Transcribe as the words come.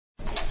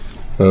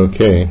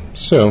Okay,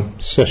 so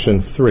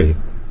session 3.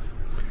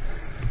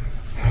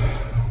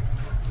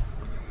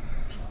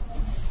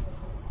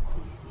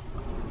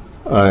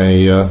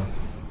 I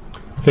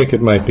think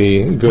it might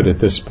be good at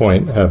this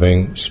point,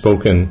 having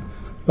spoken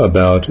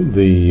about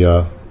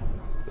the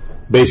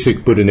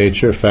basic Buddha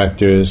nature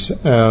factors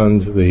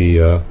and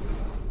the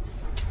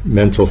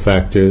mental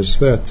factors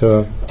that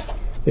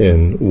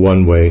in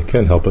one way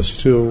can help us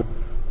to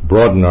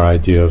broaden our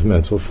idea of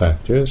mental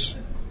factors.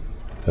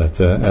 That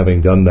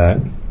having done that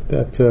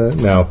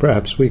now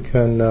perhaps we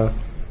can,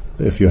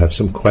 if you have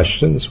some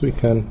questions, we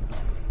can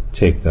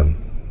take them.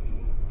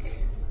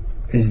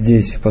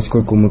 Здесь,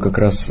 поскольку мы как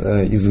раз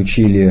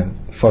изучили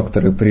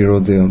факторы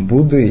природы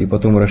Будды и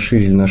потом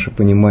расширили наше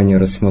понимание,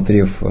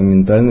 рассмотрев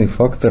ментальные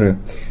факторы,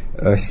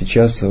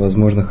 сейчас,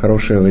 возможно,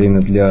 хорошее время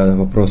для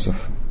вопросов.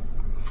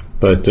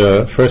 But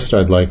first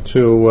I'd like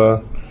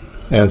to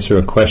answer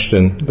a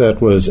question that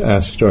was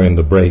asked during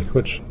the break,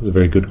 which is a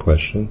very good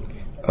question.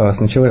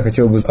 Сначала я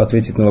хотел бы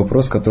ответить на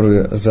вопрос,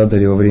 который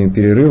задали во время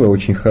перерыва,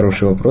 очень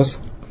хороший вопрос.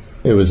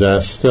 It was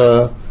asked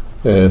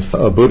if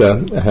a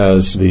Buddha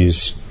has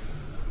these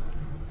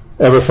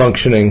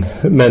ever-functioning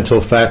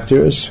mental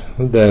factors,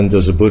 then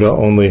does a Buddha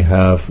only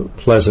have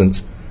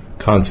pleasant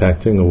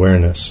contacting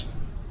awareness?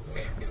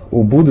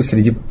 У Будды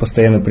среди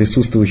постоянно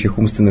присутствующих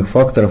умственных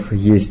факторов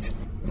есть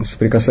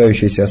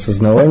соприкасающееся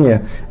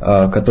осознавание,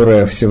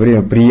 которое все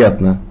время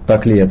приятно.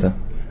 Так ли это?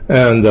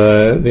 And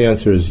the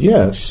answer is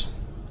yes.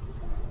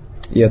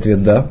 И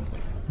ответ да.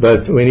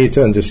 But we need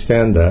to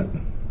understand that.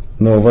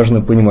 Но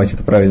важно понимать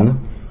это правильно.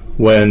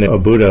 When a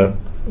Buddha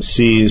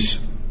sees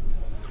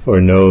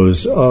or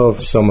knows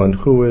of someone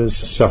who is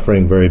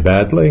suffering very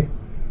badly,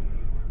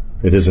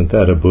 it isn't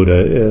that a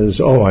Buddha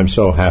is, oh, I'm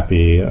so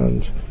happy,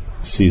 and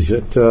sees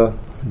it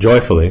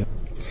joyfully.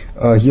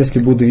 Если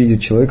Будда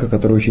видит человека,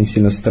 который очень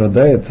сильно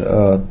страдает,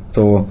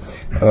 то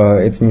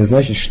это не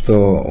значит,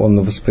 что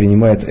он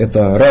воспринимает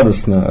это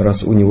радостно,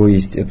 раз у него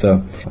есть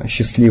это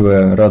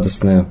счастливое,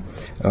 радостное,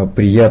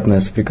 приятное,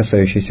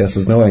 соприкасающееся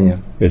осознавание.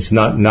 It's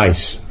not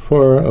nice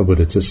for a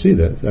Buddha to see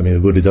that. I mean, the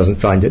Buddha doesn't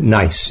find it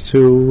nice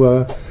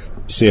to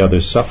see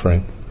others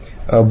suffering.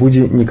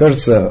 Будде не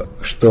кажется,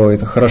 что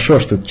это хорошо,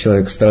 что этот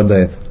человек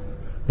страдает.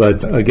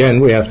 But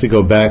again, we have to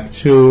go back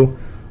to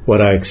what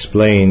I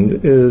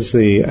explained is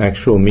the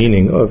actual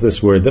meaning of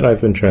this word that I've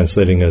been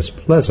translating as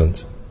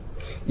pleasant.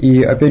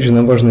 И опять же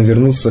нам важно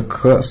вернуться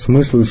к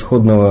смыслу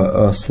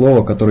исходного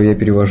слова, которое я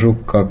перевожу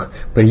как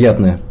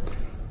приятное.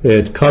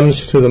 It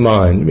comes to the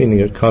mind, meaning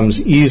it comes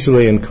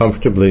easily and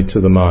comfortably to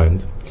the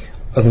mind.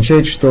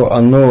 Означает, что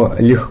оно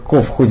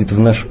легко входит в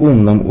наш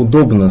ум, нам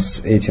удобно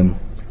с этим.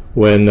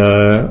 When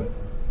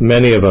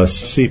many of us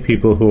see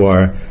people who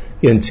are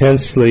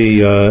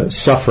intensely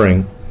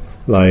suffering,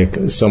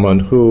 like someone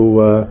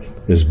who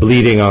is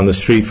bleeding on the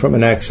street from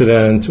an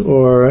accident,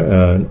 or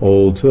an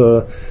old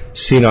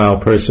senile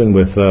person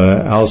with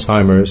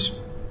Alzheimer's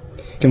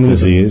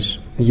disease.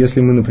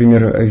 Если мы,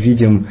 например,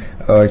 видим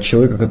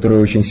человека, который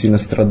очень сильно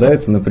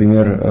страдает,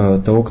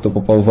 например, того, кто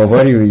попал в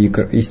аварию и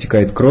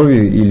истекает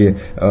кровью, или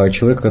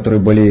человека, который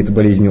болеет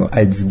болезнью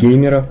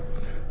Альцгеймера,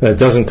 it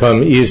doesn't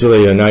come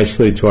easily or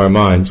nicely to our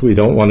minds. We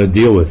don't want to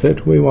deal with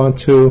it. We want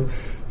to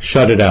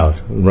shut it out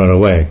and run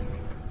away.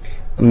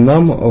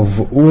 Нам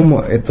в ум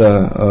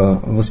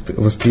это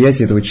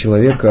восприятие этого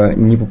человека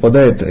не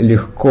попадает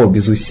легко,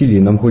 без усилий.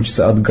 Нам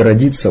хочется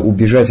отгородиться,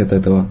 убежать от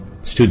этого.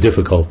 It's too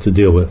difficult to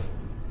deal with.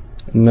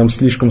 Нам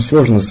слишком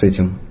сложно с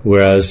этим.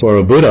 Whereas for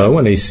a Buddha,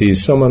 when he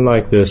sees someone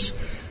like this,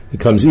 it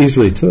comes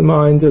easily to the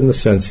mind in the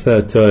sense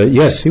that,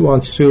 yes, he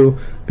wants to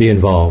be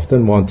involved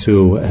and want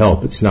to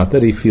help. It's not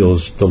that he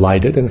feels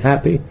delighted and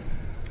happy.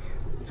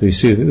 So you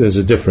see there's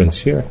a difference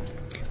here.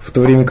 В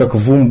то время как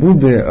в ум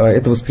Будды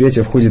это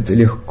восприятие входит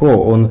легко,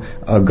 он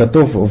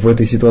готов в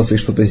этой ситуации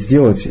что-то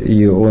сделать,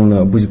 и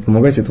он будет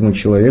помогать этому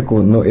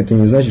человеку, но это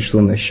не значит, что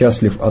он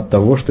счастлив от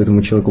того, что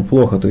этому человеку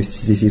плохо, то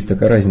есть здесь есть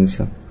такая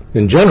разница.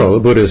 In general, the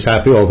Buddha is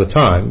happy all the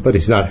time, but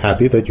he's not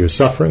happy that you're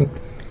suffering,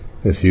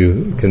 if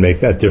you can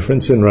make that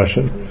difference in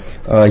Russian.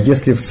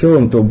 Если в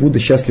целом, то Будда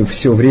счастлив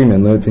все время,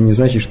 но это не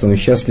значит, что он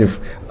счастлив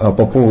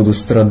по поводу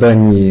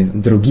страданий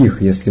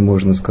других, если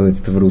можно сказать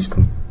это в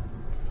русском.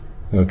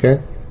 Okay?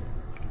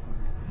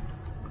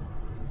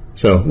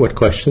 So, what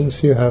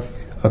questions do you have?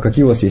 А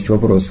какие у вас есть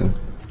вопросы?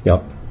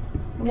 Yeah.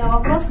 У меня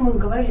вопрос. Мы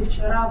говорили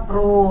вчера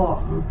про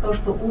то,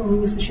 что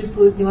ум не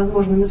существует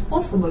невозможными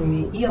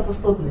способами и о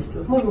пустотности.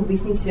 Вот можно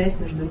пояснить связь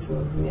между этими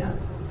двумя?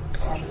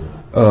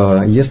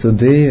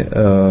 Yesterday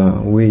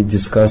we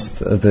discussed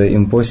the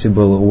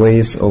impossible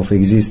ways of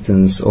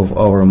existence of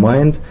our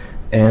mind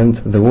and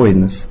the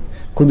voidness.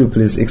 Could you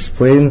please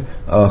explain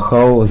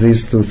how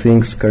these two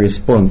things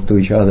correspond to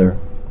each other?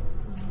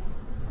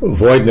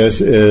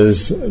 Voidness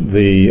is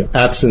the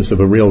absence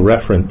of a real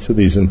referent to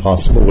these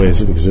impossible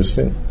ways of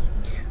existing.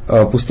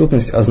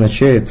 Пустотность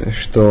означает,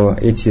 что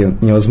эти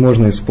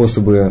невозможные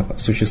способы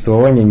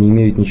существования не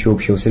имеют ничего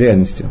общего с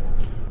реальностью.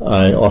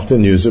 I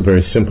often use a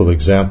very simple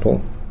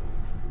example.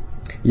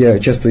 Я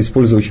часто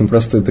использую очень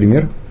простой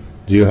пример.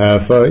 Do you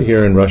have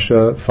here in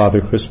Russia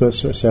Father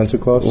Christmas or Santa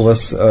Claus? У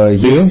вас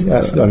есть...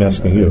 I'm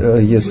asking you.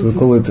 Yes, we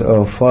call it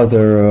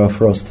Father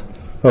Frost.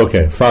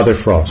 Okay, Father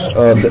Frost.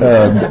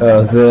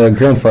 The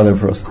Grandfather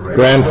Frost.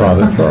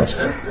 Grandfather Frost.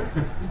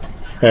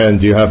 And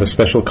do you have a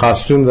special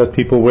costume that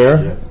people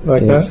wear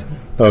like that?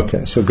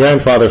 Okay, so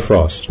Grandfather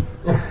Frost.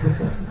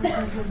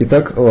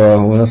 Итак,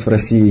 у нас в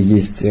России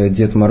есть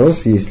Дед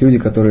Мороз, есть люди,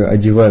 которые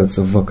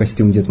одеваются в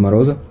костюм Дед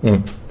Мороза.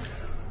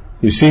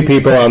 You see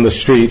people on the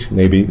street,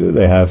 maybe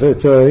they have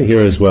it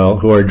here as well,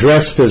 who are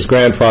dressed as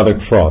Grandfather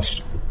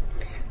Frost.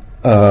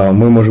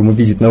 Мы можем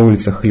увидеть на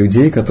улицах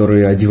людей,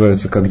 которые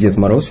одеваются как Дед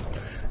Мороз.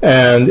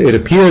 And it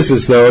appears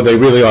as though they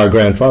really are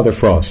Grandfather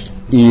Frost.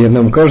 И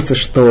нам кажется,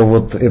 что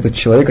вот этот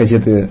человек,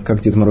 одетый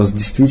как Дед Мороз,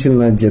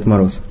 действительно Дед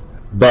Мороз.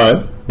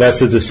 But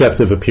that's a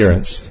deceptive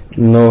appearance.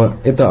 Но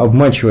это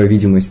обманчивая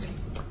видимость.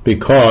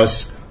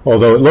 Because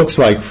although it looks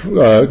like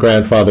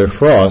Grandfather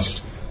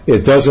Frost,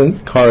 it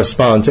doesn't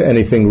correspond to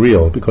anything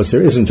real, because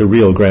there isn't a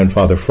real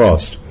Grandfather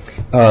Frost.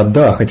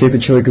 Да, хотя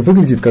этот человек и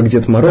выглядит как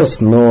Дед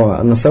Мороз,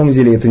 но на самом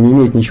деле это не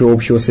имеет ничего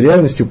общего с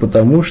реальностью,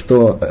 потому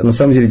что на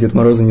самом деле Дед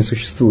Мороза не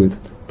существует.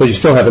 But you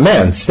still have a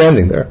man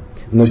standing there.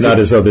 It's not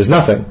as though there's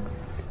nothing.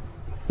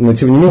 Но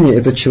тем не менее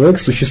этот человек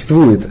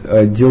существует.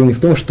 Дело не в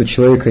том, что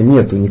человека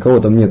нету, никого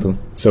там нету.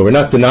 So we're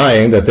not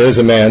denying that there's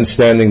a man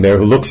standing there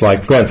who looks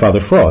like Grandfather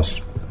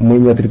Frost. Мы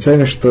не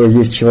отрицаем, что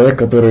есть человек,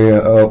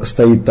 который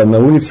стоит там на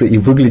улице и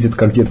выглядит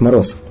как Дед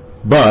Мороз.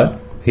 But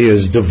he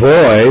is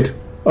devoid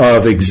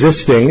of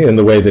existing in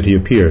the way that he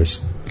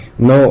appears.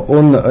 Но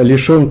он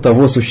лишен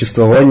того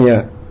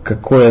существования,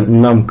 какое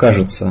нам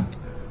кажется.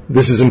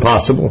 This is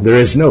impossible.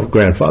 There is no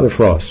Grandfather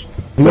Frost.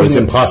 So it's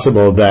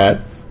impossible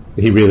that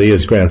he really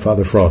is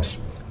Grandfather Frost.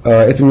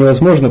 Это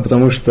невозможно,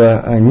 потому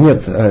что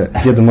нет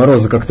Деда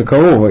Мороза как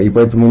такового, и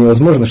поэтому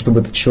невозможно, чтобы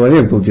этот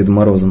человек был Дедом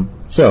Морозом.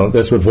 So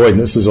that's what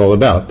voidness is all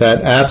about.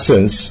 That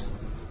absence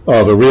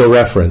of a real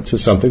reference to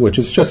something which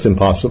is just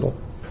impossible.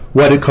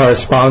 What it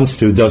corresponds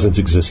to doesn't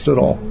exist at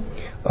all.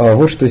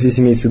 Вот что здесь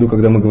имеется в виду,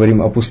 когда мы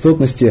говорим о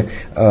пустотности.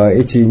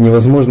 Эти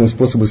невозможные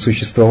способы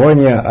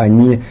существования,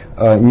 они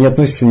не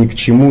относятся ни к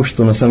чему,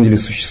 что на самом деле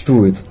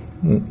существует.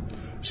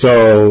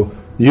 So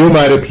you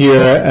might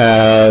appear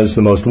as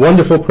the most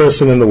wonderful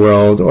person in the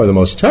world or the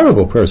most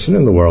terrible person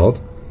in the world.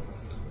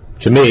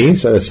 To me,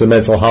 so it's the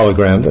mental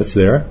hologram that's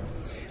there.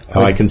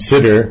 How I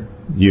consider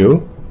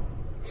you.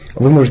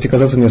 Вы можете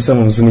казаться мне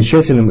самым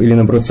замечательным или,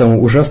 наоборот,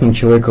 самым ужасным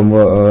человеком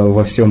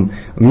во всем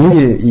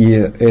мире, и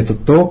это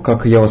то,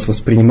 как я вас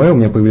воспринимаю, у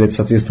меня появляется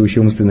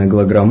соответствующая умственная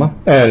голограмма.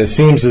 And it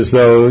seems as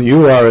though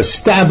you are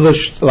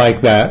established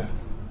like that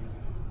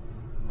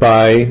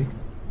by,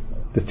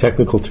 the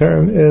technical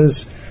term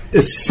is,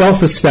 it's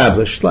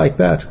self-established like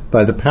that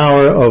by the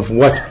power of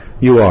what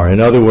you are. In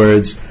other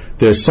words,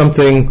 there's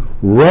something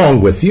wrong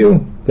with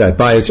you that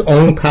by its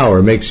own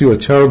power makes you a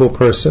terrible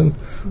person,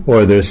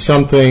 or there's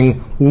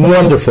something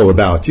wonderful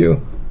about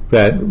you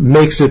that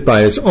makes it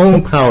by its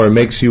own power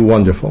makes you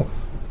wonderful.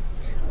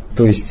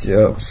 То есть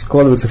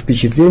складывается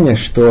впечатление,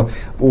 что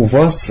у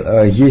вас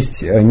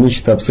есть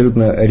нечто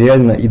абсолютно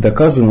реально и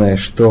доказанное,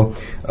 что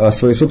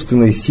своей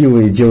собственной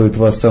силой делает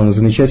вас самым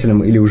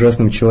замечательным или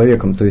ужасным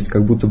человеком. То есть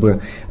как будто бы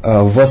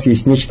у вас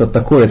есть нечто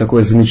такое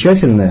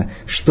замечательное,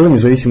 что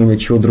независимо ни от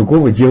чего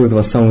другого делает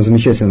вас самым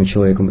замечательным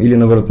человеком. Или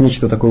наоборот,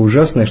 нечто такое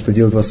ужасное, что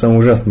делает вас самым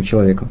ужасным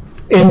человеком.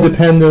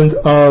 Independent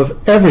of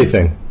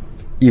everything.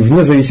 И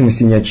вне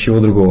зависимости ни от чего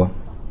другого.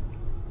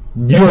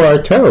 You are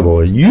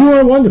terrible, you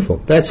are wonderful.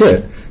 That's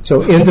it.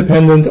 So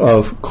independent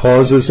of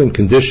causes and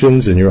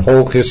conditions and your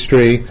whole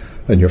history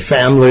and your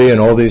family and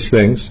all these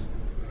things.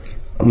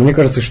 Мне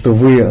кажется, что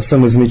вы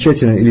самый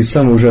замечательный или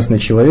самый ужасный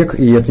человек,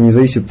 и это не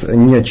зависит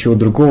ни от чего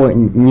другого,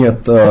 ни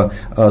от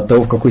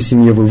того, в какой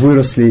семье вы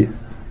выросли.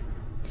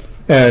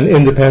 And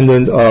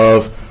independent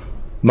of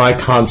my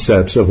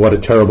concepts of what a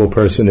terrible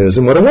person is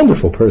and what a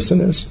wonderful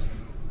person is.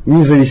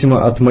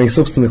 Независимо от моих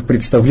собственных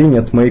представлений,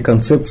 от моей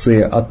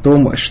концепции о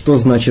том, что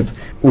значит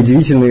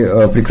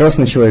удивительный,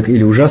 прекрасный человек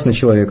или ужасный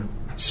человек.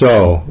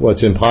 So,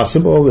 what's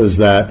impossible is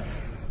that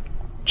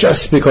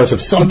just because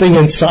of something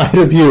inside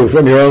of you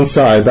from your own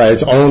side by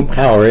its own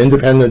power,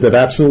 independent of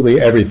absolutely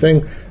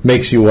everything,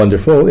 makes you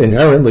wonderful,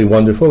 inherently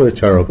wonderful or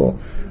terrible,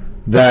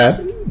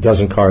 that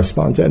doesn't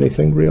correspond to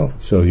anything real.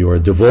 So you are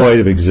devoid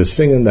of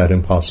existing in that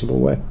impossible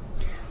way.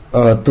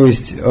 То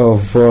есть,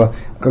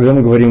 когда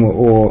мы говорим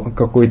о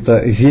какой-то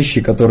вещи,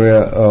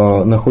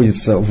 которая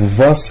находится в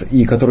вас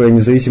и которая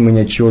независимо ни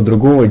от чего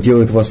другого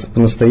делает вас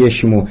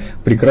по-настоящему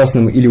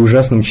прекрасным или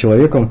ужасным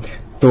человеком,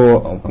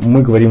 то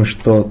мы говорим,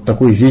 что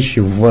такой вещи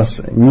в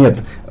вас нет.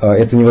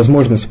 Это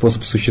невозможный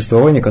способ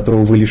существования,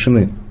 которого вы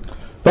лишены.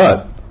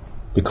 But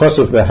because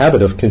of the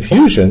habit of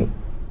confusion,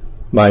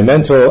 my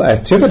mental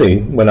activity,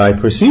 when I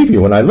perceive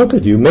you, when I look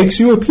at you, makes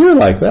you appear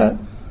like that.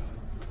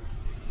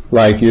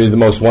 Like you're the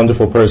most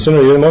wonderful person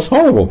or you're the most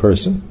horrible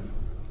person.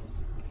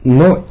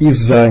 Но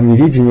из-за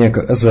неведения,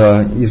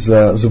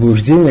 из-за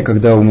заблуждения,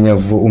 когда у меня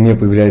в уме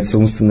появляется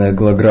умственная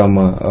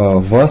голограмма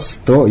вас,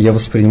 то я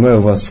воспринимаю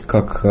вас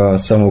как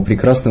самого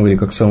прекрасного или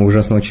как самого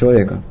ужасного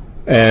человека.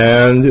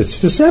 and it's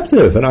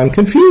deceptive, and I'm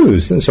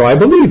confused, and so I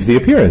believe the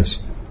appearance,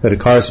 that it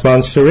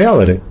corresponds to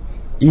reality.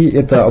 И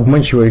эта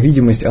обманчивая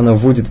видимость, она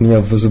вводит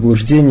меня в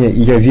заблуждение,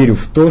 и я верю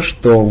в то,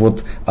 что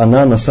вот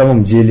она на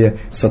самом деле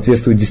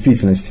соответствует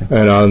действительности.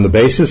 And on the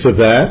basis of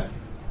that,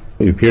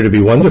 you appear to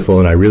be wonderful,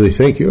 and I really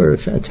think you're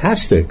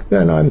fantastic.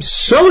 Then I'm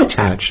so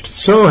attached,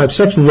 so I have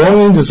such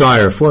longing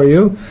desire for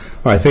you.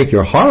 Or I think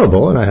you're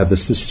horrible, and I have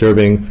this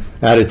disturbing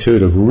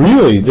attitude of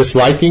really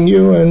disliking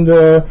you and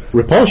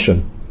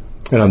repulsion.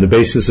 And on the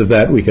basis of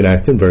that, we can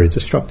act in very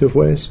destructive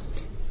ways.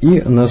 И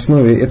на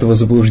основе этого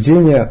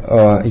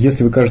заблуждения,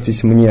 если вы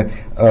кажетесь мне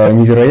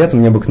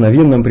невероятным,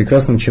 необыкновенным,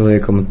 прекрасным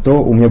человеком,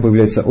 то у меня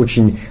появляется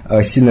очень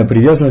сильная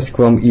привязанность к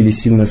вам или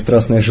сильное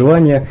страстное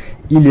желание,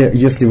 или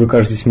если вы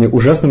кажетесь мне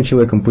ужасным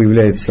человеком,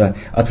 появляется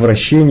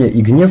отвращение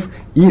и гнев,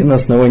 и на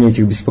основании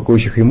этих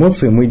беспокоящих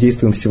эмоций мы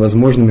действуем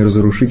всевозможными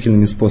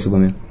разрушительными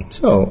способами.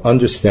 So,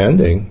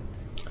 understanding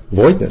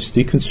voidness,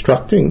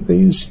 deconstructing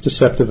these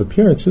deceptive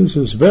appearances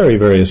is very,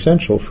 very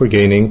essential for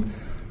gaining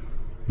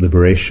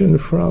liberation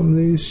from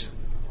these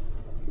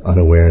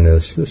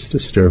unawareness, this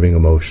disturbing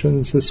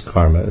emotions, this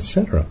karma,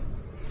 etc.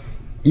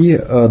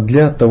 И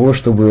для того,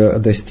 чтобы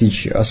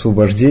достичь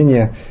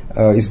освобождения,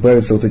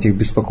 избавиться от этих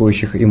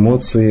беспокоящих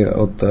эмоций,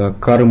 от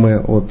кармы,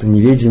 от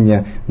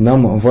неведения,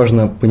 нам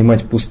важно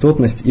понимать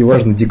пустотность и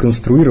важно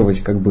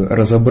деконструировать, как бы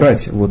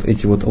разобрать вот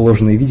эти вот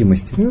ложные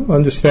видимости.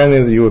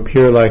 Understanding that you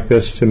appear like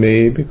this to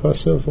me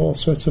because of all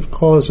sorts of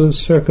causes,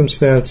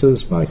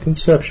 circumstances, my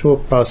conceptual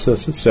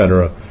process,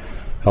 etc.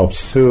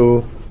 helps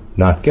to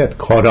not get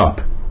caught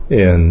up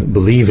in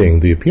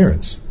believing the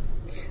appearance.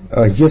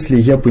 Если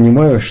я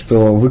понимаю,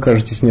 что вы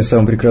кажетесь мне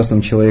самым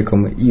прекрасным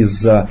человеком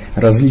из-за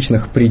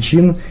различных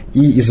причин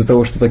и из-за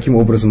того, что таким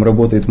образом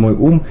работает мой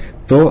ум,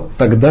 то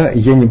тогда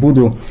я не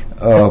буду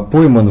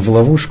пойман в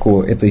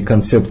ловушку этой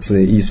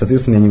концепции, и,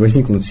 соответственно, у меня не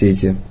возникнут все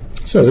эти...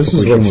 So this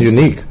is what's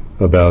unique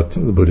about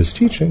the Buddhist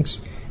teachings.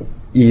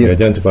 You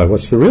identify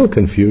what's the real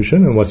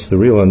confusion and what's the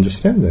real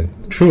understanding,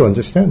 true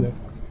understanding.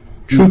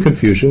 True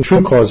confusion,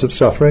 true cause of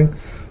suffering,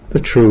 the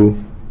true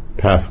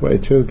pathway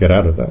to get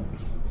out of that,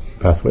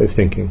 pathway of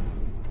thinking,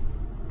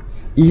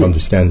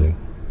 understanding.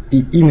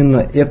 И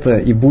именно это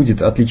и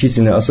будет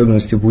отличительной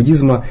особенностью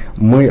буддизма.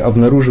 Мы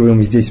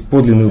обнаруживаем здесь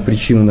подлинную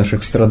причину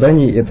наших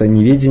страданий, это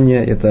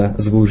неведение, это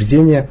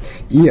заблуждение,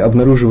 и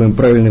обнаруживаем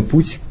правильный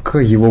путь к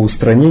его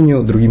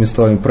устранению, другими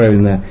словами,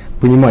 правильное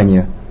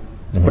понимание,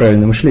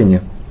 правильное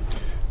мышление.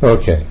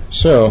 Okay,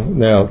 so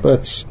now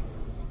let's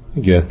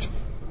get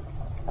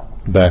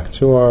back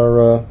to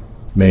our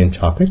main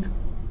topic.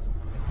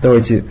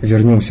 Давайте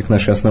вернемся к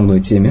нашей основной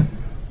теме.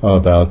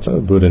 About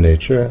Buddha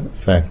nature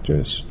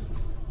factors.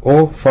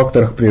 О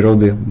факторах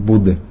природы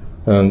Будды.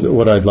 And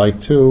what I'd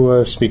like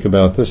to speak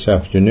about this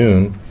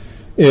afternoon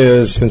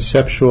is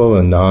conceptual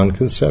and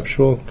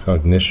non-conceptual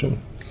cognition.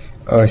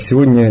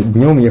 Сегодня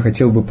днем я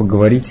хотел бы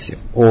поговорить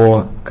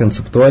о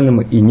концептуальном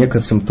и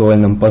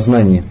неконцептуальном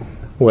познании.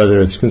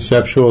 Whether it's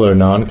conceptual or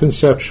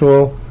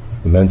non-conceptual,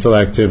 the mental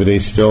activity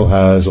still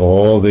has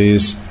all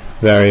these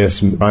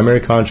various primary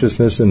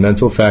consciousness and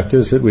mental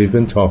factors that we've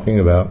been talking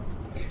about.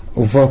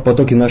 В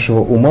потоке нашего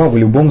ума в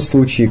любом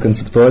случае,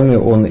 концептуальный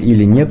он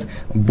или нет,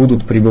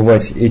 будут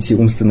пребывать эти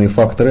умственные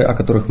факторы, о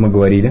которых мы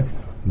говорили.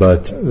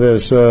 But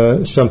there's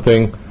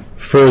something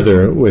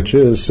further which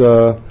is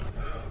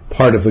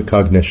part of the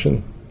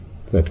cognition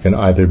that can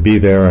either be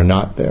there or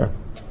not there.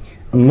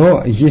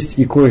 Но есть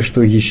и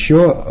кое-что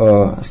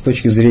еще с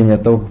точки зрения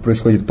того, как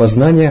происходит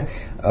познание,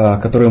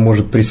 которое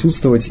может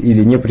присутствовать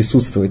или не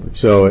присутствовать.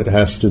 So it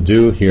has to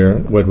do here,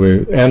 what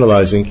we're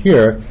analyzing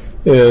here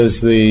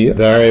is the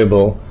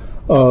variable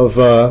of,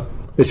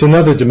 it's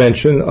another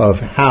dimension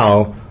of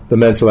how the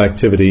mental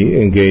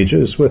activity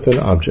engages with an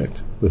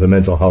object, with a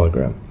mental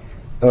hologram.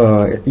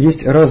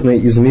 Есть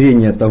разные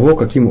измерения того,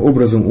 каким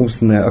образом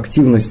умственная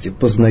активность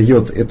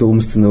познает эту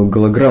умственную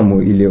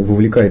голограмму или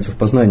вовлекается в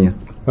познание.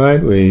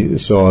 Right, we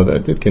saw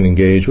that it can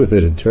engage with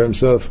it in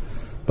terms of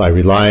by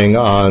relying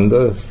on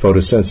the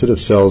photosensitive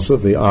cells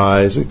of the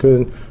eyes. It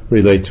can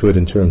relate to it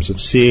in terms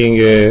of seeing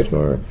it,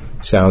 or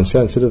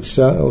sound-sensitive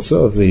cells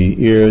of the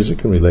ears. It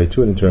can relate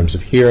to it in terms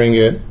of hearing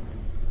it.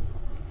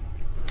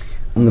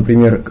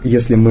 Например,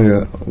 если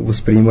мы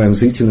воспринимаем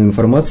зрительную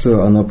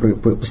информацию, она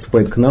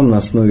поступает к нам на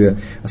основе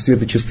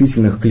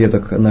светочувствительных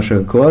клеток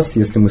наших глаз.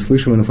 Если мы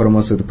слышим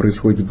информацию, это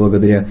происходит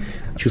благодаря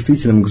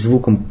чувствительным к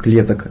звукам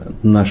клеток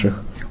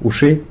наших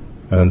ушей.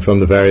 And from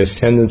the various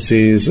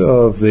tendencies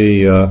of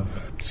the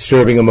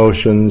disturbing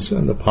emotions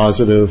and the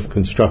positive,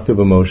 constructive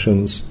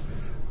emotions,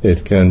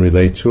 it can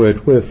relate to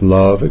it with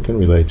love, it can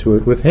relate to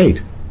it with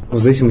hate. В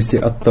зависимости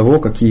от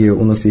того, какие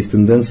у нас есть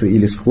тенденции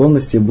или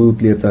склонности,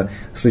 будут ли это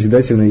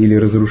созидательные или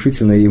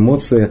разрушительные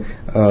эмоции,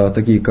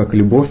 такие как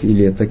любовь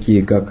или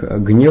такие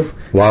как гнев.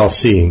 While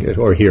seeing it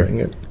or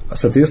hearing it.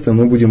 Соответственно,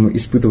 мы будем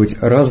испытывать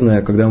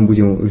разное, когда мы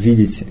будем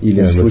видеть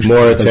или слышать. With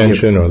more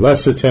attention or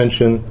less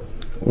attention.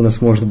 У нас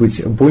может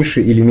быть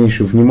больше или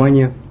меньше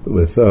внимания.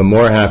 With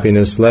more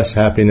happiness, less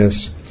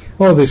happiness.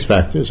 All these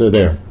factors are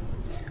there.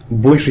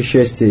 Больше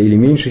счастья или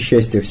меньше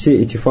счастья, все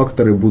эти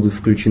факторы будут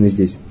включены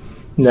здесь.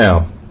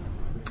 Now,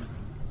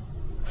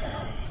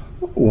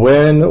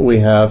 when we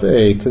have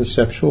a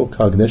conceptual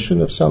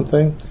cognition of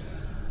something,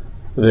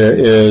 there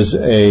is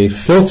a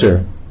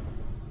filter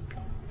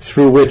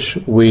through which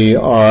we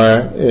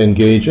are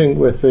engaging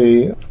with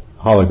the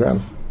hologram.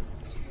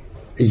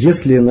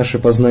 Если наше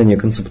познание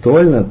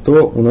концептуально,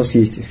 то у нас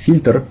есть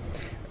фильтр,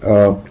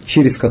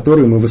 через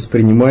который мы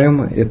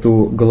воспринимаем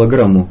эту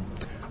голограмму.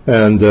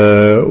 And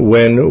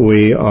when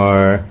we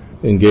are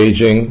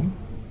engaging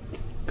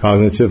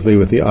cognitively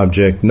with the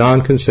object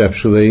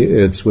non-conceptually,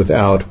 it's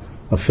without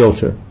a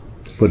filter,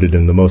 to put it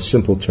in the most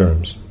simple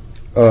terms.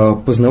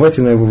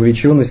 Познавательная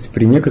вовлеченность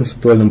при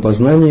неконцептуальном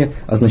познании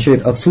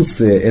означает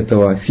отсутствие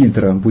этого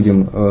фильтра,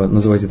 будем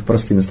называть это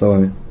простыми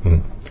словами.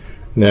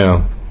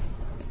 Now,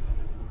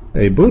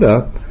 a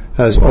Buddha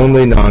has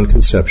only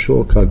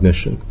non-conceptual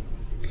cognition.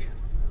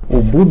 У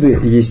Будды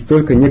есть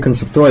только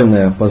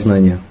неконцептуальное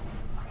познание.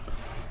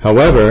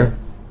 However,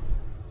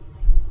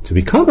 to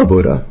become a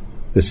Buddha,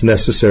 it's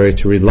necessary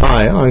to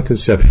rely on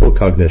conceptual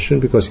cognition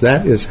because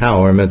that is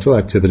how our mental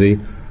activity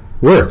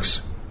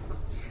works.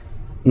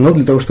 Но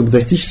для того, чтобы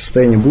достичь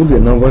состояния Будды,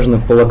 нам важно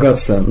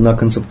полагаться на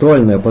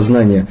концептуальное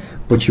познание.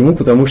 Почему?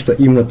 Потому что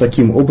именно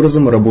таким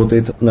образом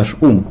работает наш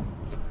ум.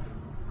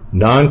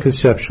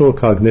 Non-conceptual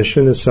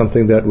cognition is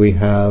something that we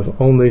have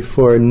only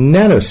for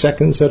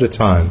nanoseconds at a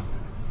time.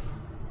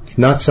 It's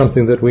not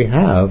something that we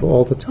have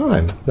all the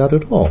time, not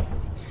at all.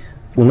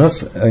 У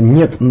нас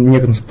нет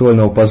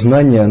неконцептуального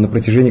познания на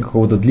протяжении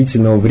какого-то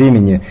длительного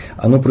времени.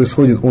 Оно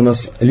происходит у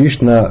нас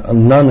лишь на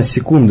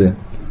наносекунды.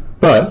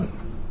 But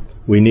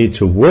we need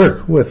to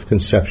work with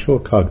conceptual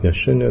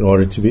cognition in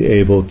order to be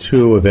able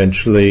to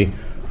eventually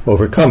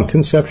overcome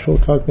conceptual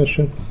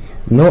cognition.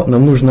 Но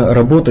нам нужно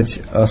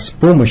работать с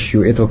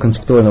помощью этого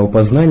концептуального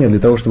познания для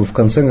того, чтобы в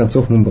конце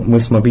концов мы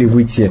смогли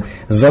выйти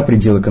за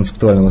пределы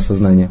концептуального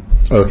сознания.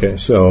 Okay,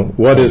 so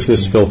what is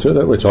this filter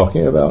that we're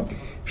talking about?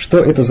 Что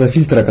это за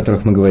фильтры, о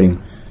которых мы говорим?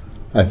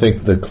 I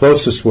think the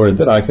closest word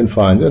that I can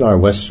find in our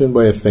Western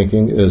way of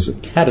thinking is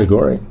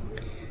category.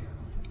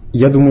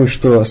 Я думаю,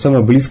 что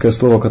самое близкое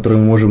слово, которое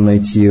мы можем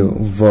найти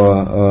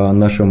в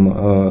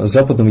нашем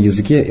западном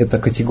языке, это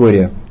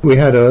категория. We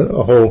had a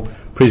whole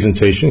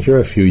presentation here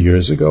a few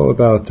years ago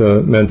about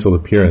mental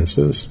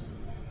appearances.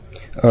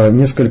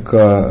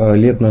 Несколько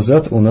лет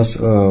назад у нас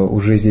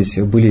уже здесь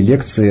были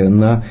лекции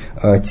на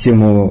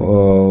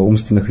тему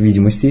умственных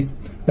видимостей.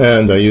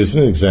 And I used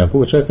an example,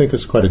 which I think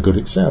is quite a good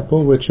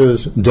example, which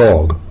is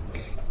dog.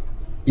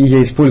 И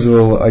я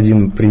использовал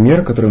один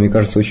пример, который мне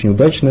кажется очень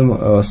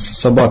удачным, с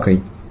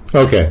собакой.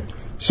 Okay,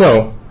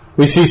 so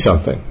we see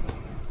something.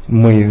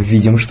 Мы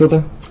видим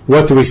что-то.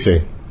 What do we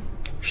see?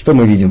 Что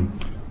мы видим?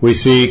 We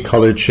see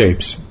colored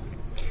shapes.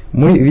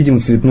 Мы видим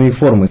цветные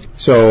формы.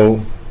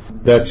 So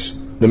that's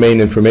the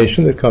main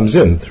information that comes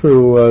in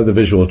through the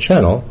visual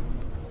channel.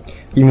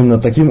 Именно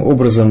таким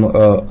образом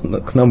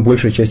к нам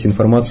большая часть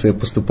информации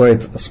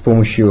поступает с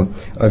помощью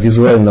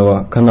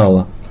визуального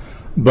канала.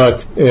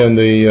 But in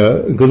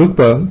the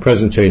Gelugpa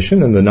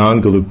presentation, and the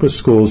non-Gelugpa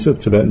schools of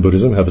Tibetan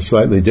Buddhism have a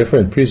slightly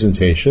different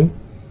presentation.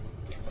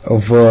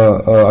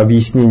 В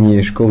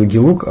объяснении школы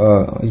Гелуг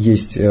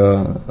есть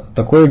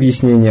такое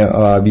объяснение,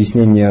 а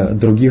объяснение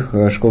других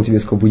школ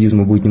тибетского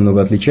буддизма будет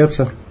немного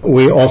отличаться.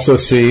 We also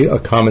see a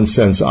common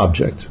sense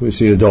object. We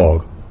see a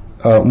dog.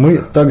 Мы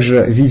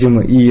также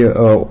видим и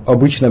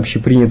обычно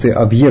общепринятый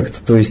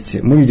объект, то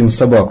есть мы видим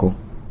собаку.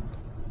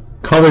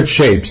 Colored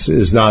shapes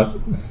is not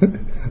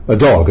a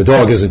dog. A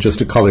dog isn't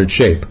just a colored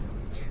shape.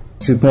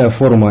 Цветная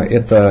форма –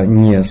 это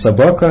не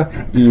собака,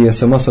 и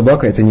сама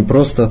собака – это не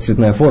просто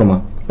цветная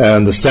форма.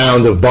 And the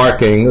sound of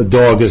barking, a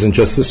dog isn't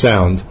just the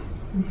sound.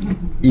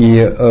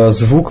 И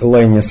звук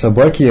лаяния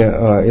собаки –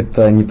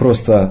 это не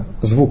просто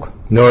звук.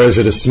 Nor is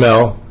it a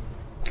smell.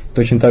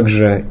 Точно так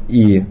же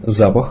и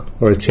запах.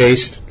 Or a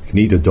taste. You can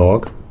eat a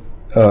dog.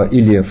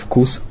 Или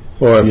вкус.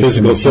 Or a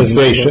physical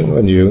sensation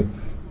when you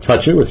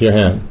touch it with your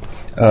hand.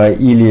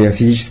 Или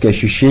физические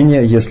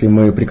ощущения, если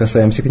мы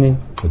прикасаемся к ней.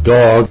 A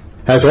dog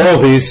has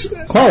all these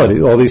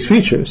qualities, all these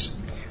features.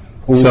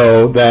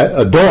 So that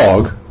a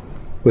dog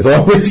with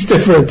all these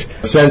different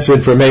sense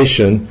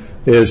information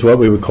is what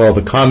we would call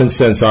the common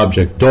sense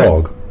object,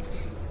 dog.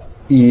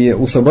 И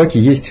у собаки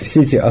есть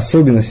все эти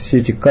особенности, все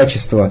эти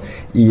качества,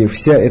 и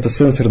вся эта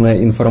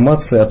сенсорная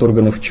информация от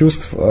органов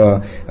чувств,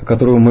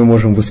 которую мы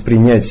можем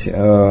воспринять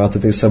от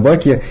этой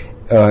собаки,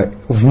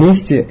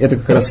 вместе это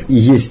как раз и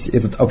есть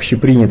этот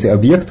общепринятый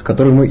объект,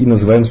 который мы и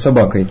называем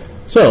собакой.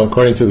 So,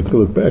 according to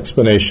the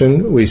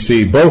explanation, we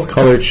see both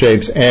colored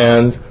shapes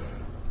and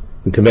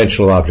the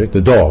conventional object,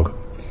 the dog.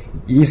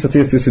 И в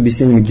соответствии с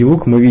объяснением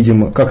Гелуг мы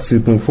видим как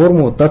цветную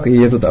форму, так и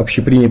этот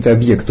общепринятый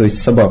объект, то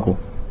есть собаку.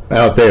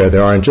 Out there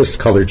aren't just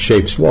colored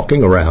shapes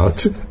walking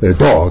around, they're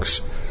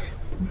dogs.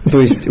 То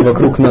есть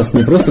вокруг нас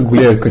не просто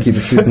гуляют какие-то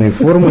цветные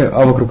формы,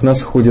 а вокруг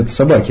нас ходят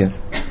собаки.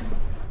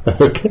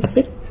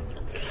 Okay.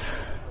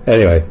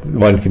 Anyway,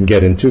 one can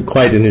get into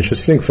quite an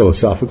interesting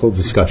philosophical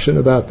discussion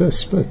about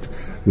this, but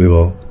we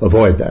will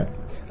avoid that.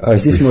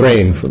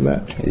 refrain from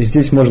that.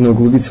 Здесь можно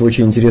углубиться в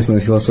очень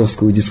интересную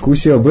философскую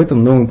дискуссию об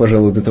этом, но мы,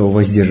 пожалуй, от этого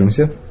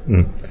воздержимся.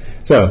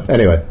 So,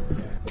 anyway,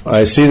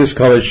 I see this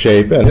colored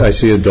shape and I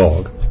see a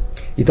dog.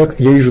 Итак,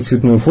 я вижу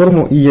цветную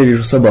форму и я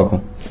вижу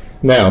собаку.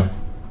 Now,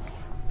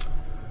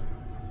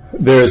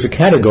 there is a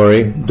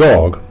category,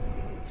 dog.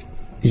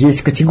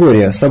 Есть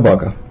категория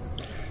собака.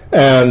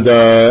 And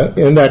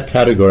in that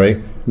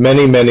category,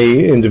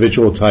 many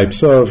individual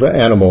types of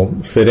animal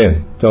fit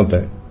in, don't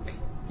they?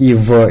 И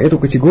в эту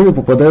категорию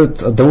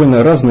попадают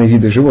довольно разные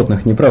виды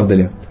животных, не правда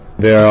ли?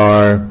 There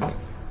are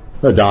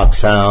a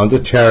dachshund, a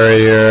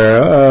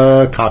terrier,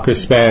 a cocker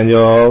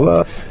spaniel,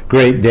 a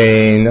Great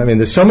Dane. I mean,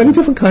 there's so many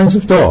different kinds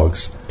of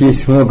dogs.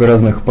 Есть много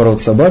разных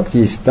пород собак,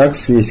 есть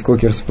такс, есть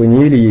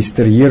кокер-спаниели, есть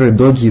терьеры,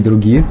 доги и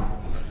другие.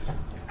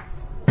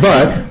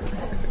 But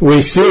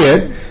we see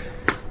it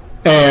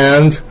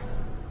and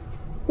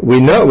we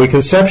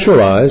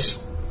conceptualize.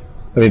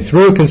 I mean,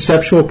 through a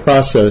conceptual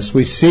process,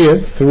 we see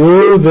it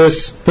through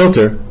this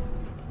filter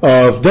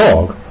of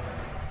dog.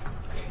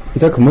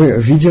 Итак, мы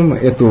видим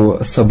эту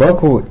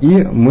собаку, и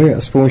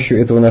мы с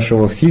помощью этого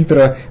нашего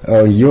фильтра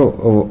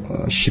ее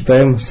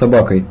считаем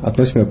собакой,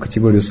 относим ее к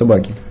категории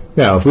собаки.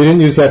 Now, if we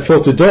didn't use that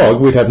filter dog,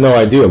 we'd have no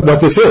idea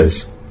what this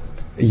is.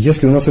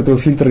 Если у нас этого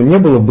фильтра не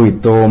было бы,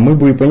 то мы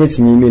бы и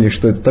понятия не имели,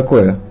 что это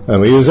такое.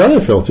 And we use other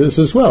filters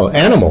as well,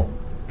 animal.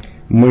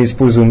 Мы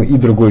используем и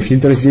другой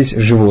фильтр здесь,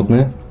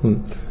 животное.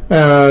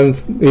 And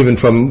even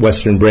from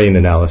Western brain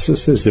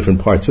analysis, there's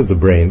different parts of the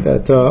brain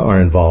that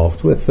are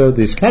involved with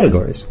these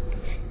categories.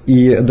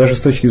 И даже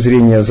с точки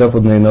зрения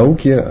западной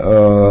науки,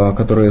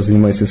 которая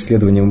занимается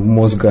исследованием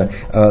мозга,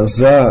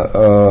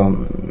 за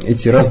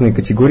эти разные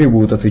категории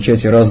будут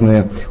отвечать и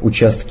разные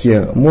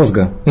участки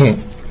мозга.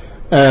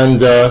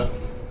 And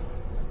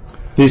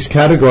these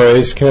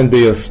categories can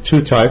be of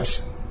two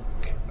types.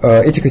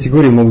 Эти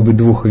категории могут быть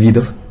двух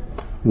видов.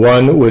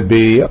 One would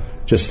be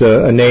just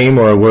a name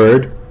or a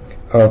word.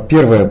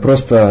 Первое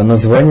просто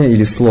название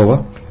или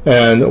слово.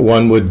 And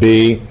one would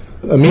be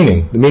a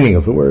meaning, the meaning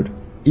of the word.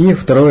 И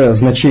второе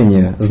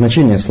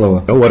значение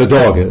слова. What a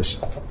dog is.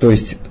 То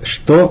есть,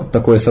 что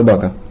такое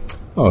собака?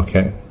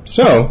 Okay.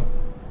 So,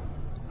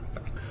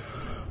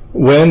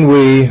 when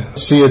we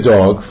see a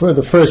dog, for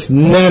the first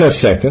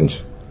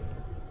nanosecond,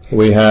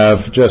 we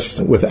have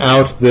just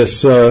without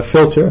this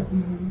filter,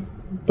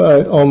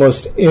 but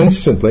almost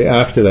instantly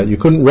after that, you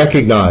couldn't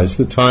recognize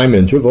the time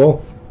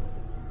interval.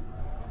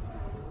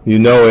 You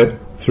know it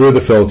through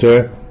the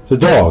filter. It's a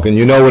dog, and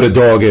you know what a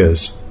dog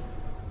is.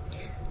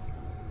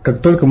 Как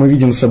только мы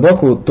видим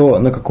собаку, то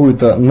на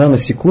какую-то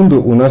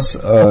наносекунду у нас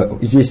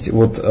есть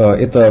вот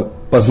это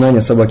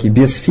познание собаки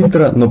без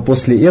фильтра, но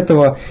после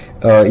этого,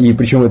 и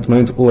причем этот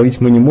момент уловить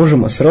мы не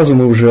можем, сразу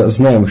мы уже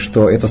знаем,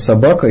 что это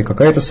собака, и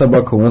какая-то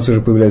собака, у нас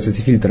уже появляются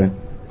эти фильтры.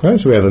 Right,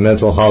 so we have a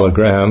mental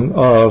hologram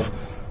of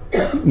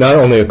not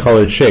only a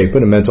colored shape,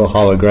 but a mental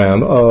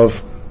hologram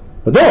of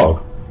a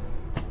dog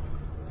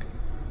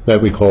that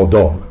we call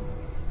dog.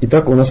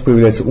 Итак, у нас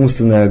появляется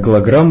умственная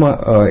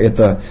голограмма,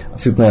 это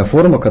цветная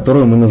форма,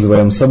 которую мы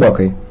называем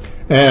собакой.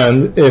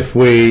 And if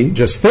we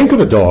just think of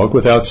a dog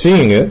without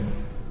seeing it,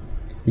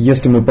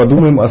 если мы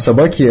подумаем о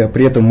собаке,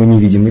 при этом мы не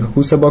видим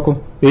никакую собаку,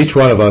 each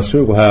one of us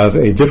will have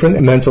a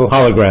different mental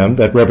hologram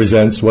that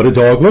represents what a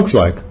dog looks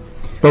like.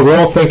 But we're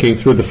all thinking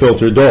through the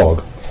filter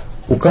dog.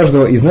 У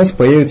каждого из нас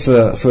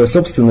появится своя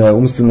собственная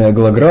умственная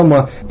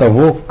голограмма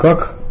того,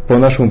 как по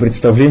нашему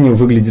представлению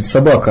выглядит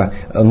собака,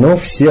 но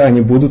все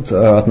они будут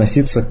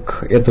относиться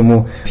к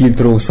этому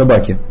фильтру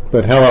собаки.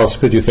 But how else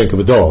could you think of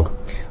a dog?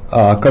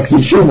 А как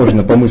еще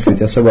можно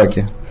помыслить о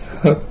собаке?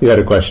 You had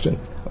a question.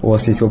 У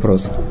вас есть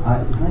вопрос.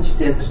 Значит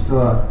ли это,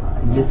 что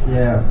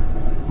если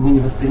мы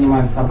не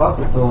воспринимаем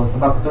собаку, то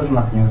собака тоже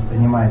нас не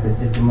воспринимает? То есть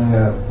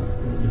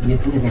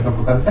если нет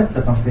никакой концепции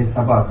о том, что есть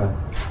собака,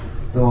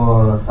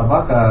 то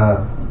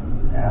собака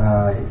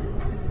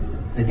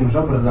таким же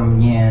образом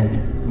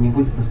не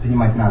будет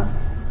воспринимать нас.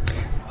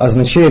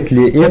 Означает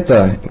ли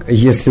это,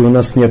 если у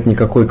нас нет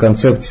никакой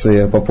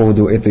концепции по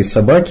поводу этой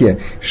собаки,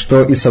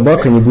 что и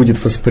собака не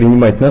будет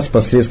воспринимать нас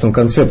посредством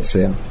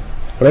концепции?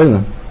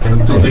 Правильно?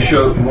 Тут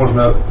еще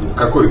можно,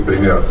 какой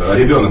пример?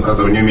 Ребенок,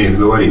 который не умеет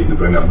говорить,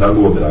 например, до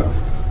года,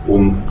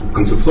 он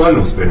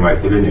концептуально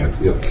воспринимает или нет?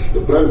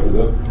 Это правильно,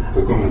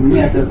 да?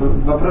 Нет,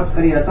 вопрос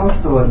скорее о том,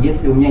 что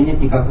если у меня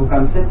нет никакой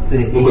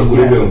концепции... как у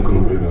ребенка,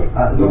 например.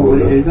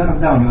 Ребенок,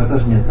 да, у него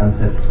тоже нет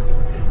концепции.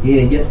 И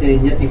если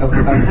нет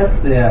никакой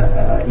концепции,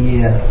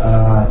 и,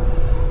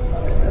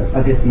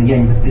 соответственно, я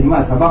не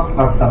воспринимаю собаку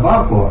как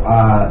собаку,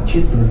 а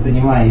чисто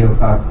воспринимаю ее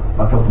как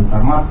поток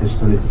информации,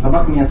 что ли, то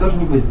собака меня тоже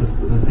не будет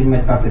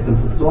воспринимать как-то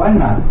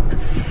концептуально.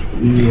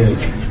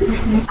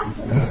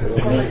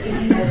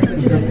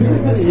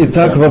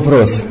 Итак,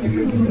 вопрос.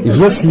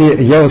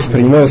 Если я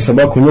воспринимаю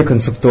собаку не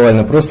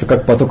концептуально, просто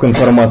как поток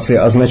информации,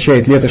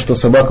 означает ли это, что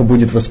собака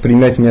будет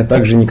воспринимать меня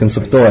также не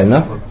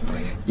концептуально?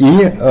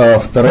 И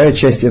вторая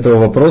часть этого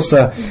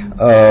вопроса,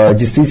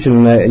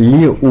 действительно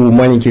ли у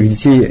маленьких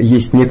детей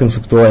есть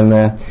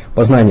неконцептуальное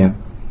познание?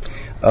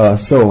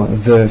 So,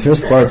 the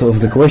first part of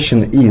the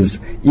question is,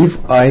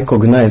 if I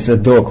cognize a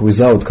dog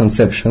without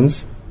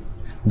conceptions,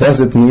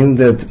 does it mean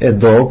that a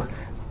dog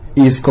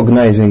is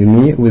cognizing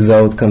me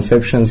without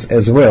conceptions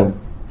as well?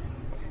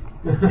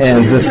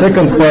 And the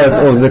second part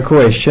of the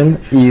question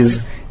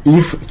is,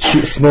 if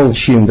small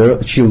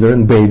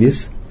children,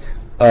 babies,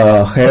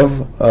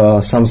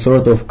 have some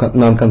sort of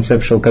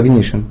non-conceptual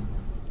cognition.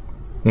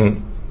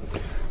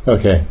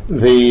 Okay,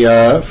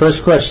 the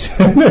first question,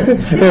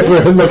 if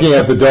we're looking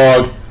at the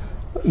dog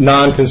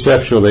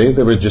non-conceptually,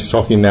 that we're just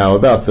talking now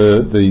about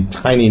the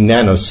tiny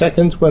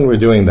nanosecond when we're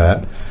doing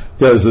that,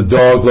 does the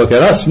dog look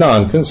at us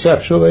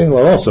non-conceptually?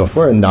 Well, also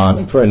for a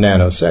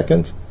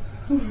nanosecond.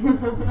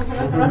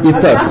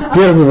 Итак,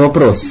 первый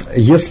вопрос.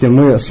 Если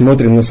мы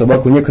смотрим на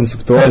собаку не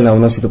концептуально, а у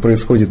нас это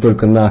происходит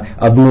только на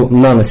 1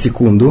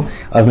 наносекунду,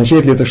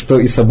 означает ли это, что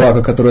и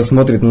собака, которая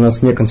смотрит на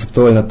нас не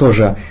концептуально,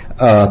 тоже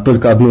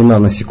только 1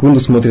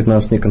 наносекунду смотрит на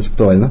нас не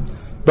концептуально?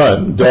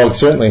 But dog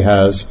certainly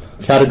has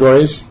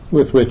categories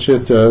with which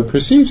it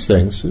perceives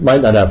things. It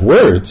might not have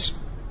words,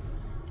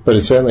 but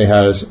it certainly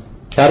has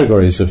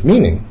categories of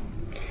meaning.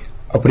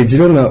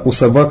 Определенно у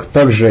собак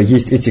также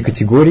есть эти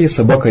категории.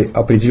 Собака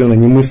определенно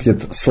не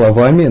мыслит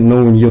словами,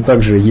 но у нее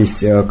также есть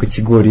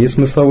категории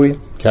смысловые.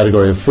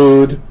 Category of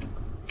food,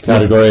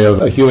 category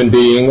of a human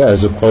being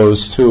as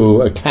opposed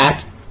to a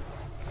cat.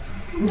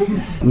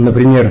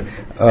 Например,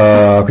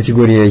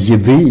 категория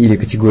еды или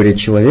категория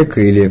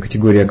человека или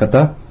категория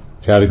кота.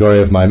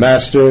 Category of my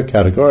master,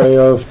 category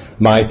of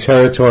my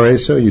territory,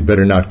 so you'd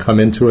better not come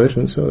into it,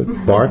 and so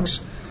it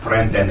barks.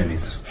 Friend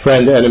enemies.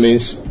 Friend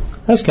enemies.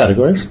 Has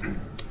categories.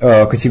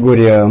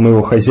 Категория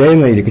моего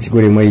хозяина или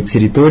категория моей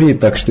территории,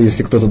 так что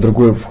если кто-то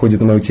другой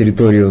входит на мою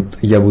территорию,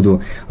 я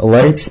буду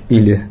лаять,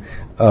 или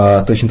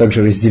точно так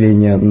же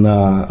разделение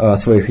на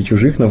своих и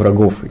чужих, на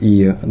врагов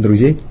и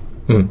друзей.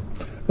 And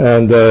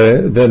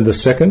then the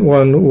second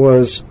one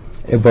was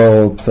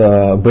about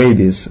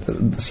babies.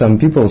 Some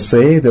people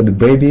say that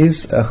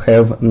babies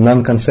have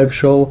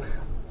non-conceptual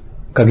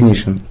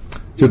cognition.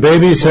 Do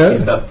babies have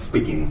Stop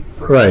speaking.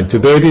 Right? Do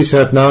babies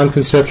have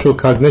non-conceptual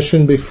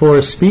cognition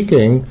before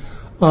speaking?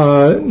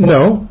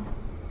 No.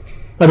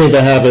 I mean,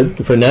 they have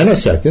it for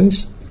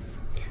nanoseconds.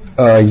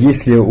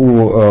 Если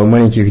у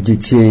маленьких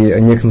детей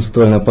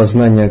неконцептуальное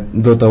познание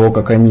до того,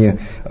 как они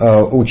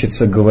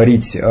учатся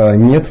говорить,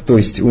 нет, то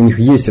есть у них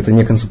есть это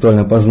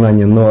неконцептуальное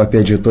познание, но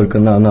опять же только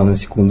на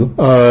наносекунду.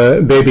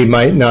 Baby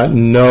might not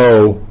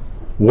know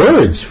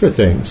words for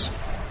things.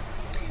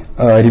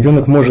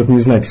 Ребенок может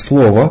не знать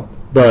слова.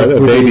 But a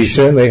baby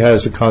certainly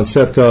has a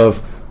concept of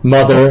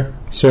mother,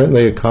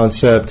 certainly a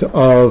concept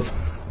of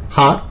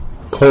hot,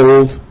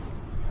 cold,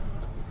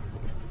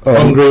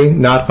 hungry,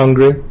 not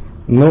hungry.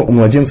 Но у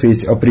младенца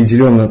есть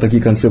определенно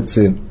такие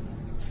концепции,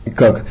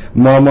 как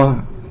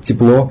мама,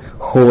 тепло,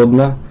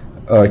 холодно,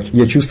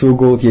 я чувствую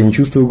голод, я не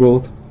чувствую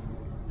голод.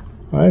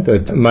 Right?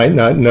 It might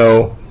not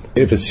know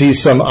if it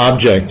sees some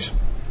object,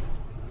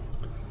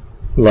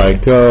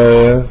 like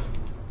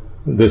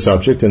this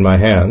object in my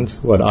hand,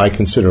 what I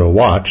consider a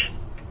watch.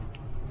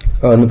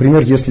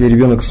 Например, если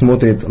ребенок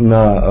смотрит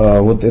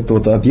на вот этот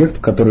вот объект,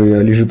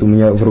 который лежит у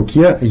меня в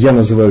руке, я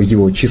называю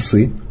его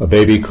часы. A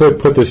baby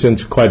could put this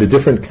into quite a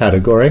different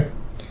category.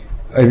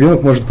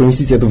 Ребенок может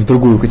поместить это в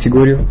другую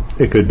категорию.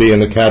 It could be in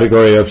the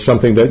category of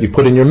something that you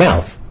put in your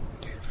mouth,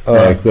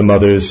 like the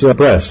mother's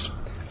breast.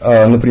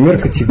 Например,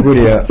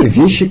 категория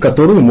вещи,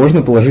 которую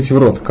можно положить в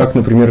рот, как,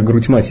 например,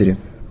 грудь матери.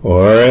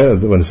 Or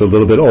when it's a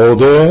little bit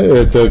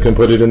older, it can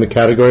put it in the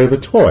category of a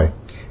toy.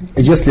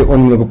 Если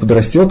он немного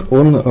подрастет,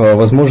 он,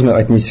 возможно,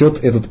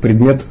 отнесет этот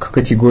предмет к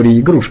категории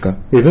игрушка.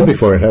 Even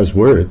before it has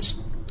words.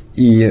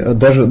 И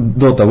даже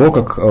до того,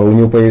 как у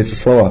него появятся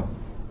слова.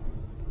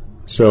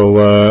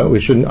 So we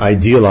shouldn't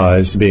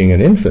idealize being an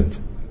infant.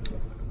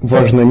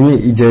 Важно не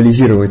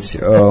идеализировать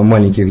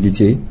маленьких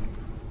детей.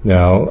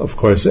 Now, of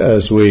course,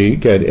 as we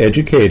get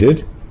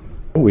educated,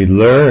 we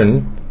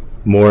learn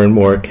more and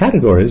more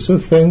categories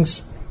of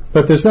things,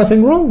 but there's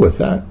nothing wrong with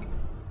that.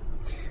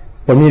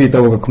 По мере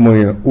того, как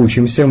мы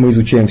учимся, мы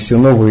изучаем все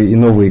новые и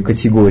новые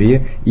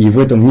категории, и в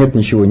этом нет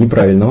ничего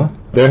неправильного.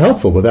 They're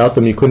helpful. Without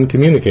them, you couldn't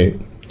communicate.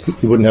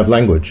 You wouldn't have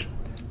language.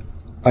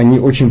 Они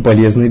очень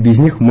полезны. Без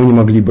них мы не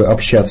могли бы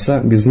общаться,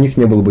 без них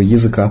не было бы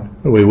языка.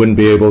 We wouldn't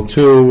be able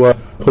to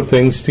put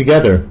things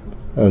together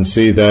and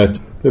see that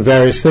the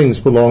various things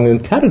belong in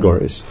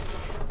categories.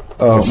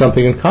 Have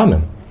something in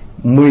common.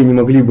 Мы не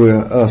могли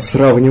бы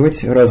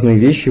сравнивать разные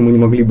вещи, мы не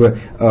могли бы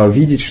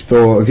видеть,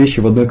 что вещи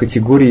в одной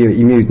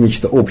категории имеют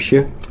нечто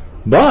общее.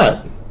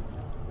 But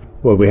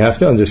what we have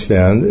to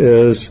understand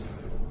is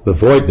the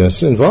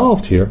voidness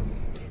involved here.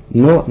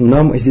 Но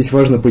нам здесь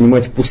важно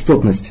понимать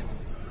пустотность.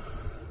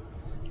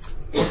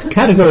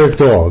 Category of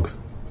dog,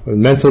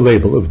 mental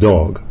label of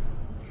dog.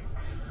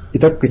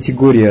 Итак,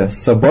 категория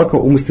собака,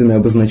 умственное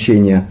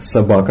обозначение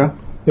собака.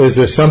 Is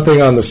there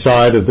something on the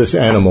side of this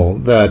animal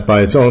that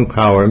by its own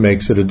power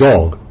makes it a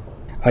dog?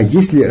 А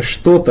есть ли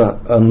что-то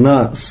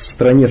на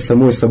стороне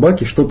самой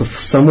собаки, что-то в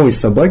самой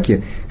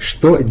собаке,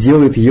 что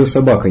делает ее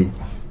собакой?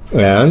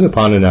 And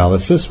upon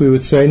analysis we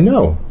would say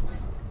no.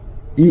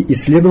 И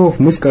исследовав,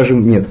 мы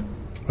скажем нет.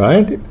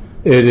 Right?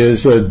 It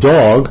is a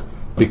dog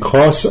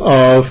because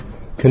of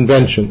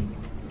convention.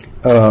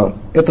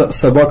 Это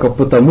собака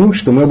потому,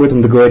 что мы об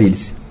этом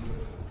договорились.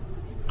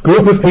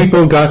 Group of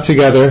people got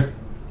together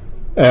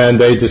and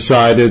they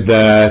decided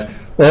that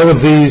all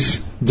of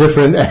these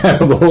different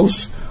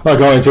animals are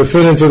going to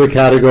fit into the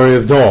category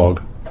of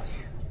dog.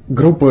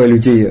 Группа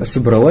людей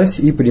собралась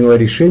и приняла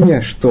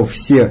решение, что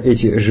все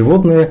эти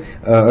животные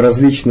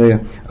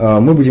различные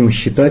мы будем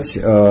считать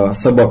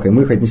собакой.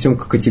 Мы их отнесем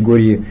к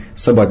категории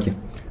собаки.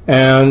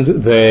 And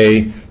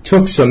they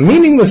took some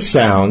meaningless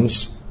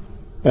sounds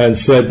and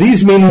said,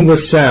 these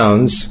meaningless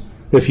sounds,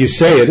 if you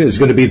say it, is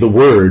going to be the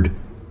word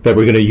that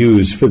we're going to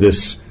use for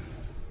this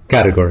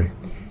category.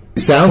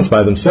 Sounds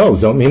by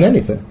themselves don't mean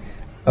anything.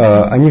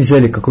 Они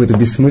взяли какое-то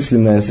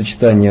бессмысленное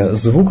сочетание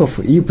звуков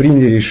и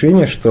приняли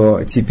решение,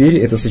 что теперь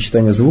это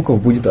сочетание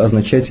звуков будет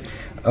означать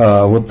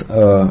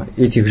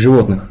этих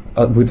животных,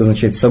 будет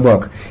означать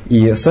собак.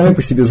 И сами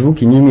по себе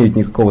звуки не имеют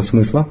никакого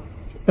смысла.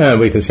 And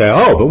we can say,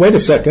 oh, but wait a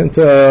second,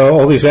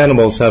 all these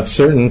animals have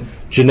certain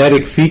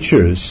genetic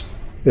features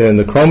in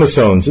the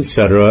chromosomes,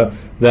 etc.,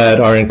 that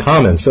are in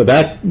common. So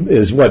that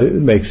is what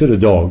makes it a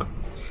dog.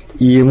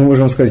 И мы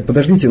можем сказать,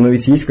 подождите, но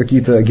ведь есть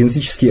какие-то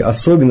генетические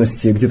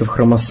особенности где-то в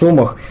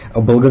хромосомах,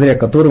 благодаря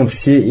которым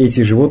все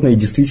эти животные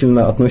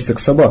действительно относятся к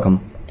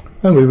собакам.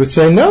 And we would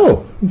say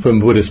no, from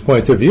Buddhist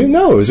point of view,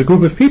 no. It was a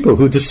group of people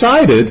who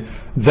decided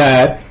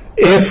that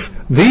if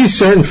these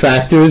certain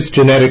factors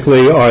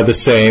genetically are the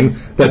same,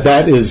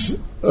 that is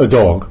a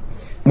dog.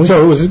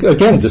 So it was,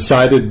 again,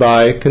 decided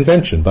by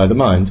convention, by the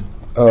mind.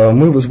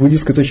 Мы с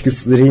буддистской точки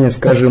зрения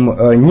скажем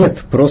нет,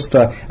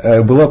 просто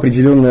была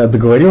определенная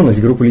договоренность,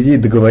 группа людей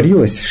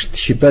договорилась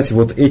считать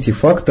вот эти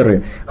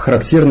факторы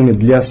характерными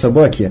для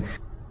собаки.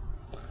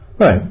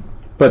 Right.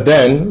 But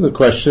then the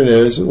question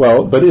is,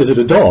 well, but is it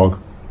a dog?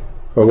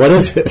 Or what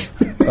is it?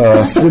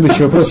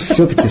 Следующий вопрос,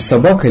 все-таки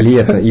собака ли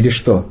это или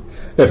что?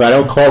 If I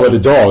don't call it a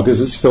dog,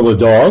 is it still a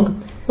dog?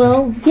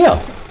 Well, yeah,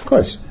 of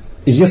course.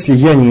 Если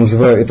я не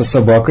называю это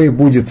собакой,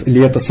 будет ли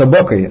это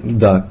собакой?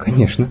 Да,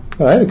 конечно.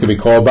 Right, it can be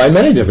called by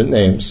many different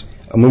names.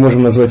 Мы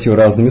можем назвать ее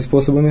разными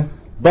способами.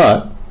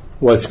 But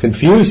what's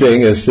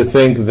confusing is to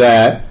think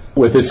that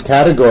with its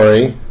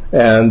category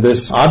and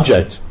this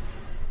object,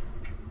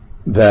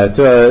 that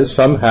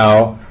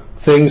somehow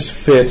things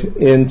fit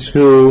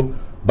into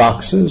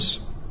boxes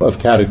of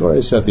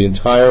categories, that the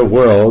entire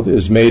world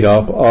is made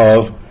up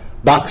of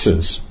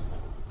boxes.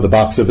 The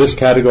box of this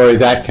category,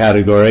 that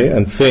category,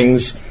 and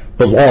things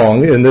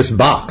belong in this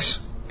box.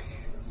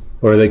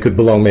 Or they could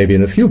belong maybe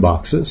in a few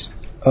boxes.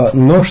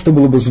 Но что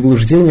было бы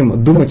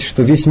заблуждением думать,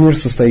 что весь мир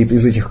состоит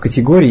из этих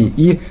категорий,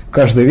 и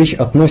каждая вещь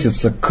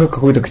относится к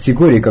какой-то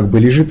категории, как бы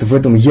лежит в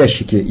этом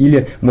ящике,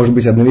 или, может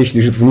быть, одна вещь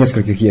лежит в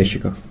нескольких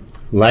ящиках.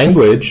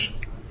 Language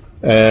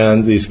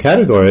and these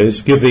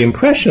categories give the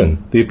impression,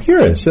 the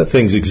appearance that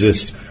things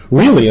exist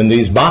really in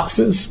these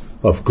boxes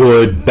of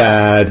good,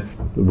 bad,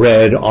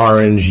 red,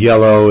 orange,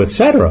 yellow,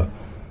 etc.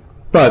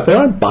 But there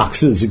aren't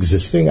boxes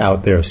existing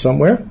out there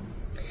somewhere.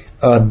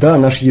 Да,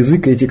 наш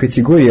язык и эти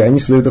категории, они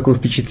создают такое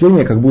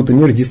впечатление, как будто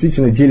мир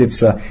действительно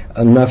делится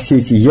на все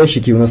эти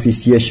ящики. У нас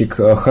есть ящик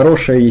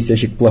хорошее, есть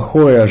ящик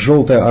плохое,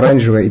 желтое,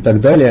 оранжевое и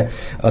так далее.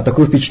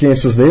 Такое впечатление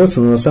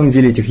создается, но на самом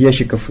деле этих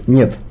ящиков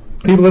нет.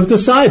 People have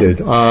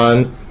decided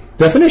on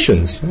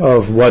definitions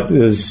of what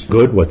is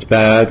good, what's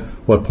bad,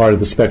 what part of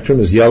the spectrum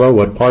is yellow,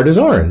 what part is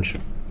orange.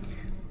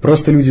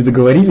 Просто люди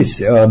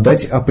договорились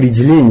дать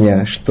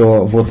определение,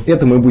 что вот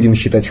это мы будем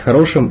считать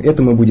хорошим,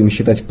 это мы будем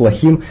считать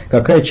плохим,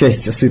 какая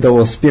часть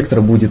светового спектра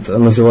будет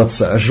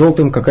называться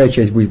желтым, какая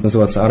часть будет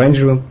называться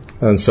оранжевым.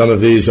 And some of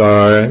these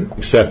are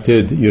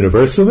accepted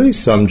universally,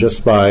 some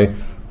just by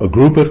a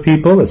group of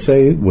people, let's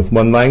say, with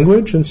one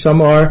language, and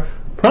some are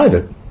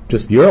private,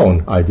 just your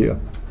own idea.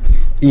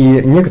 И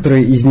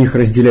некоторые из них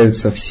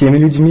разделяются всеми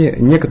людьми,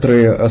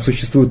 некоторые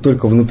существуют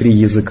только внутри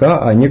языка,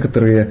 а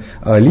некоторые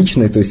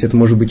личные, то есть это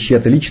может быть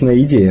чья-то личная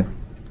идея.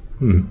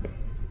 Но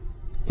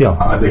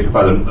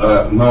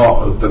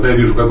тогда я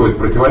вижу какое-то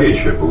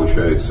противоречие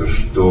получается,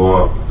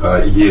 что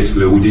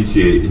если у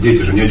детей,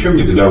 дети же ни о чем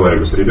не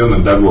договариваются,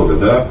 ребенок до года,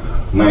 да,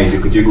 на эти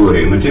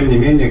категории, но тем не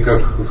менее,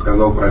 как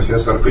сказал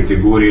профессор,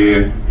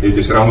 категории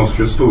эти все равно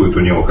существуют у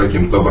него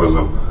каким-то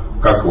образом.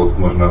 Как вот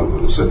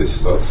можно с этой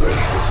ситуацией?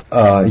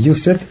 You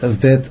said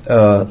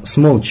that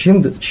small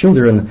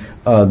children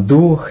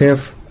do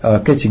have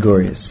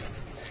categories,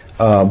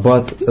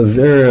 but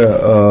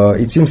there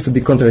it seems to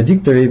be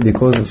contradictory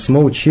because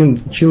small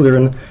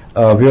children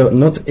were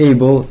not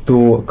able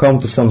to come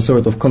to some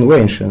sort of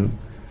convention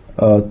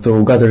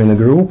to gather in a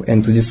group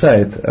and to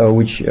decide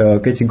which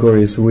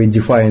categories we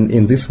define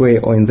in this way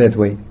or in that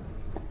way.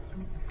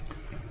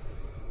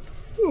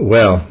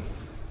 Well,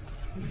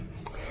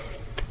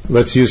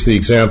 let's use the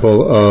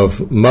example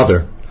of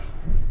mother.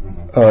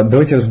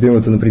 Давайте разберем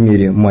это на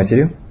примере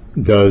матери.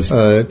 Does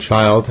a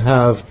child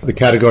have the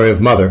category of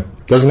mother?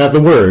 Doesn't have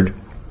the word,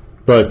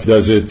 but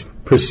does it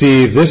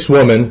perceive this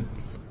woman in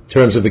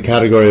terms of the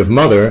category of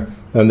mother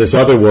and this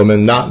other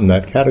woman not in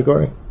that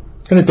category?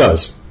 And it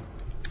does.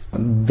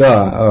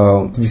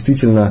 Да,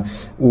 действительно,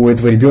 у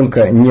этого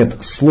ребенка нет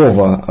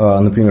слова,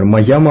 например,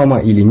 «моя мама»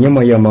 или «не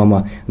моя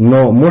мама»,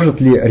 но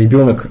может ли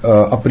ребенок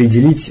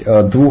определить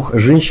двух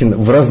женщин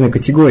в разные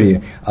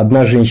категории?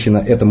 Одна женщина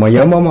 – это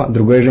моя мама,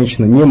 другая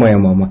женщина – не моя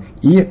мама.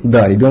 И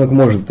да, ребенок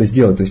может это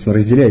сделать, то есть он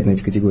разделяет на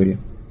эти категории.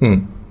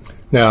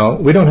 Now,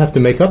 we don't have to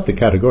make up the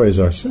categories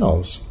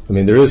ourselves. I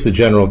mean, there is the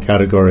general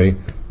category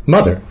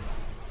mother,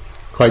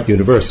 quite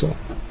universal.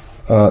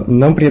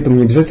 Нам при этом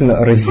не обязательно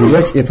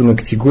разделять это на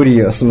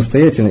категории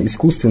самостоятельно,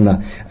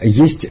 искусственно.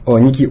 Есть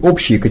некие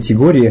общие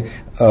категории,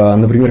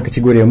 например,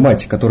 категория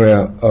мать,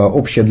 которая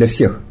общая для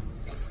всех.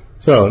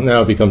 So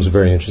now it becomes a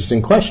very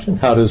interesting question.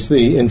 How does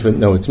the infant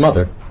know its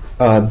mother?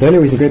 Далее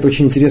возникает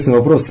очень интересный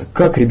вопрос.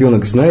 Как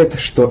ребенок знает,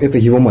 что это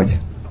его мать?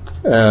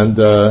 And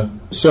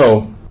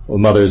so,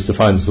 mother is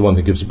defined as the one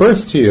that gives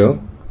birth to you.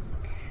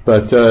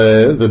 But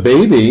the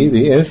baby,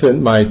 the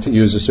infant, might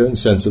use a certain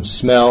sense of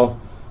smell,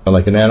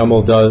 like an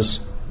animal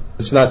does.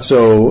 It's not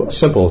so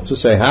simple to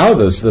say how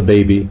does the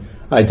baby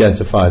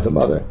identify the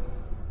mother.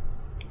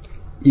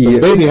 The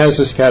baby has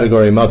this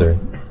category mother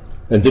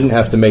and didn't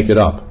have to make it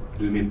up.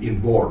 Do you mean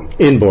inborn?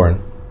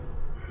 Inborn.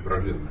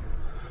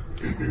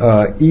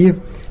 И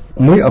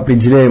мы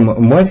определяем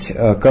мать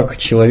как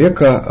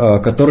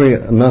человека, который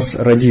нас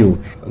родил.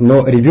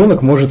 Но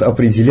ребенок может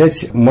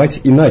определять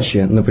мать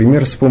иначе,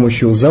 например, с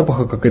помощью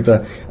запаха, как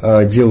это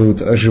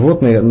делают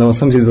животные. Но на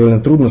самом деле довольно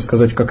трудно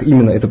сказать, как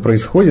именно это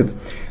происходит.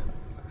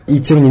 И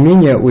тем не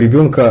менее у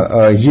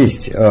ребенка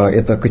есть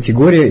эта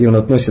категория, и он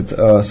относит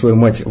свою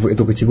мать в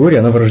эту категорию,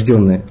 она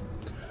врожденная.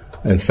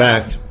 In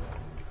fact,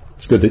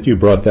 it's good that you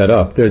brought that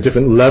up. There are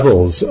different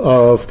levels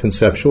of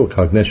conceptual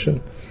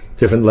cognition,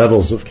 different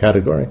levels of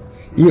category.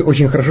 И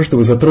очень хорошо, что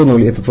вы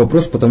затронули этот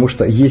вопрос, потому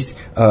что есть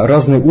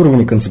разные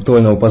уровни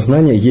концептуального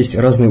познания, есть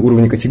разные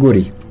уровни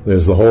категорий.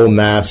 There's the whole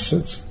mass,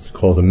 it's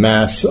called a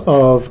mass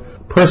of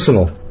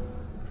personal,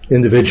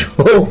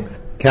 individual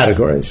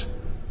categories.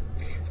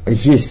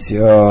 Есть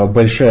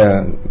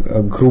большая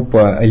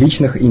группа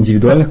личных,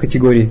 индивидуальных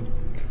категорий.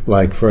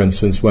 Like, for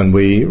instance, when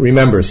we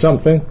remember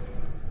something,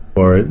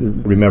 or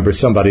remember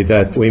somebody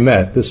that we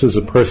met, this is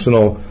a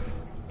personal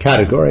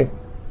category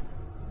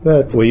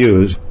that we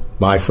use.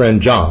 My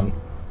friend John.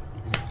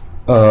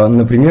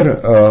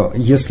 Например,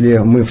 если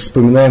мы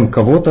вспоминаем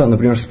кого-то,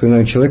 например,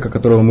 вспоминаем человека,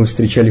 которого мы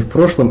встречали в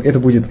прошлом,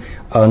 это будет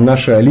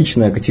наша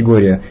личная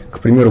категория. К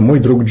примеру, мой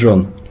друг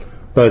Джон.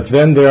 But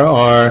then there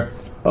are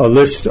a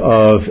list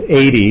of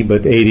 80,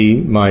 but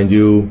 80, mind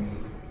you,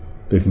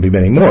 there can be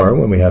many more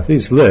when we have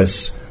these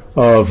lists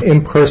of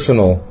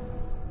impersonal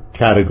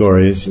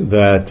categories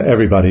that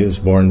everybody is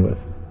born with.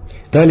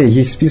 Далее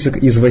есть список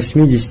из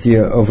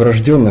 80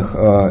 врожденных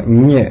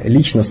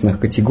неличностных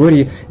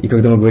категорий, и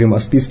когда мы говорим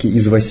о списке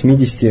из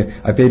 80,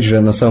 опять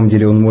же, на самом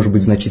деле он может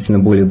быть значительно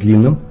более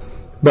длинным.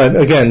 But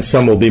again,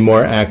 some will be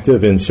more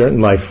active in certain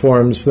life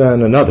forms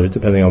than another,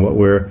 depending on what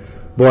we're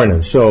born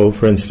in. So,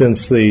 for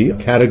instance, the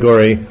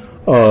category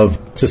of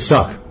to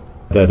suck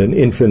that an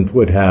infant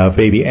would have,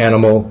 baby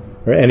animal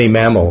or any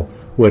mammal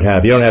would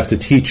have. You don't have to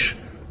teach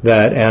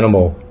that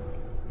animal.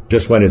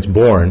 Just when it's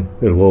born,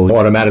 it will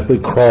automatically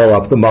crawl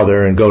up the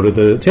mother and go to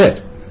the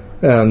tit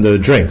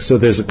and drink. So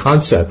there's a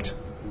concept,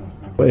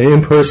 an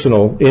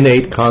impersonal,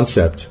 innate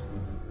concept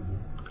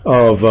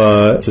of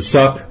to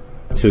suck,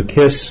 to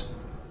kiss.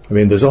 I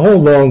mean, there's a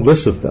whole long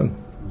list of them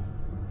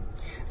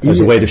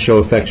as a way to show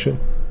affection.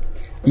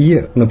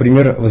 И,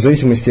 например, в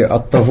зависимости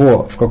от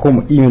того, в каком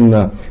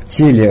именно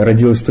теле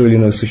родилось то или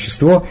иное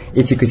существо,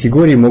 эти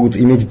категории могут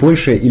иметь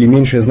большее или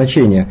меньшее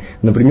значение.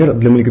 Например,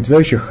 для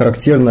млекопитающих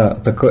характерно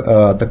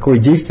такое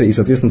действие и,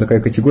 соответственно, такая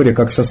категория,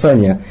 как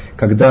сосание.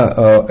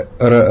 Когда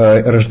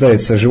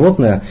рождается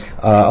животное,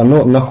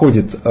 оно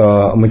находит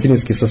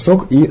материнский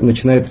сосок и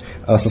начинает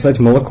сосать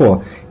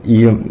молоко.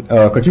 И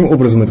каким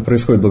образом это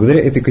происходит?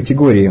 Благодаря этой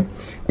категории.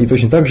 И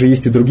точно так же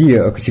есть и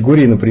другие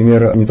категории,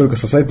 например, не только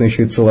сосать, но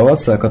еще и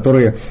целоваться,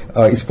 которые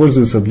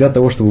используются для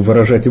того, чтобы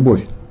выражать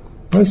любовь.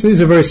 These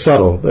are very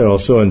subtle. They're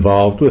also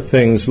involved with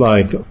things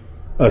like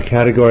a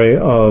category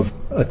of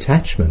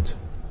attachment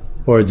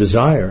or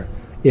desire,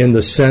 in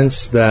the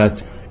sense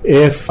that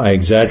if I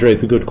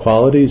exaggerate the good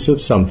qualities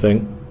of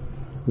something,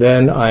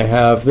 then I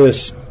have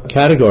this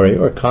category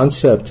or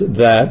concept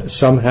that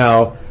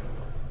somehow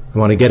I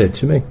want to get it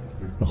to me,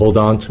 hold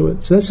on to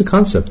it. So that's a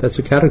concept, that's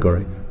a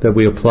category that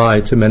we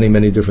apply to many,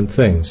 many different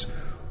things.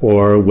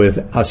 Or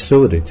with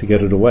hostility to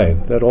get it away.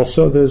 That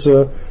also there's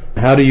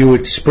how do you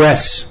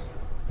express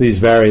these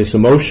various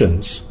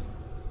emotions?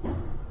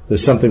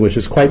 There's something which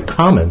is quite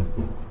common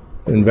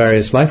in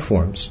various life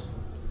forms.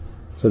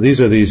 So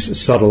these are these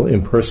subtle,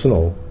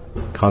 impersonal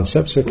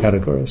concepts or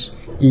categories.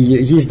 И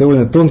есть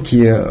довольно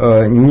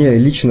тонкие,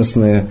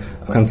 неличностные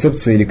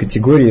концепции или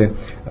категории,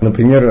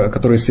 например,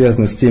 которые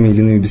связаны с теми или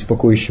иными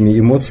беспокоящими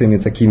эмоциями,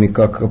 такими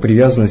как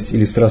привязанность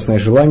или страстное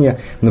желание.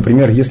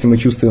 Например, если мы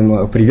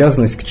чувствуем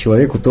привязанность к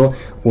человеку, то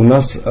у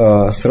нас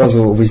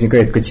сразу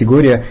возникает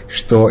категория,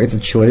 что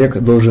этот человек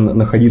должен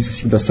находиться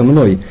всегда со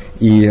мной.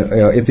 И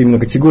это именно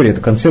категория,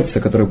 это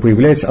концепция, которая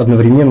появляется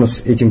одновременно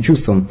с этим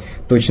чувством.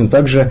 Точно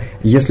так же,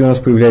 если у нас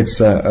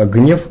появляется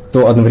гнев,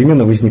 то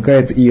одновременно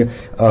возникает и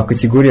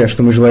категория,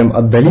 что мы желаем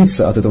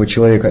отдалиться от этого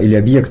человека или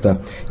объекта.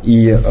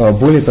 И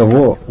более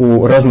того,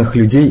 у разных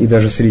людей и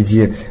даже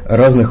среди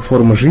разных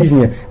форм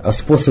жизни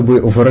способы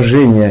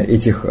выражения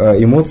этих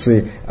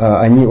эмоций,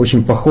 они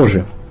очень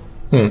похожи.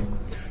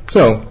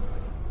 So,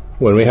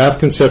 when we have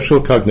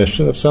conceptual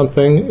cognition of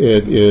something,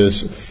 it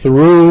is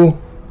through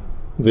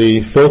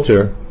the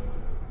filter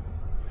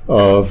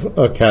of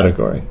a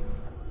category.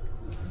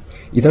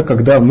 Итак,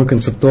 когда мы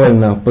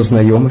концептуально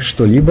познаем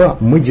что-либо,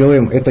 мы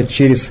делаем это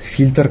через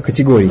фильтр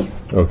категорий.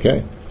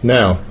 Okay.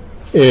 Now,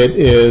 it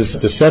is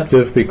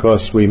deceptive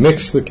because we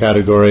mix the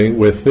category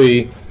with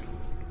the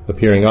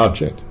appearing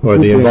object, or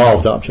the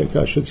involved object,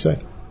 I should say.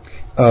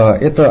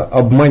 Это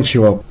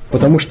обманчиво,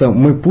 потому что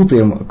мы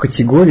путаем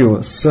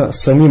категорию с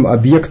самим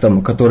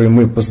объектом, который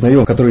мы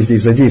познаем, который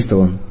здесь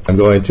задействован. I'm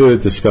going to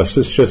discuss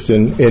this just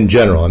in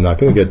general. I'm not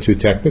going to get too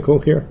technical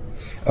here.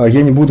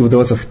 Я не буду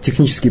вдаваться в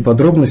технические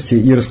подробности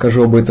и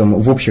расскажу об этом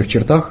в общих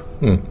чертах.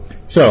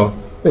 So,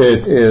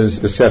 it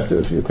is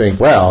deceptive. You think,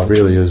 well, it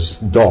really is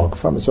dog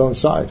from its own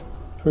side,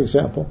 for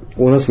example.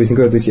 У нас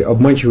возникают эти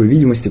обманчивые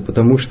видимости,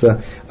 потому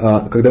что,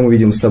 когда мы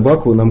видим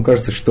собаку, нам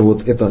кажется, что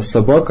вот эта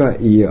собака,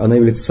 и она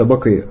является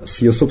собакой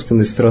с ее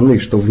собственной стороны,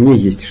 что в ней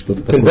есть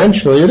что-то такое.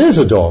 Conventionally, it is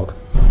a dog.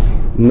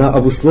 На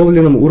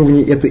обусловленном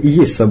уровне это и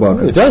есть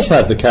собака. It does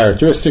have the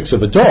characteristics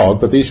of a dog,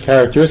 but these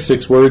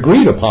characteristics were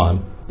agreed upon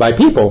by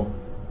people.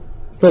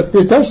 But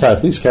it does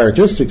have these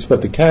characteristics,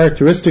 but the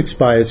characteristics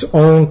by its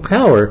own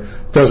power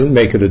doesn't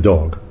make it a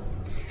dog.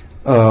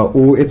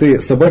 У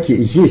этой собаки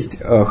есть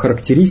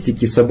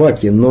характеристики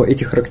собаки, но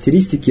эти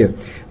характеристики,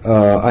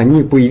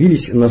 они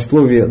появились на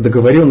основе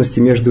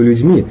договоренности между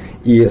людьми,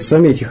 и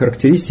сами эти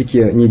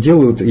характеристики не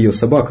делают ее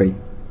собакой.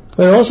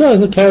 It also has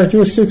the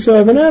characteristics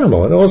of an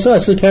animal. It also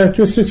has the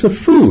characteristics of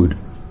food.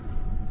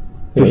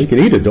 You can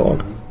eat a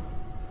dog.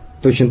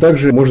 Точно так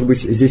же может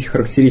быть здесь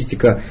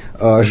характеристика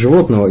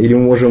животного, или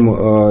мы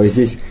можем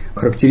здесь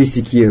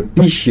характеристики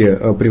пищи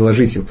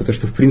приложить, потому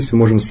что в принципе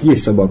можем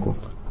съесть собаку.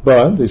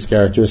 But these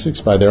characteristics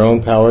by their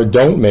own power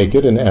don't make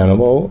it an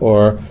animal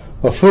or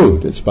a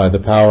food. It's by the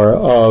power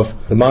of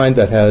the mind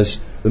that has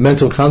the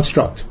mental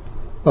construct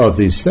of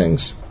these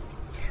things.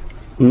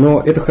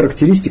 Но эта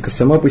характеристика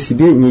сама по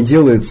себе не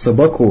делает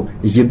собаку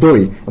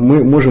едой.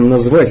 Мы можем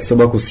назвать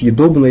собаку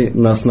съедобной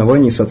на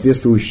основании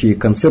соответствующей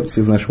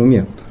концепции в нашем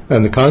уме.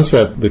 And the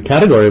concept, the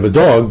category of a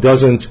dog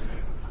doesn't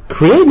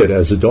create it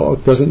as a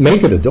dog, doesn't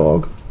make it a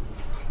dog.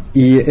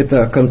 И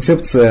эта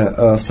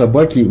концепция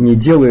собаки не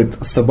делает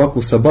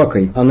собаку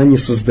собакой, она не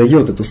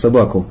создает эту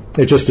собаку.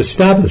 It just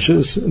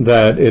establishes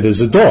that it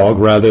is a dog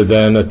rather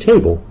than a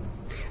table.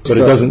 But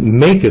it doesn't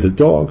make it a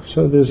dog.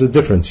 So there's a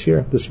difference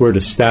here. This word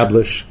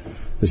establish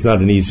is not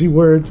an easy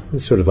word.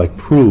 It's sort of like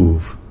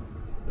prove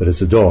that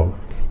it's a dog.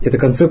 Эта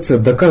концепция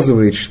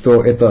доказывает,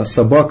 что это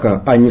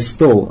собака, а не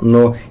стол,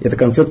 но эта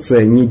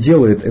концепция не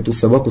делает эту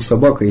собаку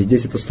собакой. И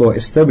здесь это слово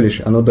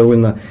establish, оно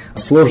довольно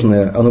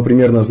сложное, оно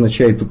примерно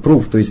означает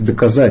prove, то есть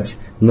доказать,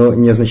 но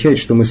не означает,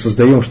 что мы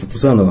создаем что-то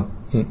заново.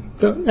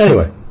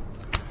 Anyway,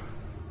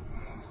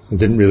 I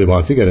didn't really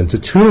want to get into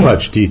too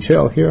much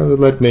detail here, but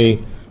let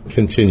me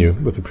continue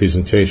with the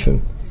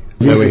presentation.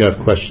 Then we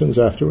have questions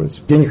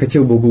afterwards. Я не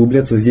хотел бы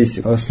углубляться здесь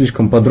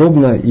слишком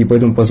подробно, и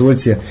поэтому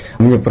позвольте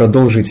мне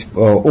продолжить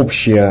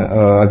общее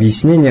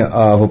объяснение,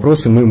 а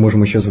вопросы мы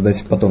можем еще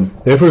задать потом.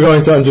 If we're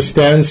going to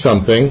understand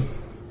something,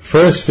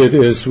 first it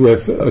is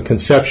with a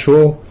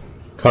conceptual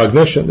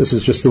cognition. This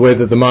is just the way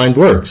that the mind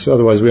works.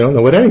 Otherwise we don't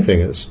know what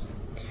anything is.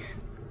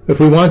 If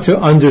we want to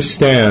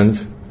understand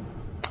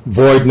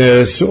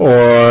voidness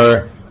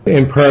or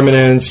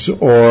impermanence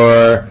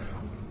or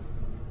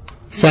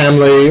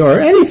family or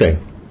anything,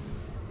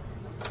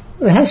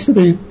 it has to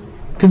be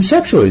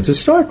conceptually to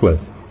start with,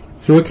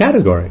 through a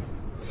category.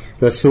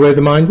 That's the way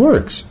the mind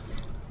works.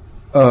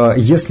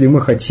 Если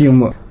мы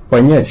хотим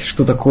понять,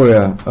 что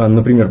такое,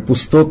 например,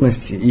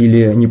 пустотность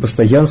или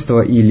непостоянство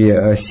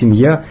или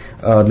семья,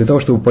 для того,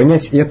 чтобы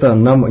понять это,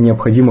 нам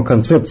необходима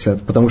концепция,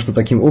 потому что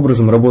таким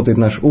образом работает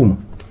наш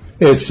ум.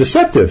 It's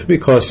deceptive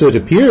because it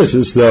appears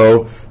as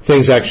though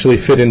things actually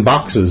fit in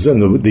boxes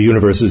and the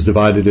universe is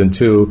divided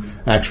into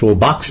actual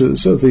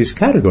boxes of these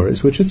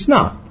categories, which it's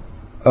not.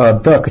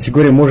 Да,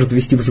 категория может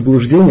ввести в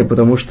заблуждение,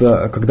 потому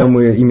что, когда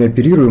мы ими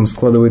оперируем,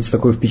 складывается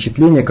такое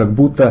впечатление, как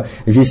будто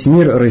весь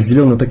мир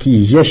разделен на такие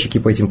ящики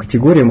по этим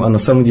категориям, а на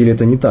самом деле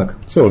это не так.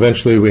 So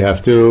eventually we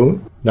have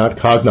to not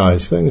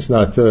cognize things,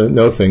 not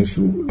know things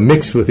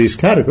mixed with these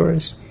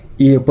categories.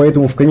 И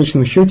поэтому в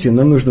конечном счете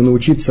нам нужно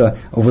научиться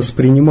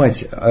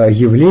воспринимать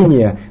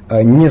явления,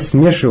 не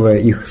смешивая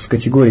их с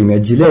категориями,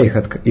 отделяя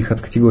их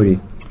от категорий.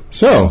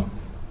 So,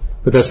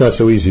 but that's not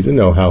so easy to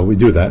know how we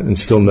do that and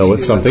still know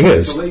what something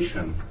is.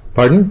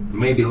 Pardon?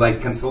 Maybe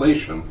like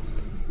cancellation,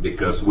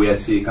 because we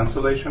see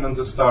constellation in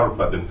the star,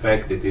 but in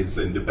fact it is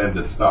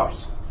independent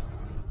stars.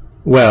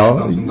 Well,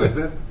 something like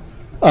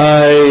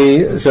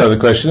that. So the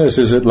question is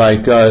it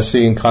like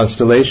seeing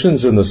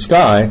constellations in the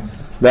sky?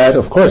 That,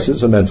 of course,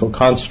 is a mental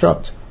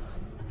construct.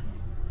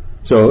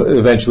 So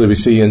eventually we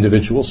see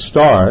individual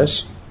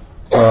stars.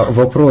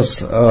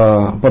 Вопрос,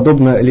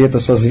 подобно ли это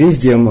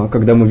созвездиям,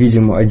 когда мы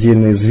видим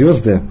отдельные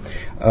звезды?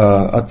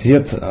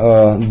 Ответ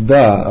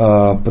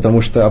да,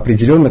 потому что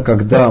определенно,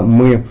 когда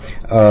мы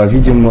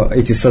видим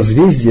эти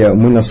созвездия,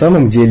 мы на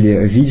самом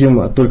деле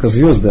видим только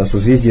звезды, а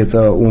созвездие —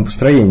 это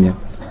умопостроение.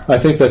 I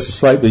think that's a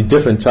slightly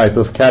different type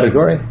of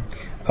category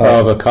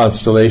of a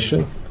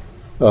constellation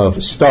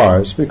of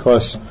stars,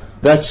 because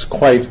that's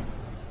quite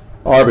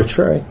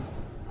arbitrary,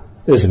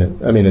 isn't it?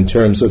 I mean, in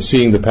terms of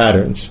seeing the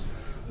patterns.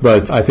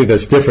 But I think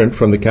that's different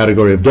from the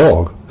category of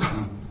dog.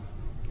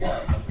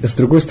 С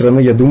другой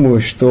стороны, я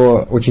думаю,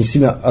 что очень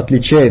сильно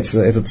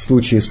отличается этот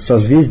случай с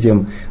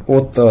созвездием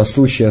от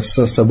случая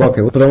с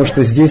собакой, потому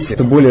что здесь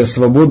это более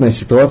свободная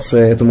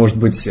ситуация, это может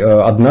быть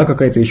одна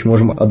какая-то вещь,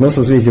 можем одно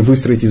созвездие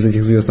выстроить из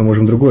этих звезд, а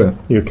можем другое.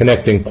 You're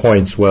connecting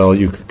points, well,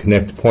 you can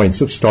connect points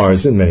of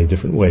stars in many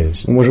different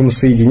ways. Мы можем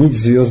соединить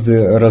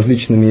звезды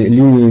различными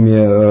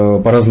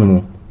линиями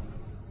по-разному.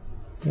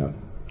 Yeah.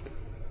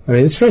 I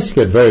mean, it starts to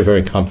get very,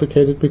 very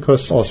complicated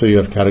because also you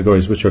have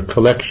categories which are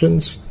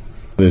collections.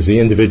 There's the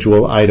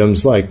individual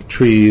items like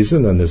trees,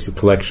 and then there's the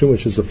collection,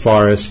 which is the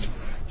forest.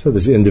 So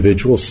there's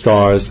individual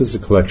stars, there's a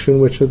collection,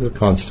 which are the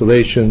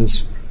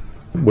constellations.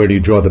 Where do you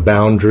draw the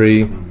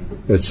boundary,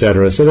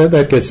 etc. So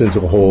that gets into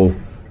a whole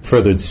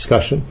further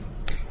discussion.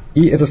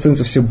 И это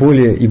становится все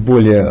более и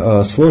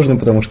более сложным,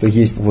 потому что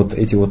есть вот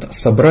эти вот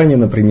собрания,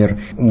 например,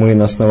 мы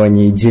на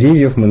основании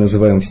деревьев, мы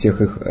называем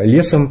всех их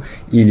лесом,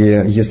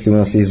 или если у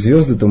нас есть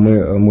звезды, то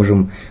мы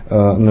можем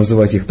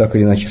называть их так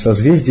или иначе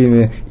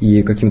созвездиями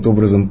и каким-то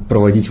образом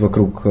проводить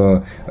вокруг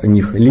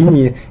них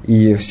линии,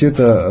 и все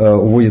это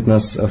уводит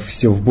нас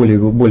все в более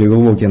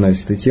глубокий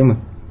анализ этой темы.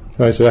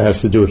 Right, so that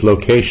has to do with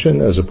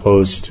location as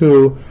opposed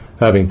to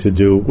having to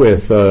do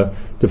with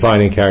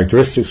defining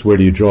characteristics. Where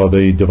do you draw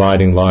the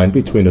dividing line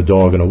between a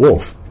dog and a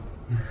wolf?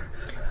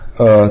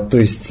 То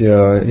есть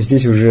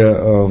здесь уже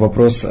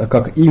вопрос,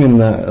 как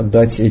именно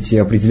дать эти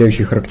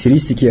определяющие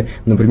характеристики,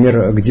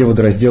 например, где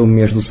водораздел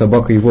между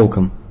собакой и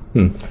волком.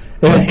 In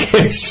any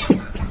case,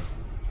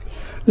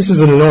 this is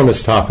an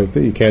enormous topic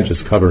that you can't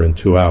just cover in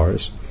 2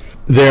 hours.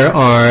 There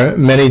are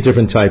many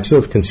different types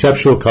of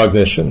conceptual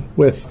cognition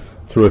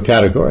through a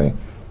category.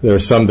 There are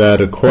some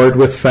that accord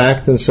with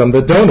fact and some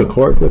that don't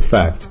accord with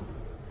fact.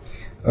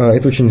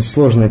 Это очень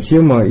сложная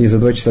тема, и за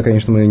 2 часа,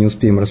 конечно, мы ее не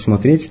успеем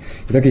рассмотреть.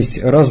 Итак,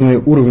 есть разные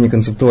уровни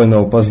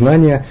концептуального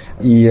познания,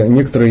 и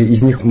некоторые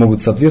из них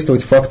могут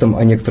соответствовать фактам,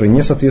 а некоторые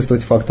не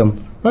соответствовать фактам.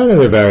 And there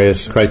are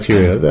various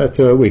criteria that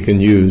we can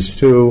use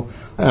to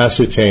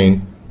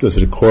ascertain, does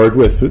it accord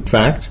with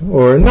fact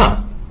or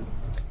not?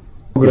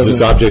 Is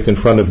this object in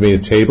front of me a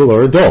table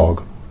or a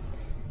dog?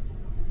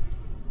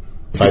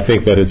 If I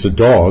think that it's a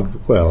dog,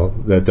 well,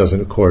 that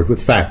doesn't accord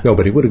with fact.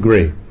 Nobody would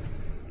agree.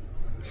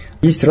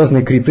 Есть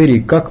разные критерии,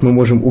 как мы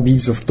можем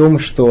убедиться в том,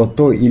 что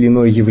то или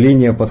иное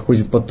явление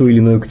подходит под ту или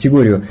иную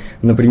категорию.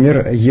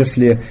 Например,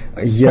 если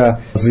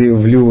я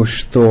заявлю,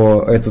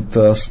 что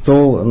этот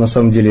стол на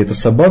самом деле это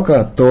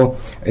собака, то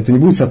это не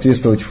будет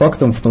соответствовать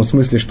фактам в том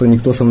смысле, что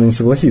никто со мной не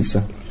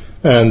согласится.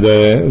 And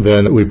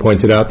then we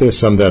pointed out there's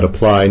some that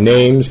apply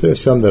names,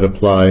 there's some that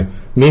apply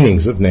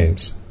meanings of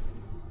names.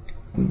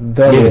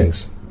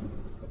 Meanings.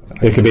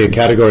 There can be a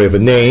category of a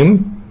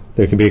name,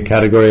 there can be a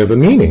category of a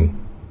meaning.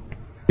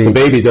 The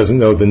baby doesn't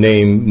know the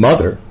name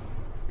mother,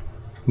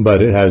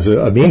 but it has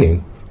a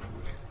meaning.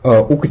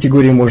 У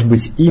категории может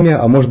быть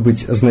имя, а может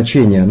быть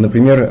значение.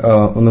 Например,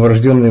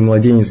 новорожденный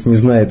младенец не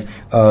знает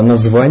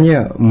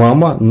названия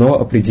мама, но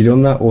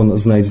определенно он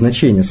знает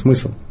значение,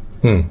 смысл.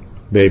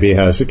 Baby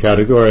has a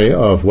category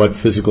of what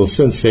physical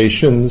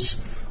sensations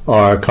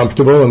are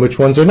comfortable and which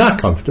ones are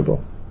not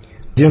comfortable.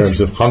 In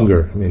terms of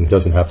hunger, I mean, it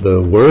doesn't have the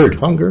word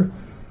hunger,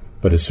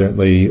 but it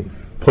certainly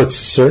puts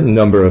a certain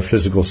number of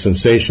physical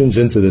sensations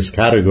into this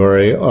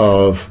category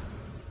of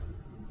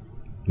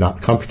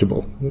not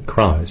comfortable,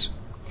 cries.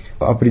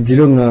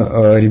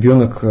 Определенно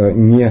ребенок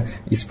не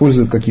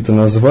использует какие-то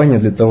названия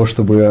для того,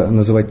 чтобы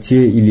называть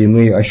те или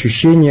иные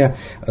ощущения,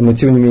 но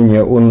тем не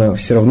менее он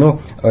все равно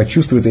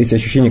чувствует эти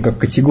ощущения как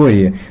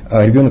категории.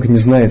 Ребенок не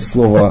знает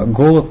слова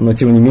 «голод», но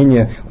тем не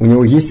менее у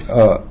него есть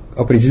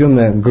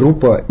определенная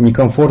группа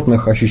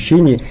некомфортных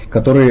ощущений,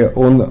 которые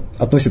он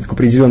относит к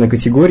определенной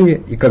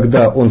категории, и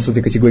когда он с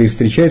этой категорией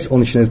встречается,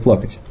 он начинает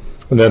плакать.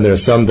 And then there are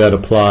some that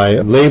apply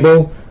a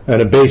label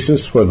and a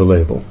basis for the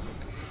label.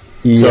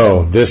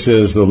 So this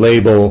is the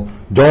label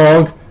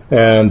dog,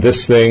 and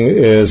this thing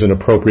is an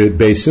appropriate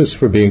basis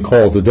for being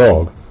called a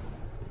dog.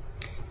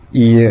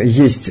 И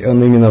есть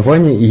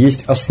наименование, и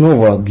есть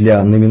основа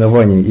для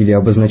наименования или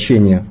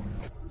обозначения.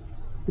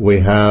 We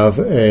have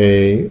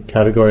a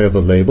category of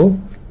a label.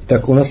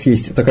 Так, у нас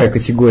есть такая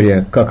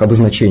категория, как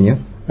обозначение,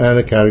 And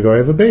a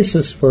category of a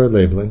basis for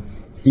labeling.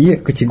 и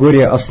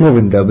категория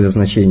основы для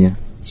обозначения.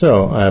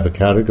 So I have a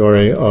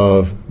category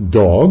of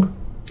dog.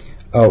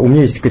 У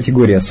меня есть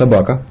категория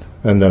собака,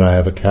 And then I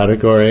have a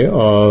category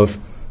of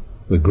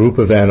the group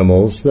of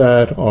animals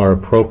that are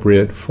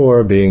appropriate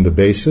for being the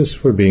basis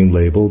for being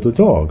labeled a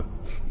dog.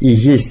 и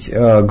есть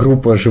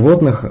группа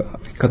животных,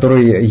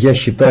 которые я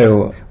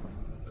считаю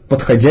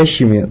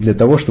подходящими для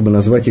того, чтобы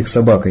назвать их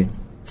собакой.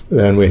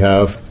 Then we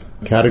have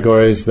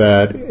categories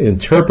that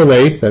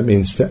interpolate, that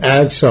means to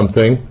add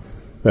something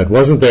that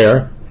wasn't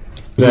there,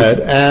 that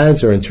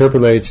adds or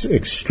interpolates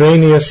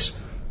extraneous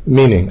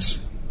meanings.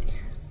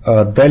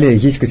 Далее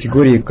есть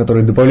категории,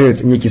 которые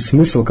добавляют некий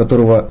смысл,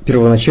 которого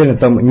первоначально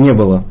там не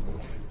было.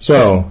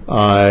 So,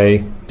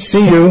 I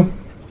see you,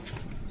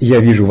 Я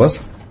вижу вас,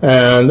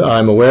 and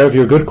I'm aware of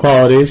your good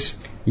qualities,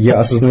 я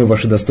осознаю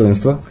ваши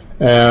достоинства,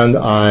 and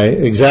I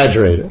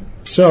exaggerate it.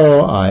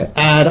 So, I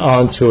add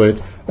on to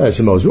it as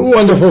the most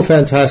wonderful,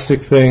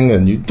 fantastic thing,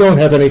 and you don't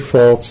have any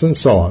faults, and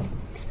so on.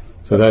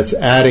 So that's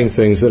adding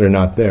things that are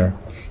not there.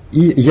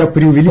 и я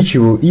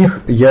преувеличиваю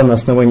их, я на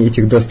основании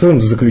этих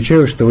достоинств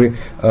заключаю, что вы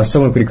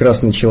самый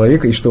прекрасный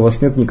человек и что у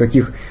вас нет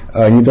никаких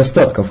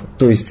недостатков.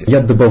 То есть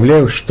я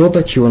добавляю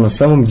что-то, чего на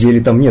самом деле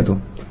там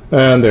нету.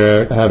 And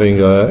they're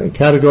having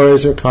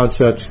categories or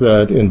concepts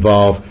that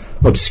involve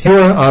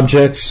obscure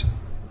objects.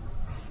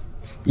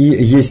 И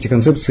есть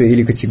концепции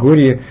или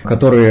категории,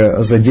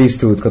 которые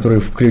задействуют, которые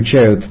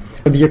включают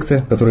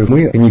объекты, которые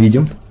мы не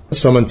видим.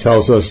 Someone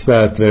tells us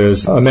that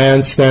there's a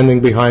man standing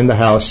behind the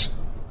house.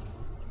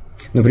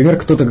 Например,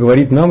 кто-то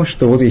говорит нам,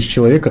 что вот есть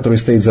человек, который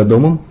стоит за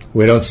домом.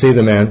 We don't see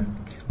the man,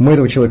 Мы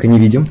этого человека не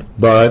видим,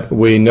 but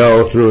we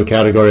know through a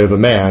category of a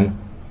man,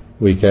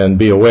 we can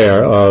be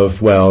aware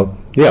of, well,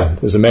 yeah,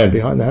 there's a man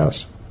behind the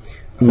house.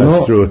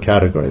 That's through a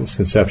category, it's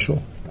conceptual.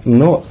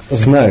 но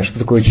зная, что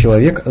такое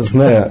человек,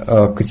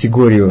 зная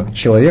категорию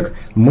человек,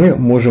 мы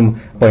можем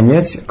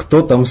понять,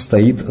 кто там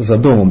стоит за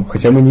домом,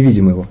 хотя мы не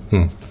видим его.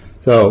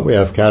 So we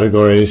have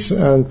categories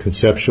and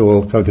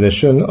conceptual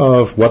cognition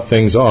of what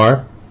things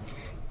are.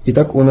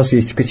 Итак, у нас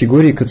есть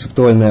категории,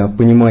 концептуальное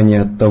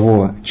понимание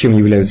того, чем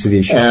являются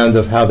вещи, And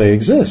of how they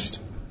exist.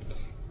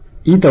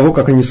 и того,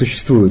 как они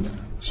существуют.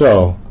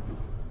 So,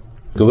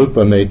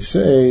 Gelugpa makes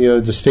a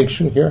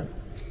distinction here.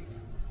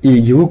 И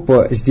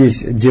Гелугпа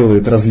здесь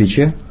делает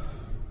различие.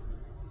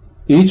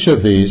 Each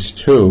of these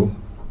two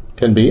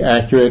can be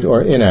accurate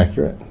or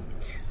inaccurate.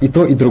 И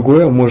то, и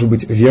другое может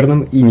быть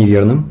верным и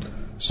неверным.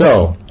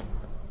 So,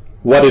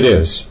 what it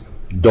is,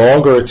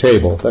 dog or a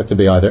table, that can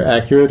be either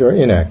accurate or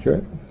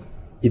inaccurate.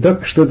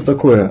 Итак, что это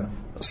такое?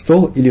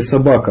 Стол или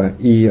собака?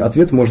 И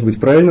ответ может быть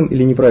правильным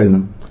или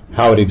неправильным.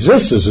 How it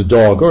exists as a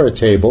dog or a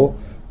table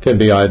can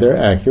be either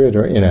accurate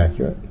or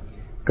inaccurate.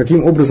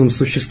 Каким образом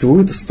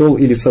существует стол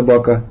или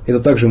собака? Это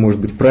также может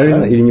быть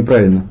правильно или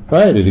неправильно.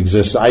 Right, it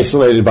exists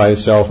isolated by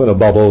itself in a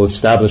bubble,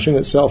 establishing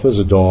itself as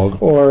a dog,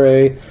 or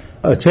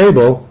a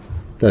table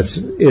that's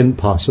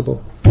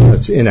impossible,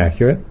 that's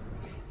inaccurate.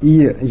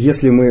 И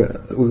если мы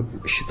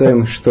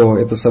считаем, что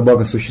эта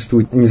собака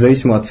существует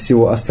независимо от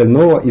всего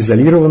остального,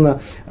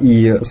 изолированно,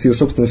 и с ее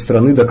собственной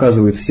стороны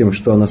доказывает всем,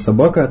 что она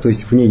собака, то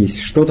есть в ней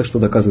есть что-то, что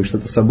доказывает, что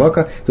это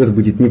собака, то это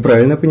будет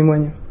неправильное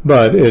понимание.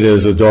 But it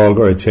is a dog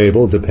or a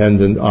table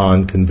dependent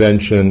on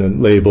convention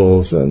and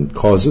labels and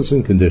causes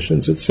and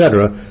conditions,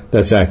 etc.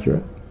 That's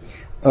accurate.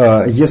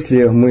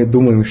 Если мы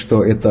думаем,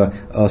 что это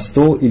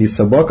стол или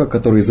собака,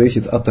 который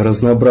зависит от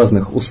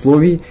разнообразных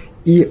условий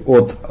и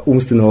от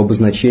умственного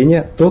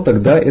обозначения, то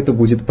тогда это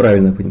будет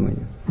правильное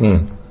понимание.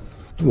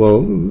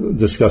 We'll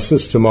discuss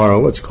this tomorrow,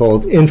 what's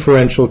called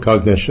inferential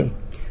cognition.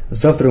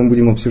 Завтра мы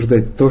будем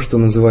обсуждать то, что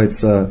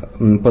называется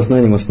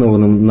познанием,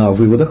 основанным на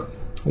выводах.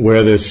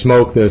 Where there's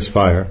smoke, there's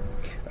fire.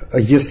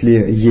 Если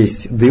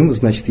есть дым,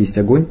 значит есть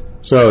огонь.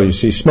 So you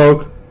see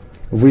smoke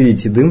Вы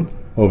видите дым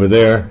over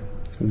there,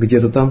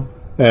 где-то там.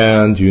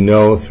 and you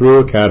know through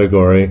a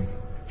category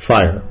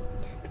fire.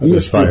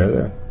 There's fire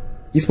there.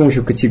 И с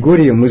помощью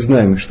категории мы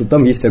знаем, что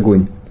там есть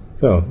огонь.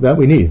 So that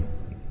we need.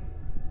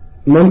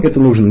 Нам это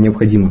нужно,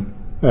 необходимо.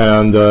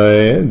 And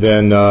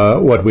then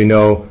what we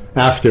know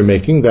after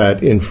making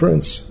that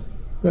inference,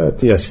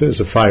 that yes, there's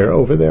a fire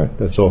over there.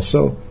 That's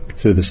also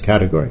through this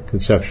category,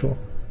 conceptual.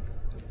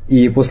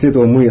 И после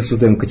этого мы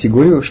создаем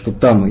категорию, что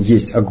там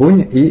есть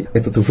огонь, и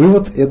этот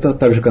вывод – это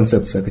также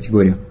концепция,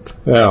 категория.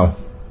 Now,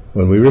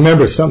 when we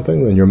remember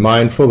something, when you're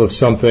mindful of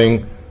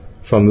something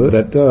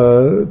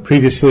that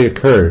previously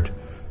occurred,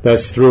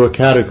 that's through a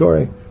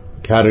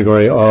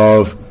category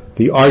of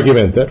the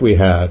argument that we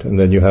had, and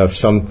then you have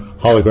some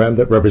hologram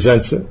that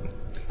represents it.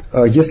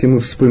 Если мы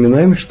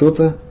вспоминаем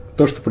что-то,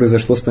 то, что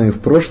произошло с нами в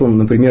прошлом,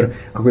 например,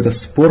 какой-то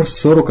спор,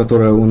 ссору,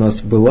 которая у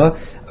нас была,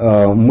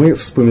 мы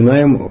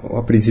вспоминаем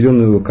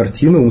определенную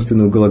картину,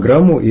 умственную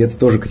голограмму, и это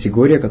тоже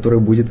категория, которая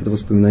будет это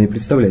воспоминание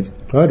представлять.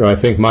 Right? Or I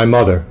think my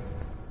mother.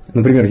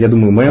 Например, я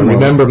думаю, моя I мама.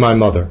 remember my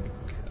mother.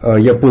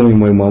 Я помню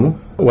мою маму.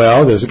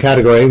 Well, there's a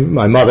category,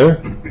 my mother,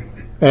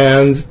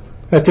 and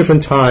at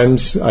different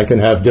times I can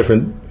have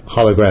different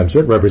holograms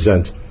that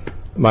represent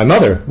my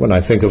mother when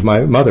I think of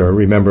my mother or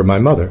remember my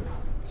mother.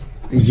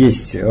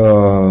 Есть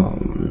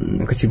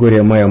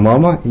категория «моя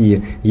мама»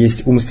 и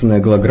есть умственная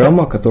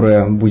голограмма,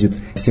 которая будет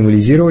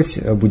символизировать,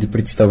 будет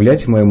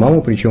представлять мою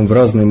маму, причем в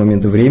разные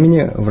моменты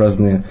времени, в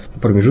разные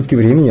промежутки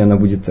времени она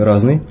будет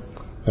разной.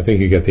 I think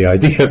you get the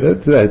idea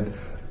that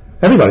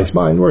everybody's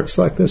mind works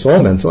like this,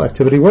 all mental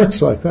activity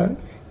works like that.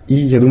 И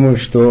я думаю,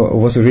 что у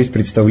вас уже есть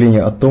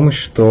представление о том,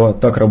 что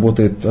так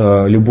работает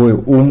любой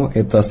ум,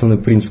 это основной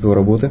принцип его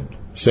работы.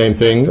 Same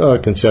thing,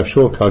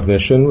 conceptual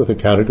cognition with a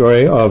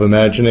category of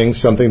imagining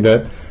something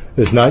that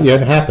has not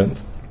yet happened.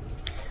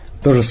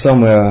 То же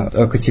самое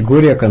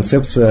категория,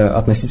 концепция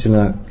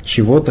относительно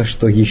чего-то,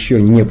 что еще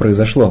не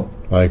произошло.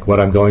 Like what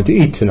I'm going to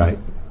eat tonight.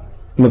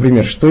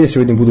 Например, что я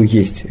сегодня буду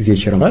есть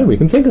вечером. Right, we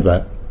can think of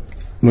that.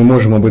 Мы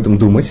можем об этом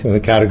думать. In the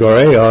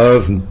category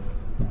of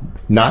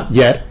not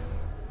yet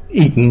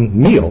eaten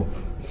meal.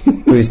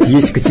 То есть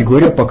есть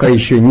категория пока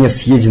еще не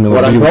съеденного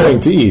What I'm блюда,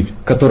 going to eat.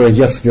 которое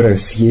я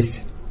собираюсь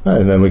съесть.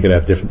 And then we can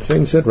have different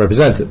things that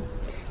represent it.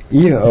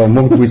 И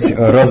могут быть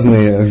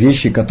разные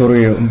вещи,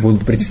 которые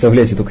будут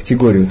представлять эту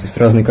категорию, то есть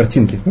разные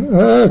картинки.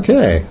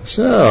 Okay,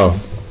 so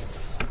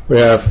we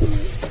have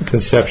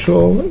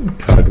conceptual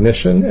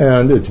cognition,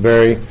 and it's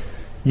very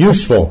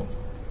useful.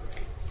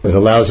 It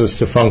allows us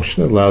to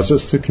function, it allows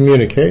us to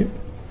communicate.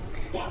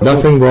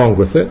 Nothing wrong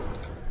with it.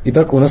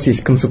 Итак, у нас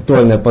есть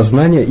концептуальное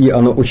познание, и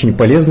оно очень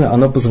полезно,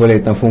 оно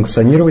позволяет нам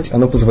функционировать,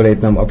 оно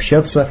позволяет нам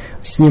общаться,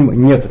 с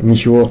ним нет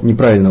ничего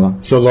неправильного.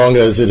 So long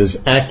as it is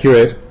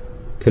accurate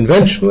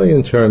conventionally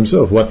in terms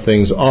of what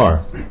things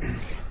are.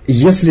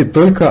 Если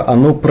только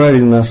оно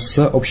правильно с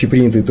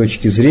общепринятой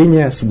точки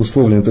зрения, с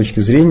обусловленной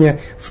точки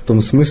зрения, в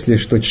том смысле,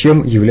 что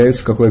чем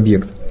является какой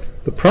объект.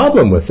 The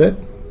problem with it,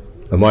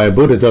 and why a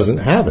Buddha doesn't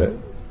have it,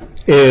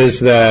 is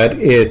that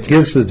it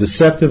gives the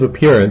deceptive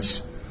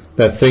appearance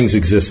that things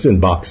exist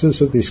in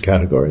boxes of these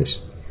categories.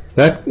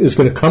 That is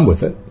going to come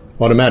with it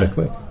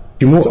automatically.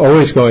 It's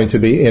always going to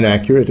be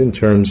inaccurate in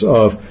terms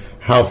of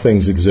how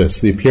things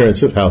exist, the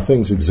appearance of how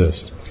things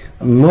exist.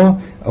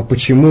 Но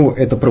почему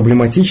это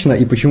проблематично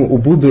и почему у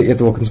Будды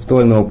этого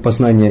концептуального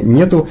познания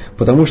нету?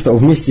 Потому что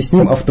вместе с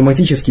ним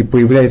автоматически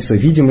появляется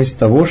видимость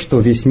того, что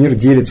весь мир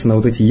делится на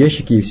вот эти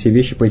ящики, и все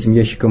вещи по этим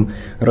ящикам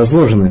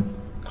разложены.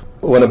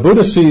 When a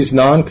Buddha sees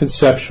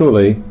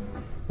non-conceptually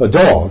a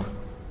dog,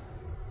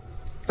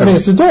 I mean,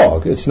 it's a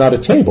dog, it's not a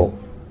table.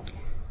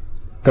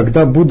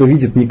 Когда Будда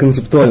видит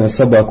неконцептуально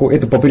собаку,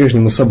 это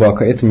по-прежнему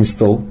собака, это не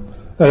стол.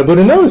 And a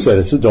Buddha knows that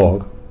it's a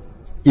dog.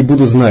 И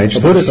Будда знает,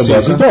 что это собака.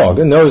 A Buddha sees a dog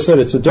and knows that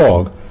it's a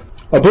dog.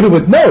 A Buddha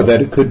would know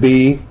that it could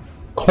be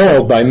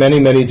called by many,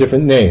 many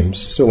different names.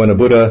 So when a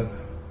Buddha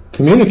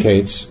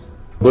communicates,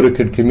 Buddha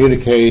could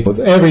communicate with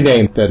every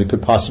name that it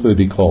could possibly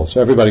be called,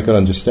 so everybody could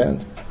understand.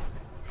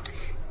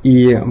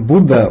 И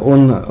Будда,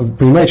 он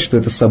понимает, что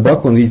это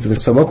собака, он видит эту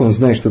собаку, он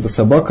знает, что это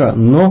собака,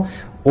 но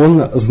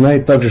он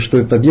знает также, что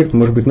этот объект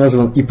может быть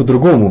назван и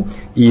по-другому.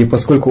 И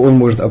поскольку он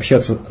может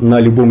общаться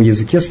на любом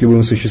языке с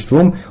любым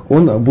существом,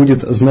 он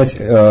будет знать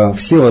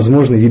все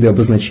возможные виды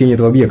обозначения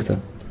этого объекта.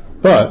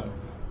 But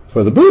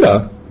for the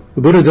Buddha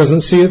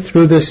doesn't see it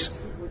through this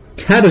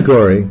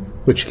category,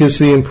 which gives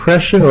the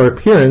impression or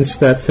appearance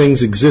that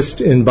things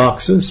exist in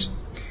boxes.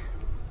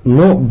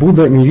 Но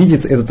Будда не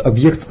видит этот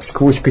объект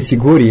сквозь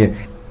категории,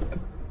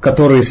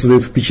 которые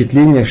создают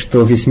впечатление,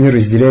 что весь мир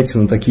разделяется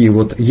на такие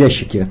вот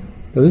ящики.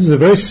 This is a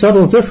very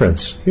subtle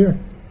difference here.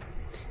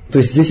 То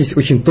есть здесь есть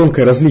очень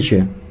тонкое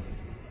различие.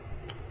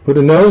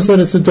 Buddha knows that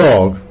it's a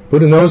dog.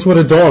 Buddha knows what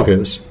a dog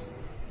is.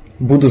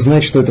 Будда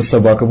знает, что это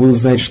собака. Будда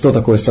знает, что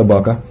такое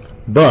собака.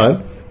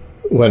 But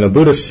when a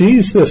Buddha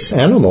sees this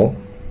animal,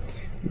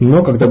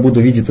 но когда Будда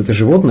видит это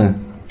животное,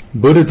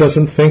 Buddha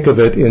doesn't think of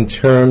it in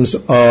terms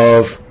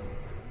of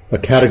a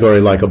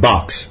category like a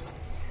box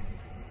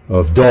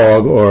of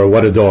dog or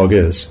what a dog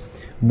is.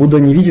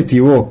 Будда не видит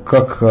его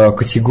как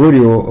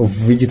категорию в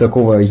виде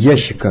такого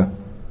ящика.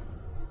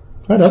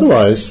 And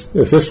otherwise,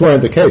 if this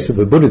weren't the case, if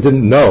the Buddha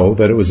didn't know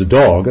that it was a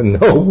dog and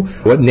know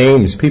what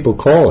names people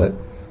call it,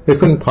 it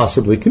couldn't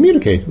possibly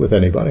communicate with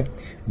anybody.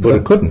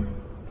 Buddha couldn't.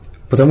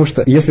 Потому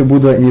что если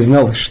Будда не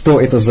знал, что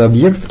это за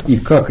объект и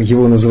как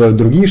его называют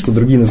другие, что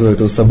другие называют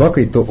его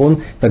собакой, то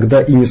он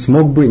тогда и не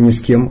смог бы ни с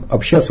кем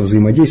общаться,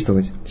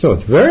 взаимодействовать. So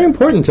it's very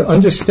important to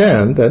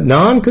understand that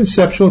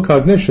non-conceptual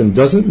cognition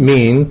doesn't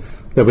mean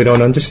that we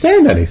don't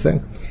understand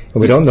anything,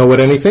 and we don't know what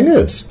anything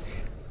is,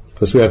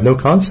 because we have no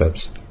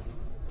concepts.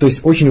 То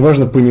есть очень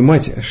важно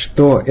понимать,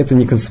 что это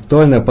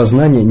неконцептуальное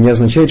познание не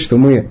означает, что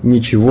мы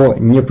ничего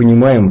не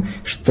понимаем,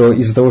 что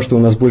из-за того, что у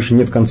нас больше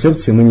нет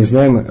концепции, мы не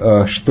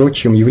знаем, что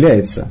чем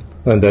является.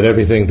 And that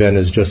everything then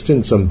is just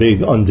in some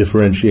big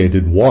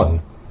undifferentiated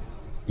one.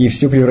 И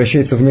все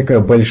превращается в некое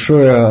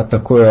большое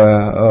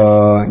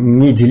такое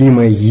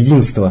неделимое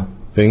единство.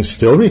 Things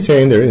still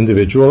retain their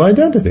individual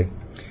identity.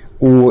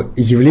 У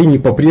явлений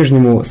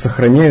по-прежнему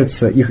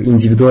сохраняются их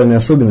индивидуальные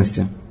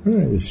особенности.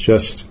 It's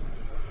just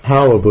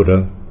how a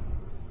Buddha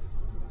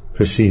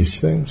perceives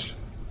things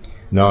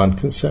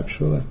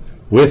non-conceptually,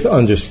 with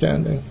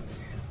understanding.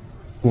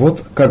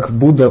 Вот как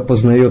Будда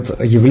познает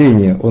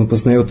явления, он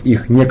познает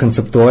их не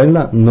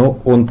концептуально, но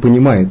он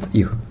понимает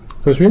их.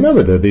 Because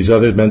remember, there are these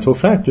other mental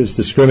factors,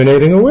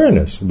 discriminating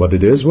awareness, what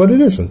it is, what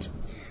it isn't.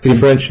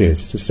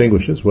 Differentiates,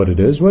 distinguishes what it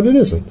is, what it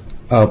isn't.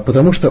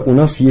 Потому что у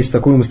нас есть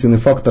такой умственный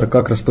фактор,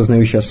 как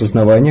распознающее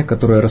осознавание,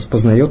 которое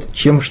распознает,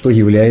 чем что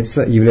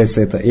является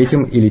это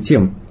этим или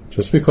тем.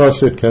 Just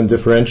because it can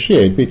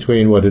differentiate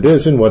between what it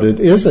is and what it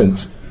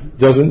isn't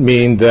doesn't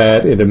mean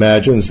that it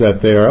imagines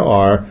that there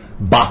are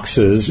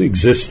boxes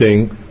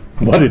existing,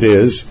 what it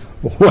is,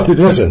 what it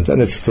isn't,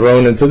 and it's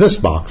thrown into this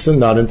box and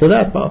not into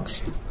that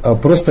box.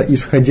 Просто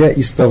исходя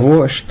из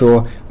того,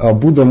 что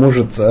Будда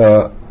может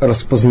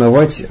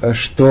распознавать,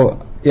 что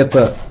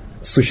это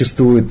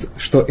существует,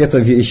 что эта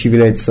вещь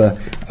является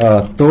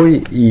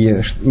той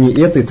и не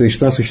этой, то есть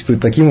что она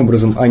существует таким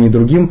образом, а не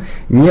другим,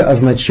 не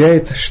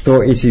означает,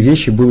 что эти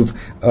вещи будут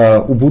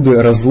у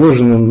Будды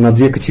разложены на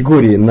две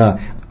категории, на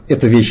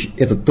эта вещь,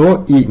 это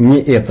то и не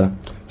это.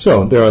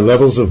 So, there are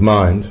levels of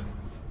mind,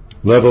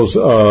 levels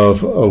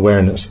of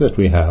awareness that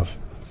we have.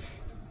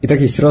 Итак,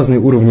 есть разные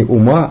уровни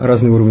ума,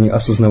 разные уровни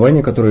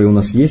осознавания, которые у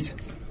нас есть.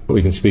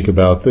 We can speak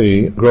about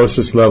the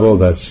grossest level,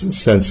 that's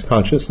sense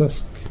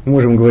consciousness. Мы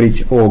можем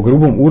говорить о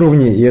грубом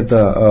уровне, и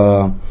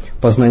это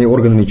познание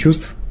органами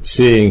чувств.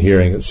 Seeing,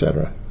 hearing,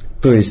 etc.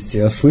 То есть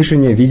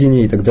слышание,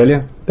 видение и так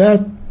далее.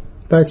 That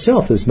by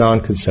itself is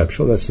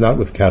non-conceptual, that's not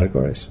with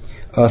categories.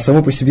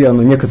 Само по себе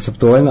оно не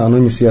концептуально, оно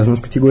не связано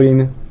с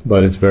категориями.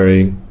 But it's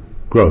very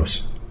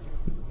gross.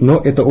 Но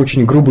это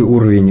очень грубый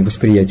уровень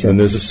восприятия. And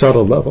there's a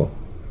subtle level.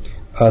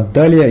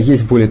 Далее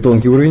есть более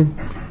тонкий уровень,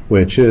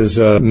 which is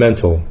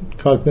mental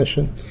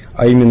cognition.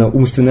 А именно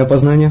умственное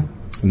познание.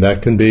 And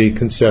that can be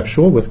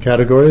conceptual with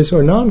categories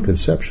or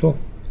non-conceptual.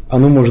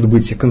 Оно может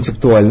быть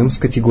концептуальным с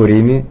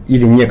категориями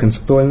или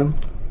неконцептуальным.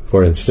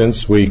 For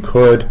instance, we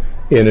could,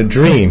 in a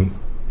dream,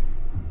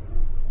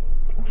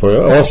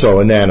 for also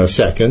a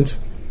nanosecond,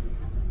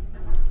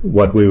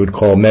 what we would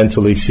call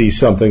mentally see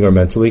something or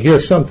mentally hear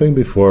something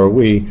before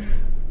we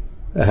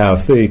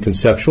have the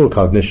conceptual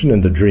cognition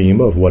in the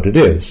dream of what it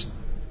is,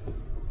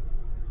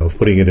 of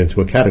putting it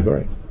into a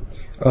category.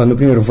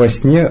 Например, во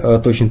сне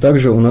точно так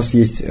же у нас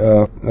есть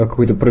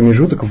какой-то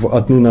промежуток в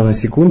 1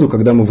 наносекунду,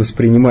 когда мы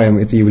воспринимаем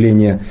это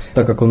явление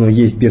так, как оно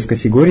есть, без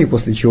категории,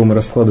 после чего мы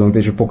раскладываем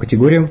опять же по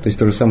категориям, то есть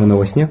то же самое, но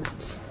во сне.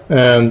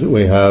 And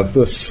we have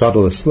the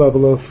subtlest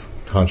level of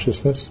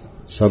consciousness,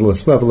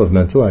 subtlest level of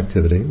mental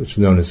activity, which is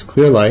known as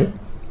clear light.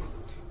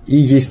 И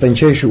есть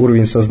тончайший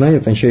уровень сознания,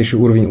 тончайший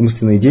уровень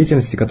умственной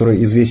деятельности,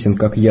 который известен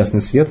как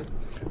ясный свет.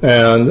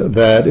 And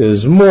that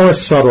is more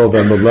subtle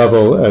than the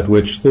level at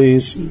which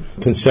these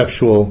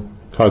conceptual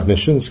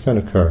cognitions can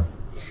occur.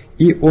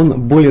 И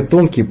он более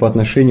тонкий по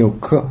отношению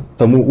к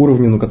тому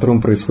уровню, на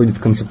котором происходит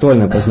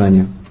концептуальное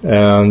познание.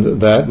 And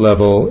that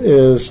level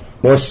is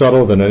more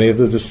subtle than any of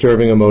the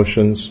disturbing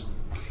emotions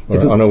or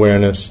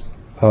unawareness.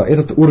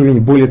 Этот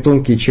уровень более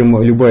тонкий,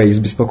 чем любая из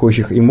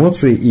беспокоящих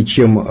эмоций и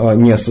чем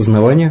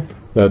неосознавание.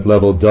 That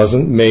level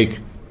doesn't make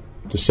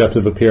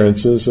deceptive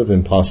appearances of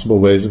impossible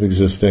ways of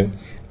existing.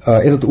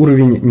 Этот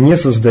уровень не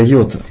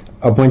создает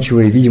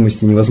обманчивой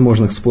видимости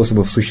невозможных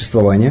способов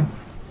существования.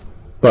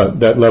 But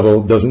that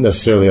level doesn't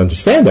necessarily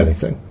understand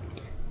anything.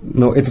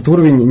 Но этот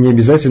уровень не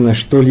обязательно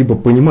что-либо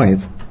понимает.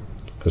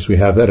 Because we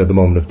have that at the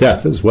moment of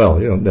death as well.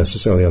 You don't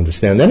necessarily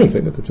understand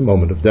anything at the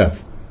moment of death.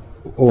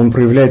 Он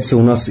проявляется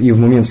у нас и в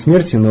момент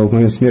смерти, но в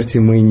момент смерти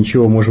мы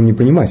ничего можем не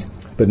понимать.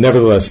 But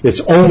nevertheless,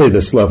 it's only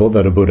this level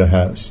that a Buddha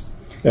has.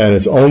 And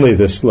it's only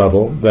this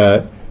level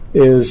that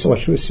is, what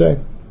should we say?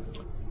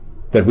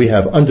 That we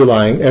have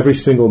underlying every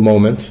single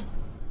moment,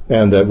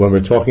 and that when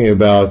we're talking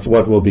about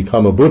what will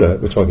become a Buddha,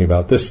 we're talking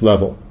about this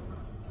level.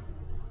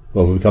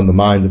 What will become the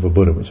mind of a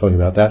Buddha, we're talking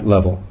about that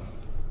level.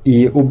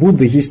 И у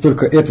Будды есть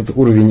только этот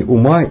уровень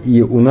ума,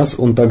 и у нас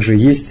он также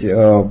есть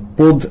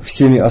под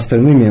всеми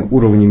остальными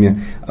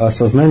уровнями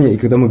сознания. И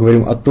когда мы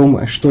говорим о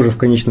том, что же в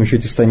конечном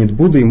счете станет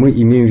Буддой, мы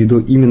имеем в виду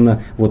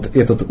именно вот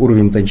этот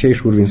уровень,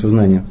 тончайший уровень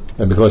сознания.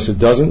 And because it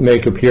doesn't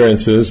make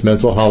appearances,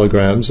 mental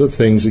holograms of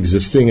things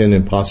existing in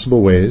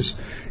impossible ways,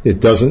 it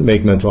doesn't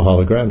make mental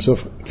holograms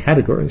of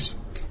categories.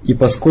 И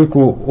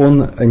поскольку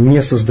он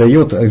не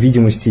создает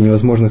видимости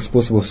невозможных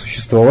способов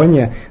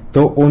существования,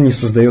 то он не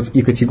создает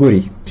и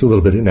категорий. It's a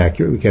little bit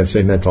inaccurate. We can't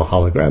say mental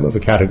hologram of a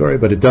category,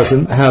 but it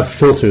doesn't have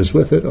filters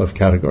with it of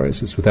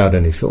categories. It's without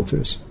any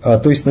filters.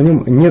 То есть на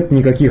нем нет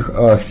никаких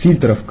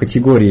фильтров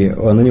категории,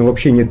 на нем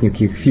вообще нет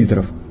никаких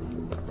фильтров.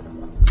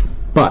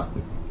 But,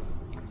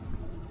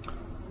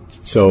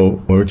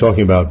 so when we're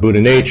talking about Buddha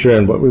nature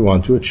and what we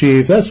want to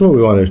achieve, that's what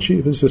we want to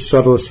achieve, is the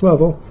subtlest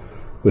level,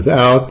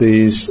 without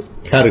these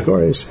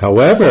categories.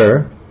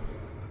 However,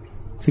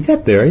 to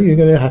get there, you're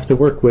going to have to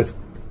work with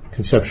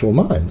conceptual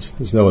minds.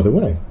 There's no other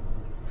way.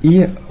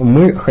 И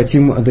мы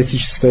хотим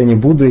достичь состояния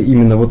Будды,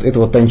 именно вот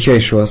этого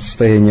тончайшего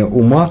состояния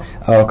ума,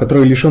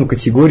 который лишен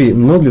категорий,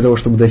 но для того,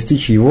 чтобы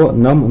достичь его,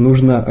 нам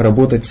нужно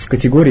работать с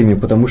категориями,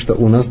 потому что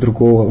у нас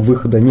другого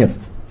выхода нет.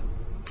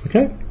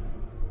 Okay?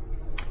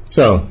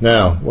 So,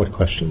 now, what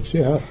questions do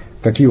you have?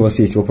 Какие у вас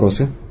есть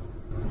вопросы?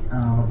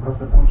 Вопрос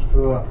о том,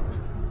 что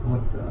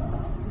вот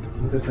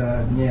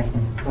это не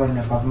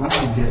концептуальное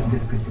познание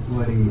без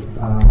категорий,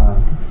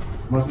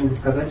 можно ли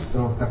сказать,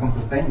 что в таком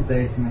состоянии, в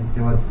зависимости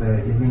от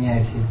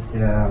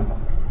изменяющейся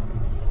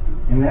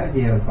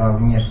энергии во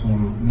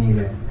внешнем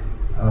мире,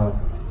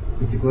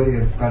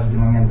 категории в каждый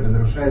момент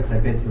разрушаются,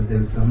 опять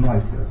создаются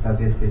вновь в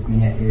соответствии с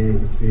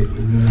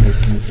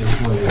изменяющимися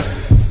условиями?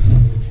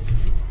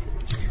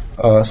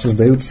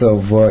 Создаются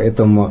в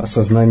этом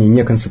сознании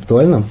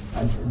неконцептуальном?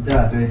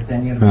 Да, то есть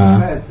они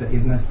разрушаются и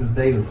вновь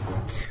создаются.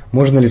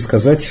 Можно ли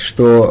сказать,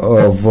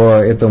 что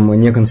в этом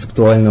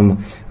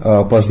неконцептуальном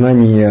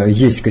познании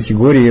есть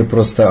категории,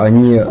 просто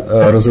они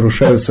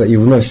разрушаются и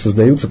вновь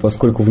создаются,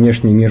 поскольку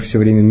внешний мир все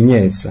время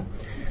меняется?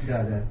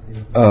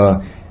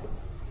 Да.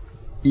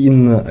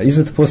 Is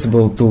it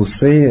possible to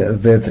say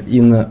that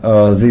in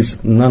this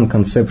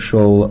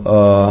non-conceptual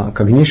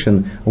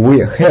cognition we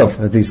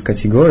have these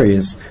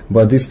categories,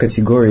 but these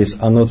categories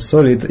are not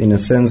solid in a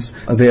sense,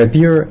 they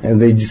appear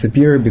and they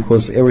disappear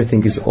because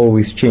everything is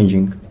always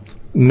changing?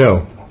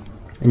 No.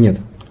 Нет.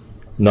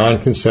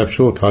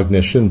 Non-conceptual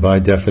cognition, by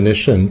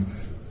definition,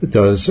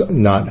 does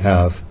not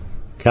have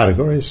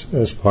categories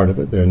as part of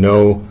it. There are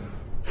no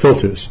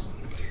filters.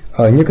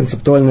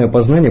 Неконцептуальное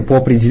познание по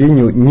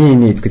определению не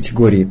имеет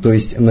категории, то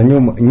есть на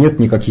нем нет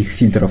никаких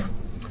фильтров.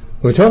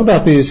 When we talk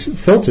about these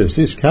filters,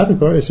 these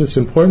categories, it's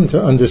important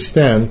to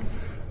understand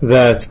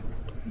that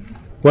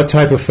what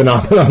type of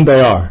phenomenon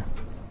they are.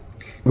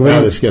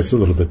 Now this gets a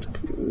little bit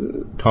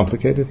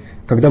complicated.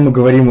 Когда мы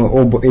говорим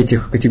об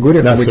этих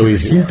категориях, об этих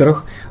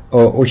фильтрах,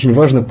 очень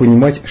важно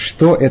понимать,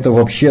 что это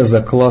вообще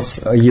за класс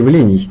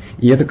явлений.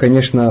 И это,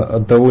 конечно,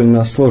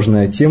 довольно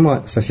сложная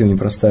тема, совсем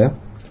непростая.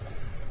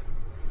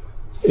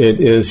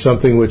 It is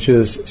something which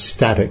is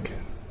static.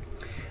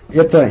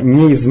 Это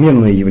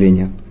неизменное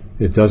явление.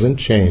 It doesn't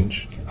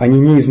change. Они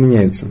не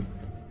изменяются.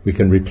 We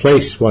can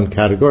replace one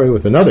category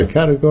with another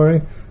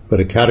category, but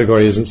a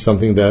category isn't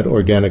something that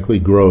organically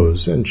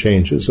grows and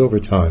changes over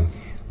time.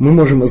 Мы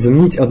можем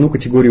заменить одну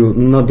категорию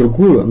на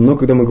другую, но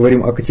когда мы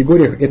говорим о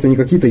категориях, это не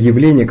какие-то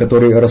явления,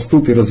 которые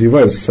растут и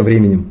развиваются со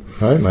временем.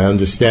 Right? My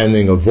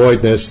understanding of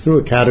voidness through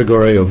a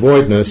category of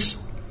voidness,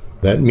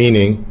 that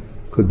meaning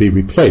could be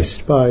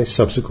replaced by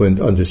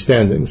subsequent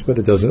understandings, but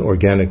it doesn't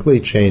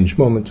organically change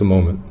moment to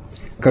moment.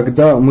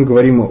 Когда мы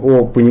говорим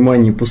о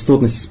понимании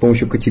пустотности с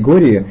помощью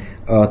категории,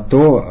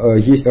 то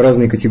есть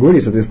разные категории,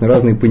 соответственно,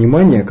 разные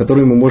понимания,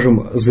 которые мы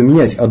можем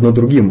заменять одно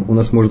другим. У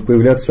нас может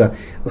появляться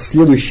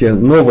следующее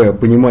новое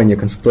понимание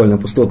концептуальной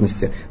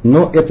пустотности,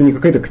 но это не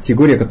какая-то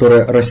категория,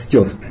 которая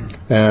растет.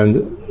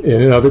 And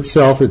in and of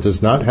itself, it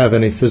does not have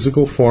any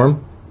physical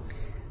form.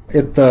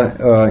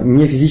 Это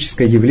не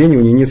физическое явление,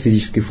 у нее нет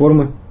физической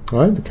формы.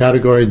 Right? The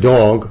category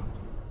dog,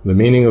 the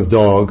meaning of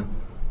dog,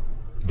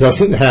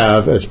 doesn't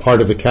have as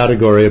part of the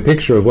category a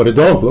picture of what a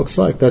dog looks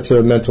like. That's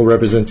a mental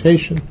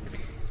representation.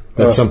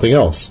 That's something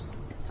else.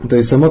 То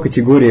есть сама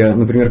категория,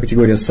 например,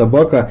 категория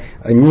собака,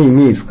 не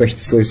имеет в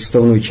качестве своей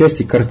составной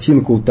части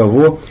картинку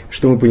того,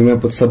 что мы понимаем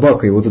под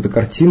собакой. Вот эта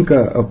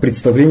картинка,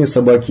 представление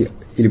собаки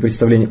или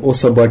представление о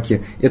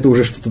собаке, это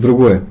уже что-то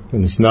другое.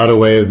 And it's not a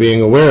way of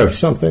being aware of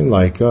something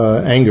like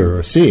anger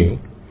or seeing.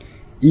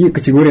 И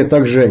категория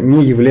также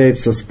не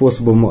является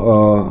способом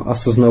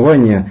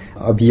осознавания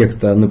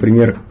объекта,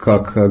 например,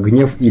 как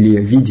гнев или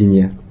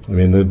видение. I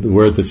mean, the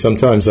word that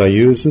sometimes I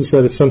use is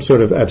that it's some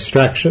sort of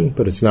abstraction,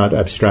 but it's not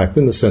abstract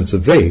in the sense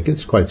of vague,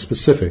 it's quite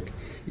specific.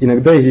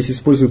 Иногда я здесь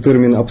использую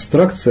термин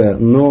абстракция,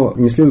 но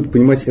не следует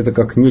понимать это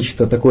как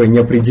нечто такое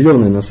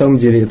неопределенное. На самом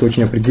деле это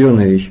очень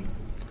определенная вещь.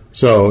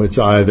 So it's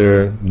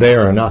either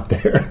there or not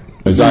there.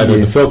 It's either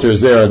the filter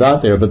is there or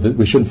not there, but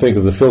we shouldn't think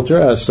of the filter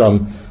as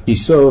some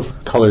piece of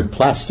colored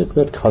plastic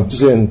that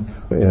comes in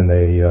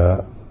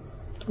a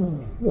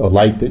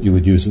light that you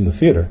would use in the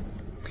theater.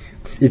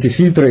 Эти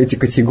фильтры, эти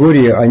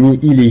категории, они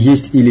или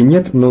есть, или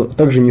нет, но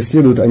также не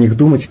следует о них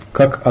думать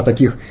как о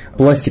таких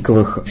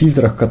пластиковых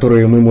фильтрах,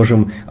 которые мы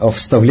можем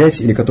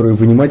вставлять или которые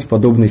вынимать,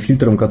 подобные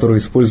фильтрам, которые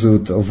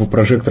используют в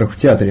прожекторах в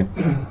театре.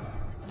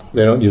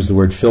 They don't use the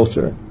word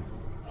filter.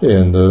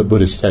 In the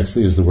Buddhist text,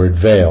 they use the word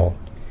veil.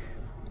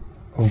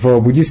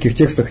 В буддийских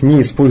текстах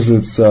не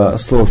используется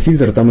слово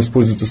 «фильтр», там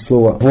используется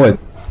слово «void».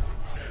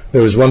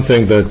 There was one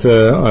thing that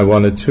I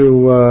wanted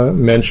to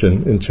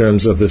mention in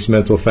terms of this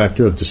mental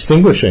factor of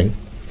distinguishing.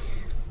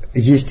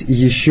 Есть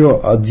еще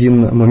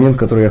один момент,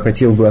 который я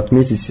хотел бы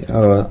отметить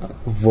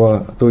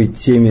в той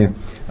теме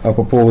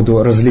по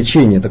поводу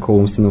развлечения, такого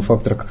умственного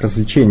фактора, как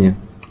развлечение.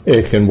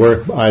 It can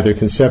work either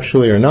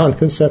conceptually or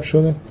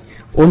non-conceptually.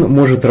 Он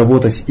может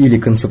работать или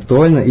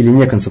концептуально, или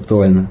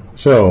неконцептуально.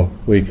 So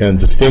we can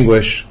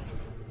distinguish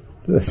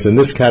it's in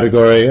this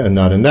category and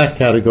not in that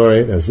category.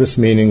 It has this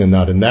meaning and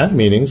not in that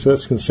meaning. So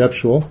that's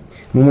conceptual.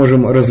 Мы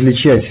можем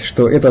различать,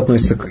 что это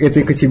относится к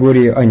этой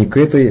категории, а не к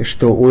этой,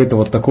 что у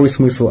этого такой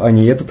смысл, а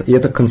не этот. И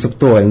это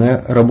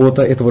концептуальная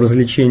работа этого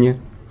развлечения.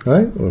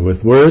 Right?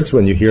 With words,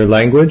 when you hear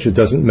language, it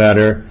doesn't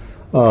matter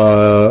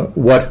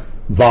what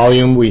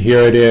volume we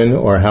hear it in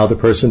or how the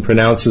person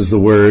pronounces the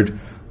word.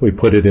 we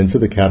put it into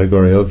the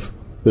category of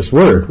this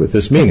word with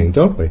this meaning,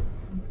 don't we?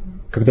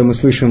 Когда мы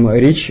слышим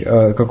речь,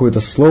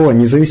 какое-то слово,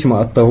 независимо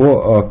от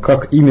того,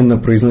 как именно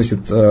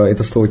произносит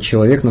это слово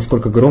человек,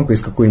 насколько громко и с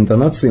какой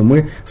интонацией,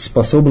 мы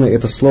способны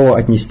это слово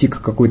отнести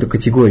к какой-то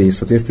категории в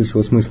соответствии с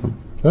его смыслом.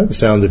 The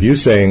sound of you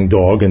saying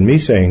dog and me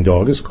saying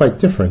dog is quite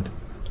different.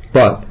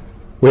 But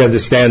we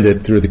understand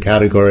it through the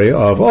category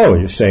of, oh,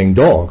 you're saying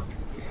dog.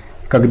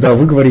 Когда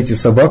вы говорите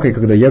собака, и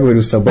когда я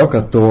говорю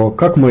собака, то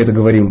как мы это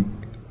говорим?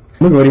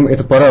 Мы говорим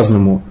это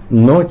по-разному,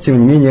 но, тем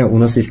не менее, у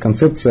нас есть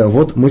концепция,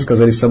 вот мы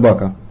сказали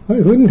собака.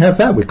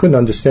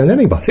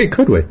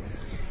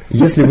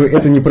 Если бы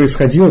это не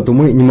происходило, то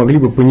мы не могли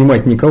бы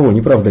понимать никого,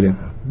 не правда ли?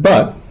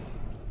 But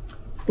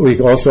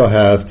we also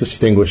have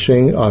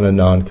distinguishing on a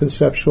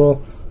non-conceptual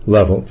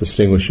level,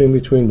 distinguishing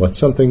between what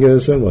something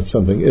is and what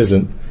something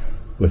isn't,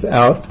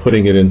 without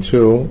putting it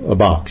into a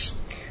box.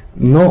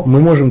 Но мы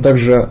можем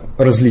также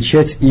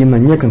различать и на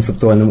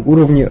неконцептуальном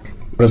уровне,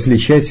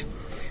 различать,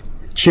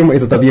 чем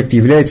этот объект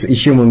является и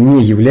чем он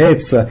не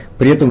является,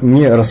 при этом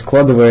не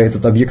раскладывая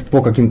этот объект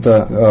по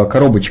каким-то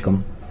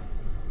коробочкам.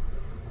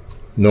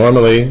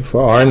 Normally,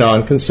 for our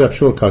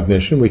non-conceptual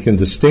cognition, we can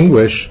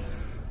distinguish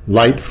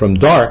light from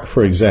dark,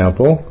 for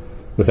example,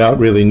 without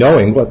really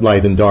knowing what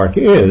light and dark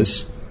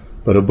is.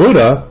 But a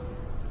Buddha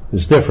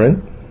is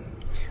different.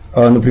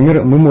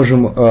 Например, мы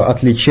можем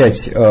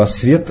отличать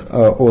свет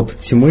от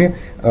тьмы,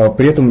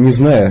 при этом не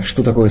зная,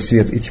 что такое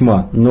свет и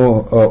тьма,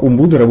 но ум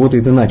Будды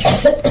работает иначе.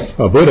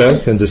 A Buddha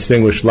can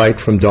distinguish light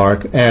from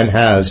dark and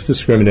has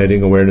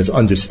discriminating awareness,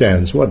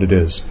 understands what it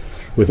is,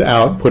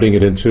 without putting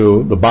it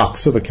into the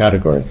box of a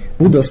category.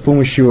 Будда с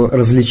помощью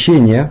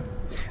развлечения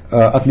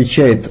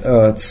отличает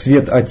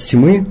свет от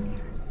тьмы,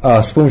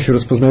 а с помощью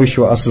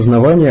распознающего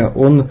осознавания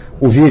он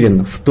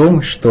уверен в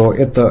том, что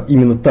это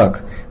именно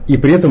так. И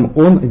при этом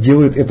он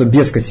делает это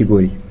без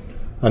категорий.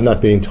 I'm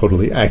not being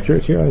totally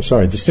accurate here, I'm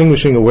sorry.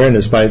 Distinguishing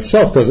awareness by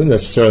itself doesn't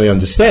necessarily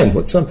understand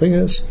what something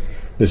is.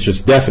 It's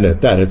just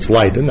definite that it's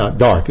light and not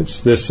dark,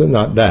 it's this and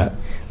not that.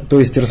 То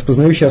есть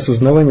распознающее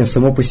осознавание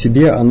само по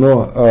себе,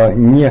 оно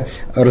не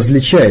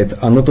различает,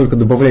 оно только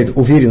добавляет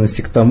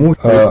уверенности к тому,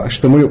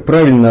 что мы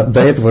правильно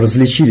до этого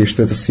различили,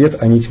 что это свет,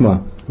 а не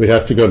тьма. We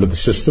have to go to the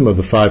system of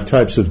the 5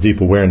 types of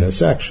deep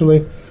awareness,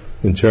 actually,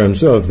 in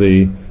terms of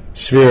the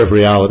sphere of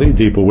reality,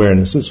 deep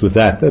awareness. It's with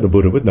that a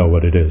Buddha would know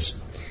what it is.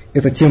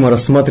 Эта тема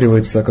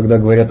рассматривается, когда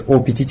говорят о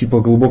 5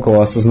 типах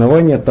глубокого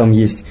осознавания. Там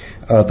есть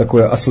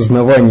такое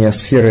осознавание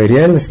сферы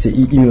реальности,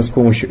 и именно с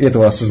помощью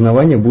этого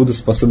осознавания Будда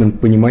способен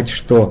понимать,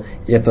 что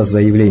это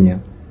за явление.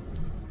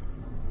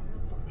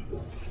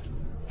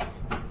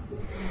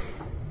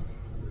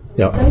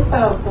 Скажите,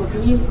 пожалуйста,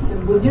 есть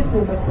в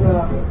буддизме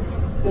такое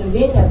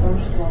утверждение о том,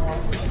 что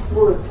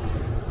существует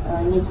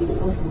некие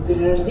способы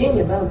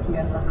перерождения, да,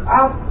 например, как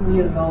ад,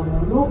 мир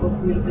голодных духов,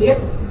 мир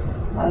предков.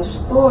 А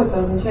что это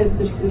означает с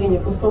точки зрения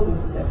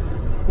пустотности?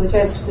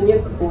 Получается, что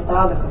нет какого-то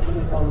ада,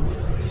 который там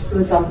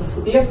существует сам по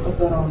себе, в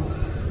котором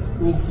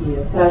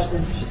некие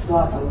страшные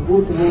существа там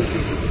будут и мучить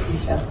этих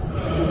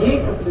несчастных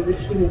людей, которые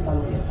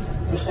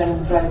совершали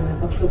неправильные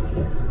поступки.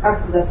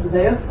 Как тогда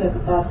создается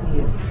этот ад,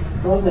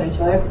 и можно ли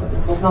человеку,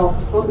 который познал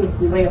пустотность,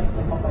 не бояться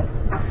там попасть?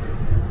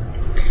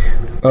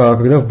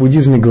 Когда в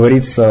буддизме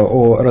говорится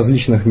о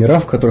различных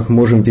мирах, в которых мы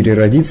можем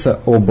переродиться,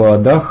 об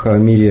адах, о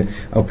мире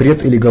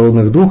пред или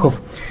голодных духов,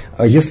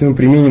 если мы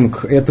применим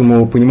к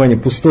этому понимание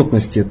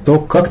пустотности, то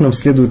как нам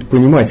следует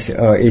понимать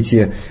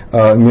эти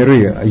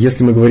миры,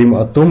 если мы говорим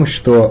о том,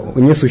 что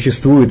не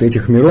существует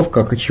этих миров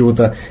как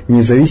чего-то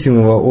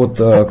независимого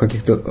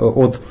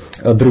от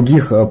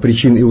других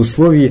причин и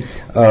условий,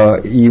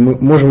 и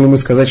можем ли мы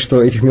сказать,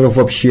 что этих миров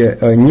вообще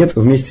нет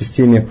вместе с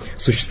теми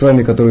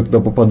существами, которые туда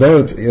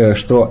попадают,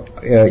 что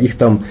их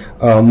там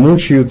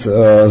мучают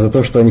за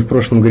то, что они в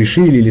прошлом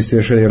грешили или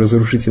совершали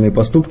разрушительные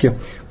поступки,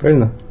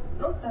 правильно?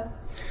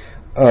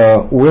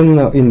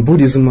 When in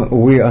Buddhism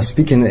we are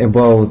speaking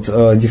about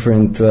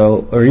different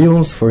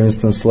realms, for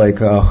instance, like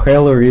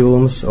hell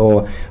realms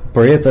or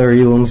Preta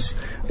realms,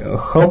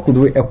 how could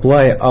we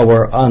apply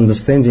our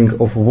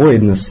understanding of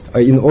voidness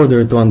in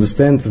order to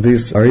understand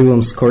these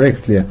realms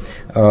correctly?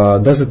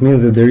 Does it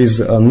mean that there is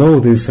no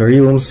these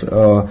realms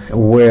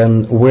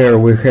where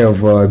we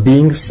have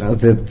beings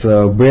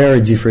that bear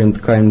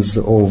different kinds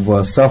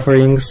of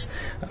sufferings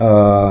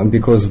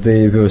because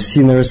they were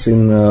sinners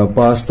in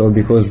past or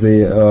because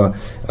they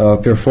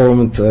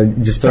performed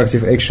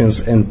destructive actions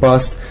in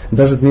past?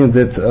 Does it mean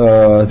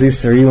that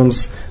these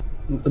realms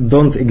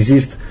don't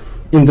exist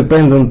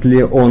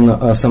independently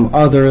on some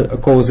other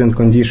cause and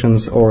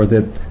conditions, or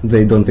that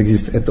they don't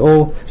exist at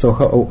all? So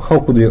how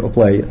could you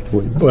apply it?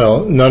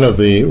 Well, none of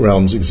the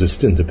realms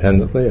exist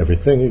independently.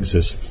 Everything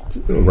exists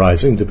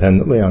arising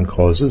dependently on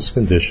causes,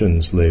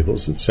 conditions,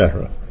 labels,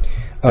 etc.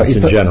 That's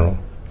in general.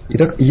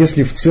 Итак,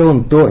 если в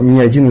целом, то ни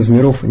один из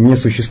миров не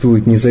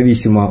существует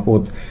независимо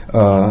от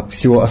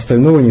всего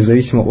остального,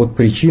 независимо от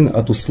причин,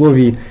 от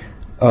условий,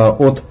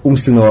 от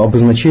умственного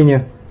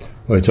обозначения.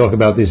 When we talk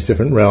about these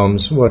different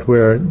realms, what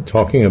we're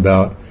talking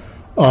about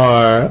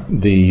are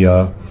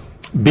the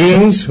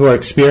beings who are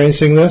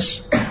experiencing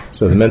this,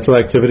 So the mental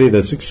activity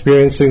that's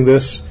experiencing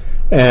this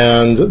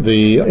and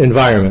the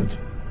environment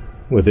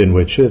within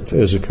which it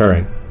is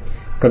occurring.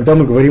 Когда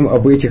мы говорим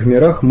об этих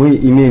мирах, мы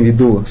имеем в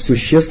виду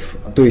существ,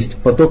 то есть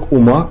поток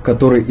ума,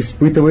 который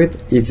испытывает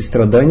эти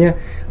страдания,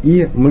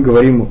 и мы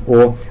говорим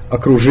о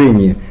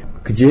окружении,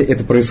 где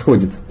это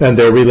происходит. And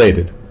they're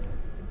related.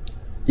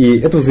 И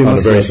это On a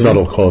very взаимосвязано.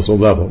 subtle causal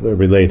level, they're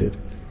related.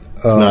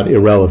 It's not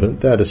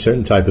irrelevant that a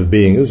certain type of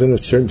being is in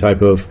a certain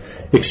type of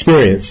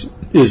experience,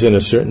 is in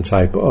a certain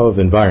type of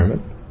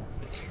environment.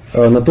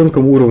 На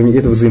тонком уровне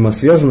это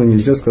взаимосвязано,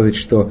 нельзя сказать,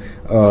 что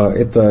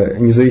это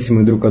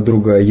независимые друг от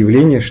друга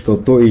явления, что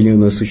то или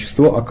иное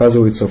существо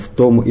оказывается в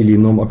том или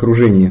ином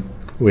окружении.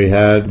 We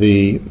had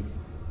the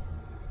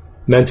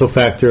mental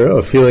factor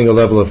of feeling a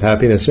level of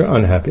happiness or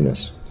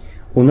unhappiness.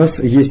 У нас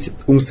есть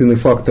умственный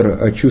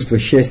фактор чувства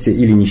счастья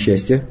или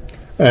несчастья.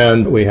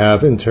 And we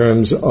have in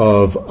terms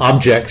of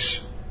objects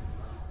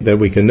that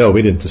we can know.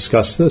 We didn't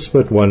discuss this,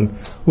 but one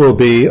will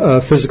be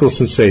a physical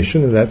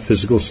sensation, and that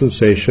physical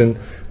sensation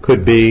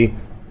could be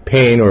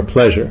pain or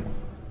pleasure.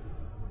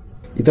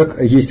 Итак,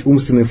 есть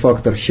умственный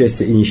фактор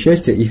счастья и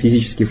несчастья, и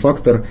физический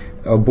фактор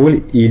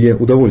боль или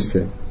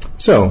удовольствие.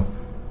 So,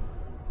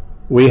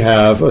 we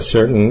have a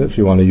certain, if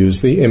you want to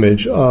use the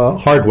image,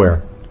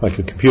 hardware, like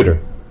a computer.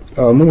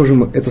 Мы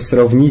можем это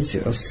сравнить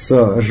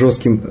с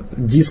жестким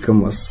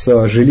диском,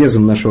 с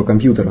железом нашего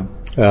компьютера.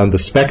 And the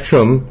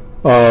spectrum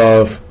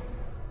of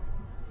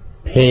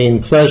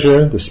pain,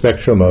 pleasure, the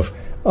spectrum of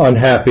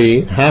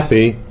unhappy,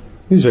 happy,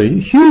 these are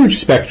huge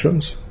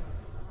spectrums.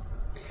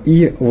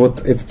 И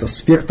вот этот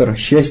спектр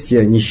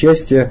счастья,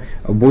 несчастья,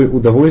 боль,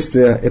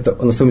 удовольствия, это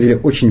на самом деле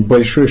очень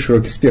большой,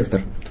 широкий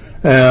спектр.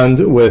 And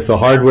with the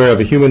hardware of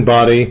a human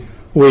body,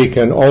 we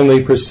can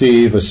only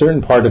perceive a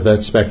certain part of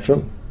that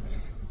spectrum,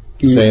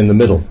 say in the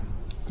middle.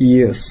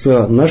 И с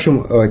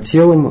нашим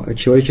телом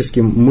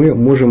человеческим мы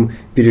можем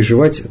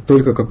переживать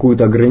только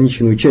какую-то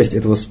ограниченную часть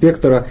этого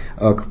спектра.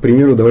 К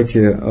примеру,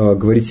 давайте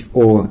говорить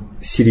о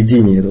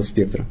середине этого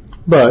спектра.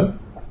 But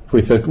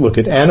if we look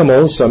at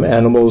animals, some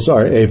animals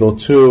are able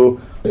to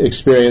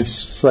experience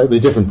slightly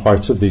different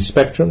parts of these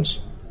spectrums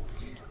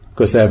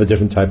because they have a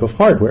different type of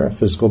hardware, a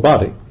physical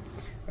body.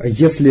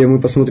 Если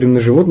мы посмотрим на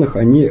животных,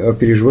 они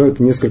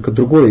переживают несколько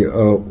другой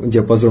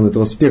диапазон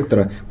этого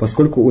спектра,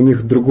 поскольку у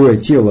них другое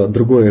тело,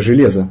 другое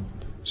железо.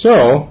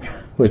 So,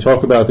 we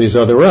talk about these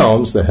other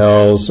realms, the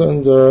hells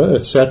and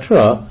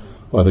etc.,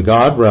 or the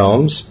God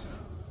realms.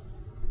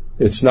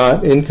 It's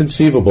not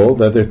inconceivable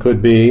that there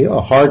could be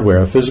a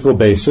hardware, a physical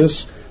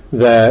basis,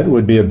 that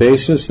would be a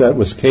basis that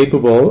was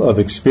capable of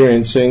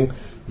experiencing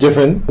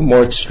different,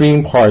 more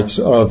extreme parts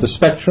of the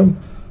spectrum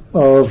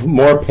of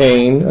more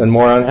pain and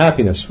more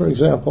unhappiness, for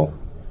example,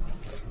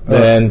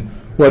 than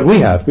what we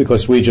have,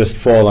 because we just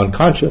fall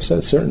unconscious at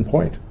a certain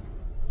point.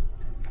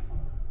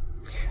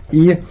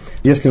 И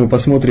если мы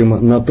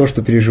посмотрим на то,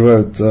 что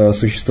переживают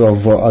существа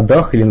в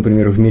адах или,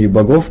 например, в мире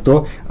богов,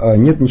 то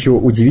нет ничего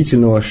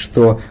удивительного,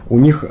 что у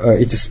них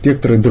эти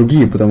спектры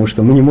другие, потому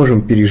что мы не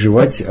можем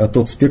переживать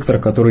тот спектр,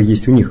 который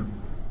есть у них.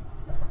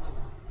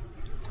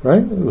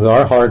 Right? With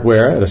our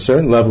hardware, at a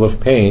certain level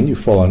of pain, you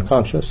fall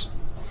unconscious.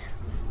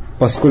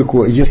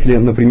 Поскольку если,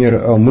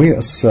 например,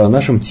 мы с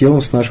нашим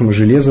телом, с нашим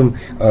железом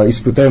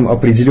испытаем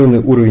определенный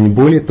уровень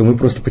боли, то мы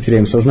просто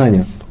потеряем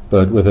сознание.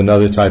 But with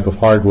another type of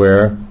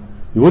hardware,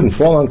 you wouldn't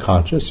fall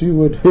unconscious. You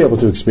would be able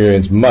to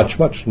experience much,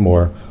 much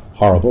more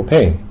horrible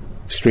pain,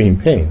 extreme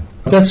pain.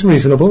 That's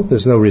reasonable.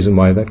 There's no reason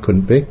why that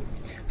couldn't be.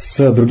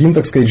 С другим,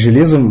 так сказать,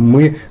 железом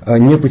мы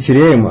не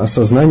потеряем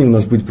сознание, у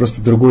нас будет просто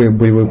другой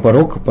болевой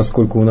порог,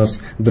 поскольку у нас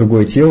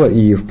другое тело,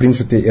 и, в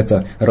принципе,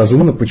 это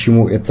разумно,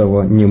 почему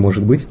этого не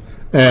может быть.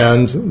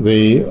 And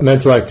the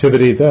mental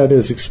activity that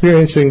is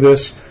experiencing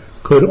this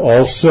could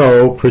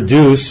also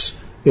produce,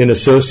 in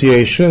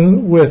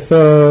association with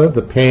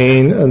the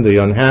pain and the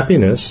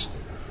unhappiness,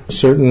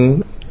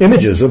 certain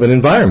images of an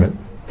environment.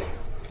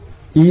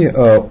 И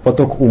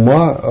поток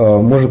ума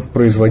может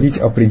производить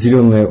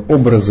определенные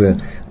образы,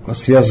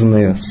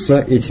 связанные с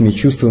этими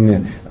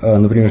чувствами,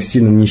 например,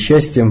 сильным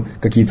несчастьем,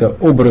 какие-то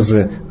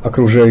образы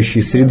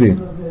окружающей среды.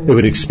 It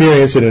would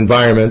experience an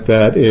environment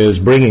that is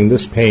bringing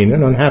this pain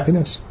and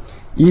unhappiness.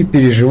 И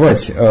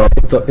переживать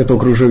эту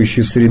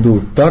окружающую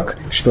среду так,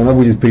 что она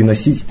будет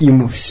приносить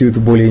им всю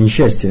эту боль и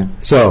несчастье.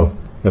 So,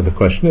 the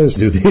question is,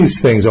 do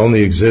these things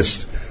only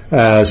exist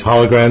as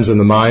holograms in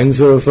the minds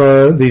of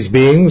these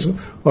beings,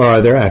 or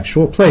are there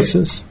actual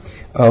places?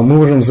 Мы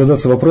можем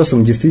задаться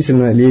вопросом,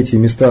 действительно ли эти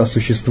места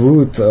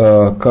существуют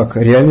как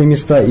реальные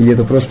места, или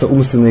это просто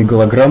умственные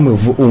голограммы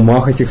в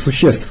умах этих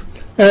существ.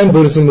 And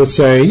Buddhism would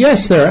say,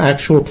 yes, there are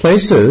actual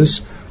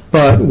places,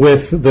 but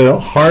with the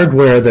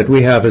hardware that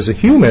we have as a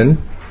human,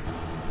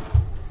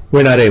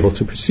 we're not able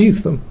to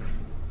perceive them.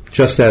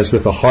 Just as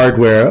with the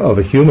hardware of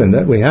a human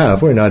that we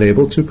have, we're not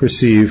able to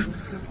perceive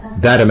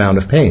that amount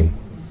of pain.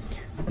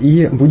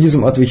 И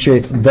буддизм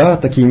отвечает, да,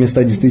 такие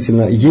места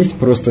действительно есть,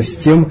 просто с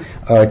тем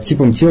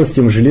типом тела, с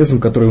тем железом,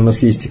 который у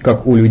нас есть,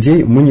 как у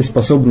людей, мы не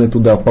способны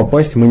туда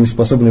попасть, мы не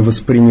способны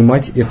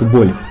воспринимать эту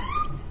боль.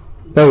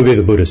 That would be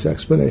the Buddhist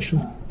explanation.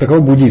 Таково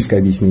буддийское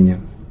объяснение.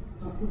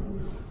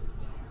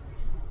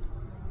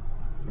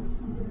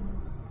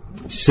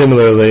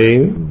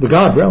 similarly, the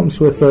God realms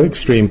with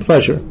extreme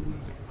pleasure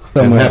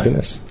and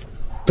happiness.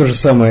 То же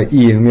самое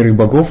и миры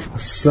богов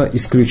с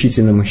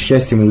исключительным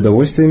счастьем и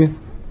удовольствиями.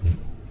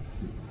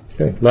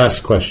 Okay,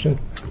 last question.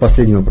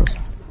 Последний вопрос.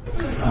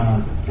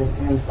 То есть,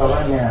 иными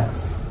словами,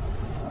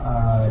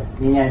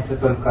 меняется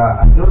только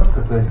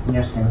обертка, то есть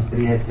внешнее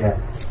восприятие,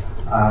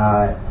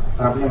 а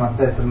проблема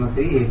остается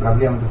внутри, и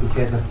проблема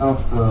заключается в том,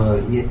 что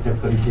есть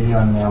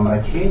определенные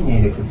омрачения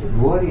или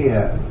категории,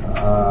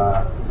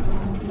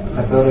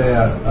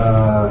 которые,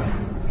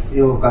 в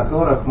силу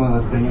которых мы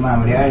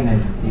воспринимаем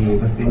реальность и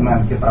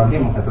воспринимаем все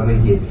проблемы,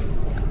 которые есть.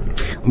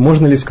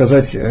 Можно ли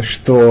сказать,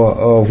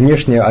 что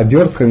внешняя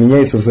обертка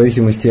меняется в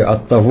зависимости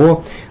от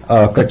того,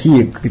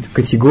 какие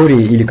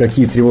категории или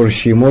какие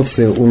тревожащие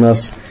эмоции у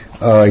нас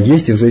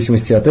есть, и в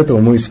зависимости от этого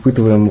мы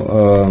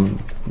испытываем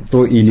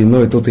тот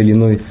или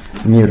иной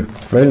мир,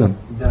 правильно?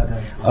 Да,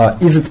 да.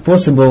 Is it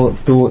possible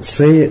to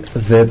say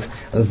that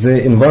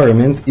the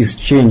environment is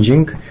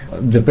changing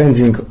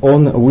depending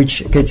on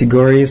which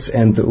categories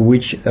and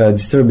which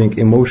disturbing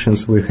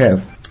emotions we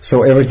have?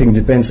 So everything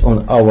depends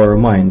on our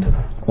mind,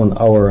 on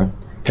our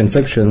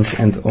conceptions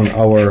and on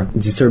our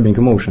disturbing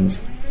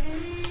emotions.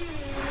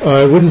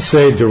 I wouldn't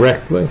say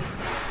directly.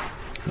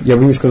 Я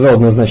бы не сказал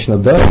однозначно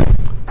да.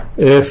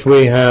 If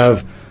we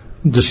have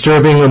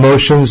disturbing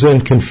emotions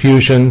and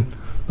confusion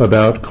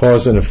about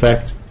cause and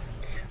effect,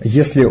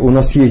 если у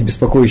нас есть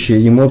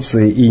беспокоящие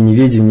эмоции и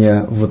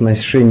неведение в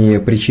отношении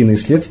причины и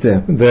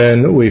следствия,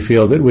 then we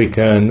feel that we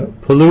can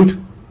pollute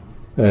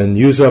and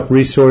use up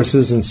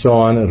resources and so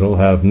on. It'll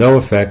have no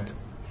effect,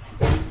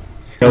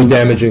 no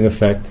damaging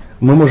effect.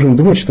 Мы можем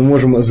думать, что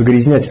можем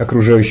загрязнять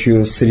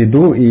окружающую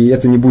среду, и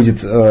это не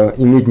будет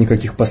иметь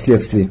никаких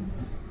последствий.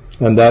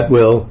 And that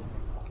will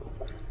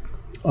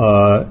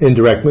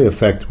indirectly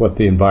affect what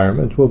the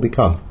environment will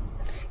become.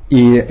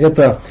 И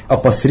это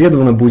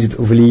опосредованно будет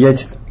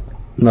влиять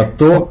на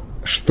то,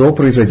 что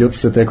произойдет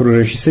с этой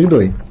окружающей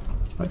средой.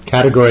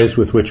 Categories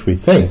with which we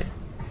think,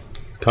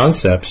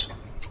 concepts,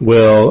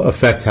 will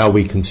affect how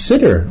we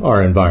consider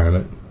our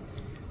environment.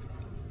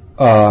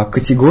 А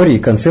категории,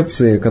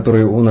 концепции,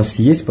 которые у нас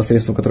есть,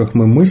 посредством которых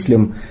мы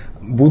мыслим,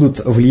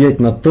 будут влиять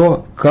на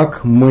то,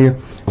 как мы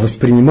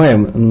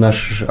воспринимаем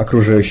наш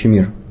окружающий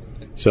мир.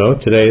 So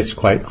today it's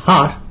quite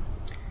hot.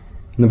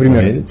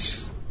 Например,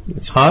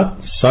 it's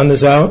hot, sun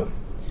is out.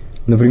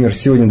 Например,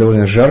 сегодня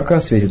довольно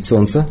жарко, светит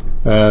солнце.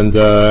 And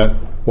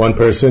one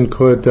person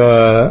could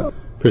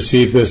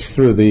perceive this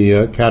through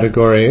the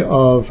category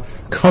of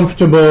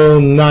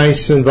comfortable,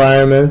 nice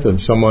environment, and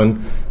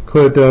someone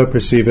could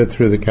perceive it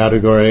through the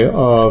category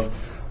of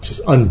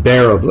just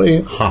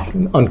unbearably hot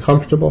and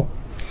uncomfortable.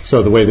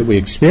 So the way that we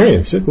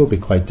experience it will be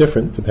quite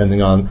different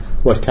depending on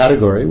what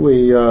category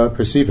we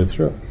perceive it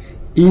through.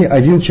 И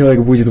один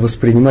человек будет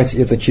воспринимать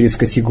это через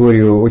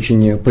категорию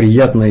очень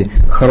приятной,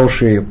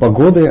 хорошей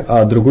погоды,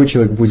 а другой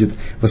человек будет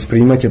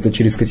воспринимать это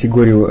через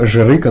категорию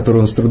жары,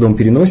 которую он с трудом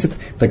переносит.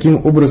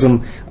 Таким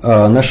образом,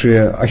 наши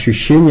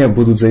ощущения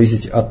будут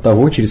зависеть от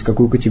того, через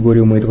какую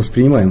категорию мы это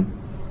воспринимаем.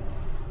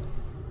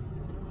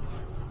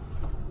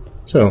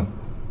 So,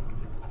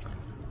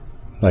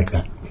 like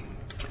that.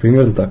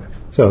 Примерно так.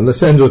 So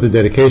let's end with a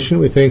dedication.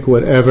 We think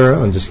whatever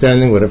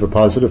understanding, whatever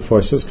positive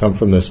forces come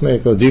from this may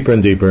go deeper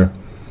and deeper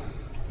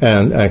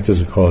and act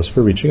as a cause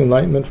for reaching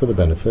enlightenment for the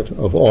benefit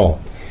of all.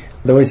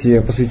 Давайте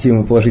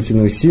посвятим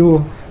положительную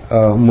силу.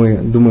 Мы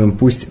думаем,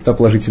 пусть та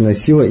положительная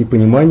сила и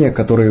понимание,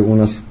 которые у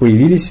нас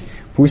появились,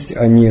 пусть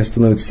они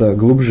становятся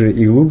глубже,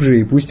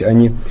 и пусть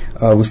они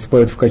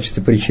выступают в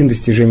качестве причин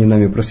достижения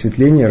нами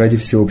просветления ради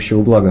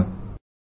всеобщего блага.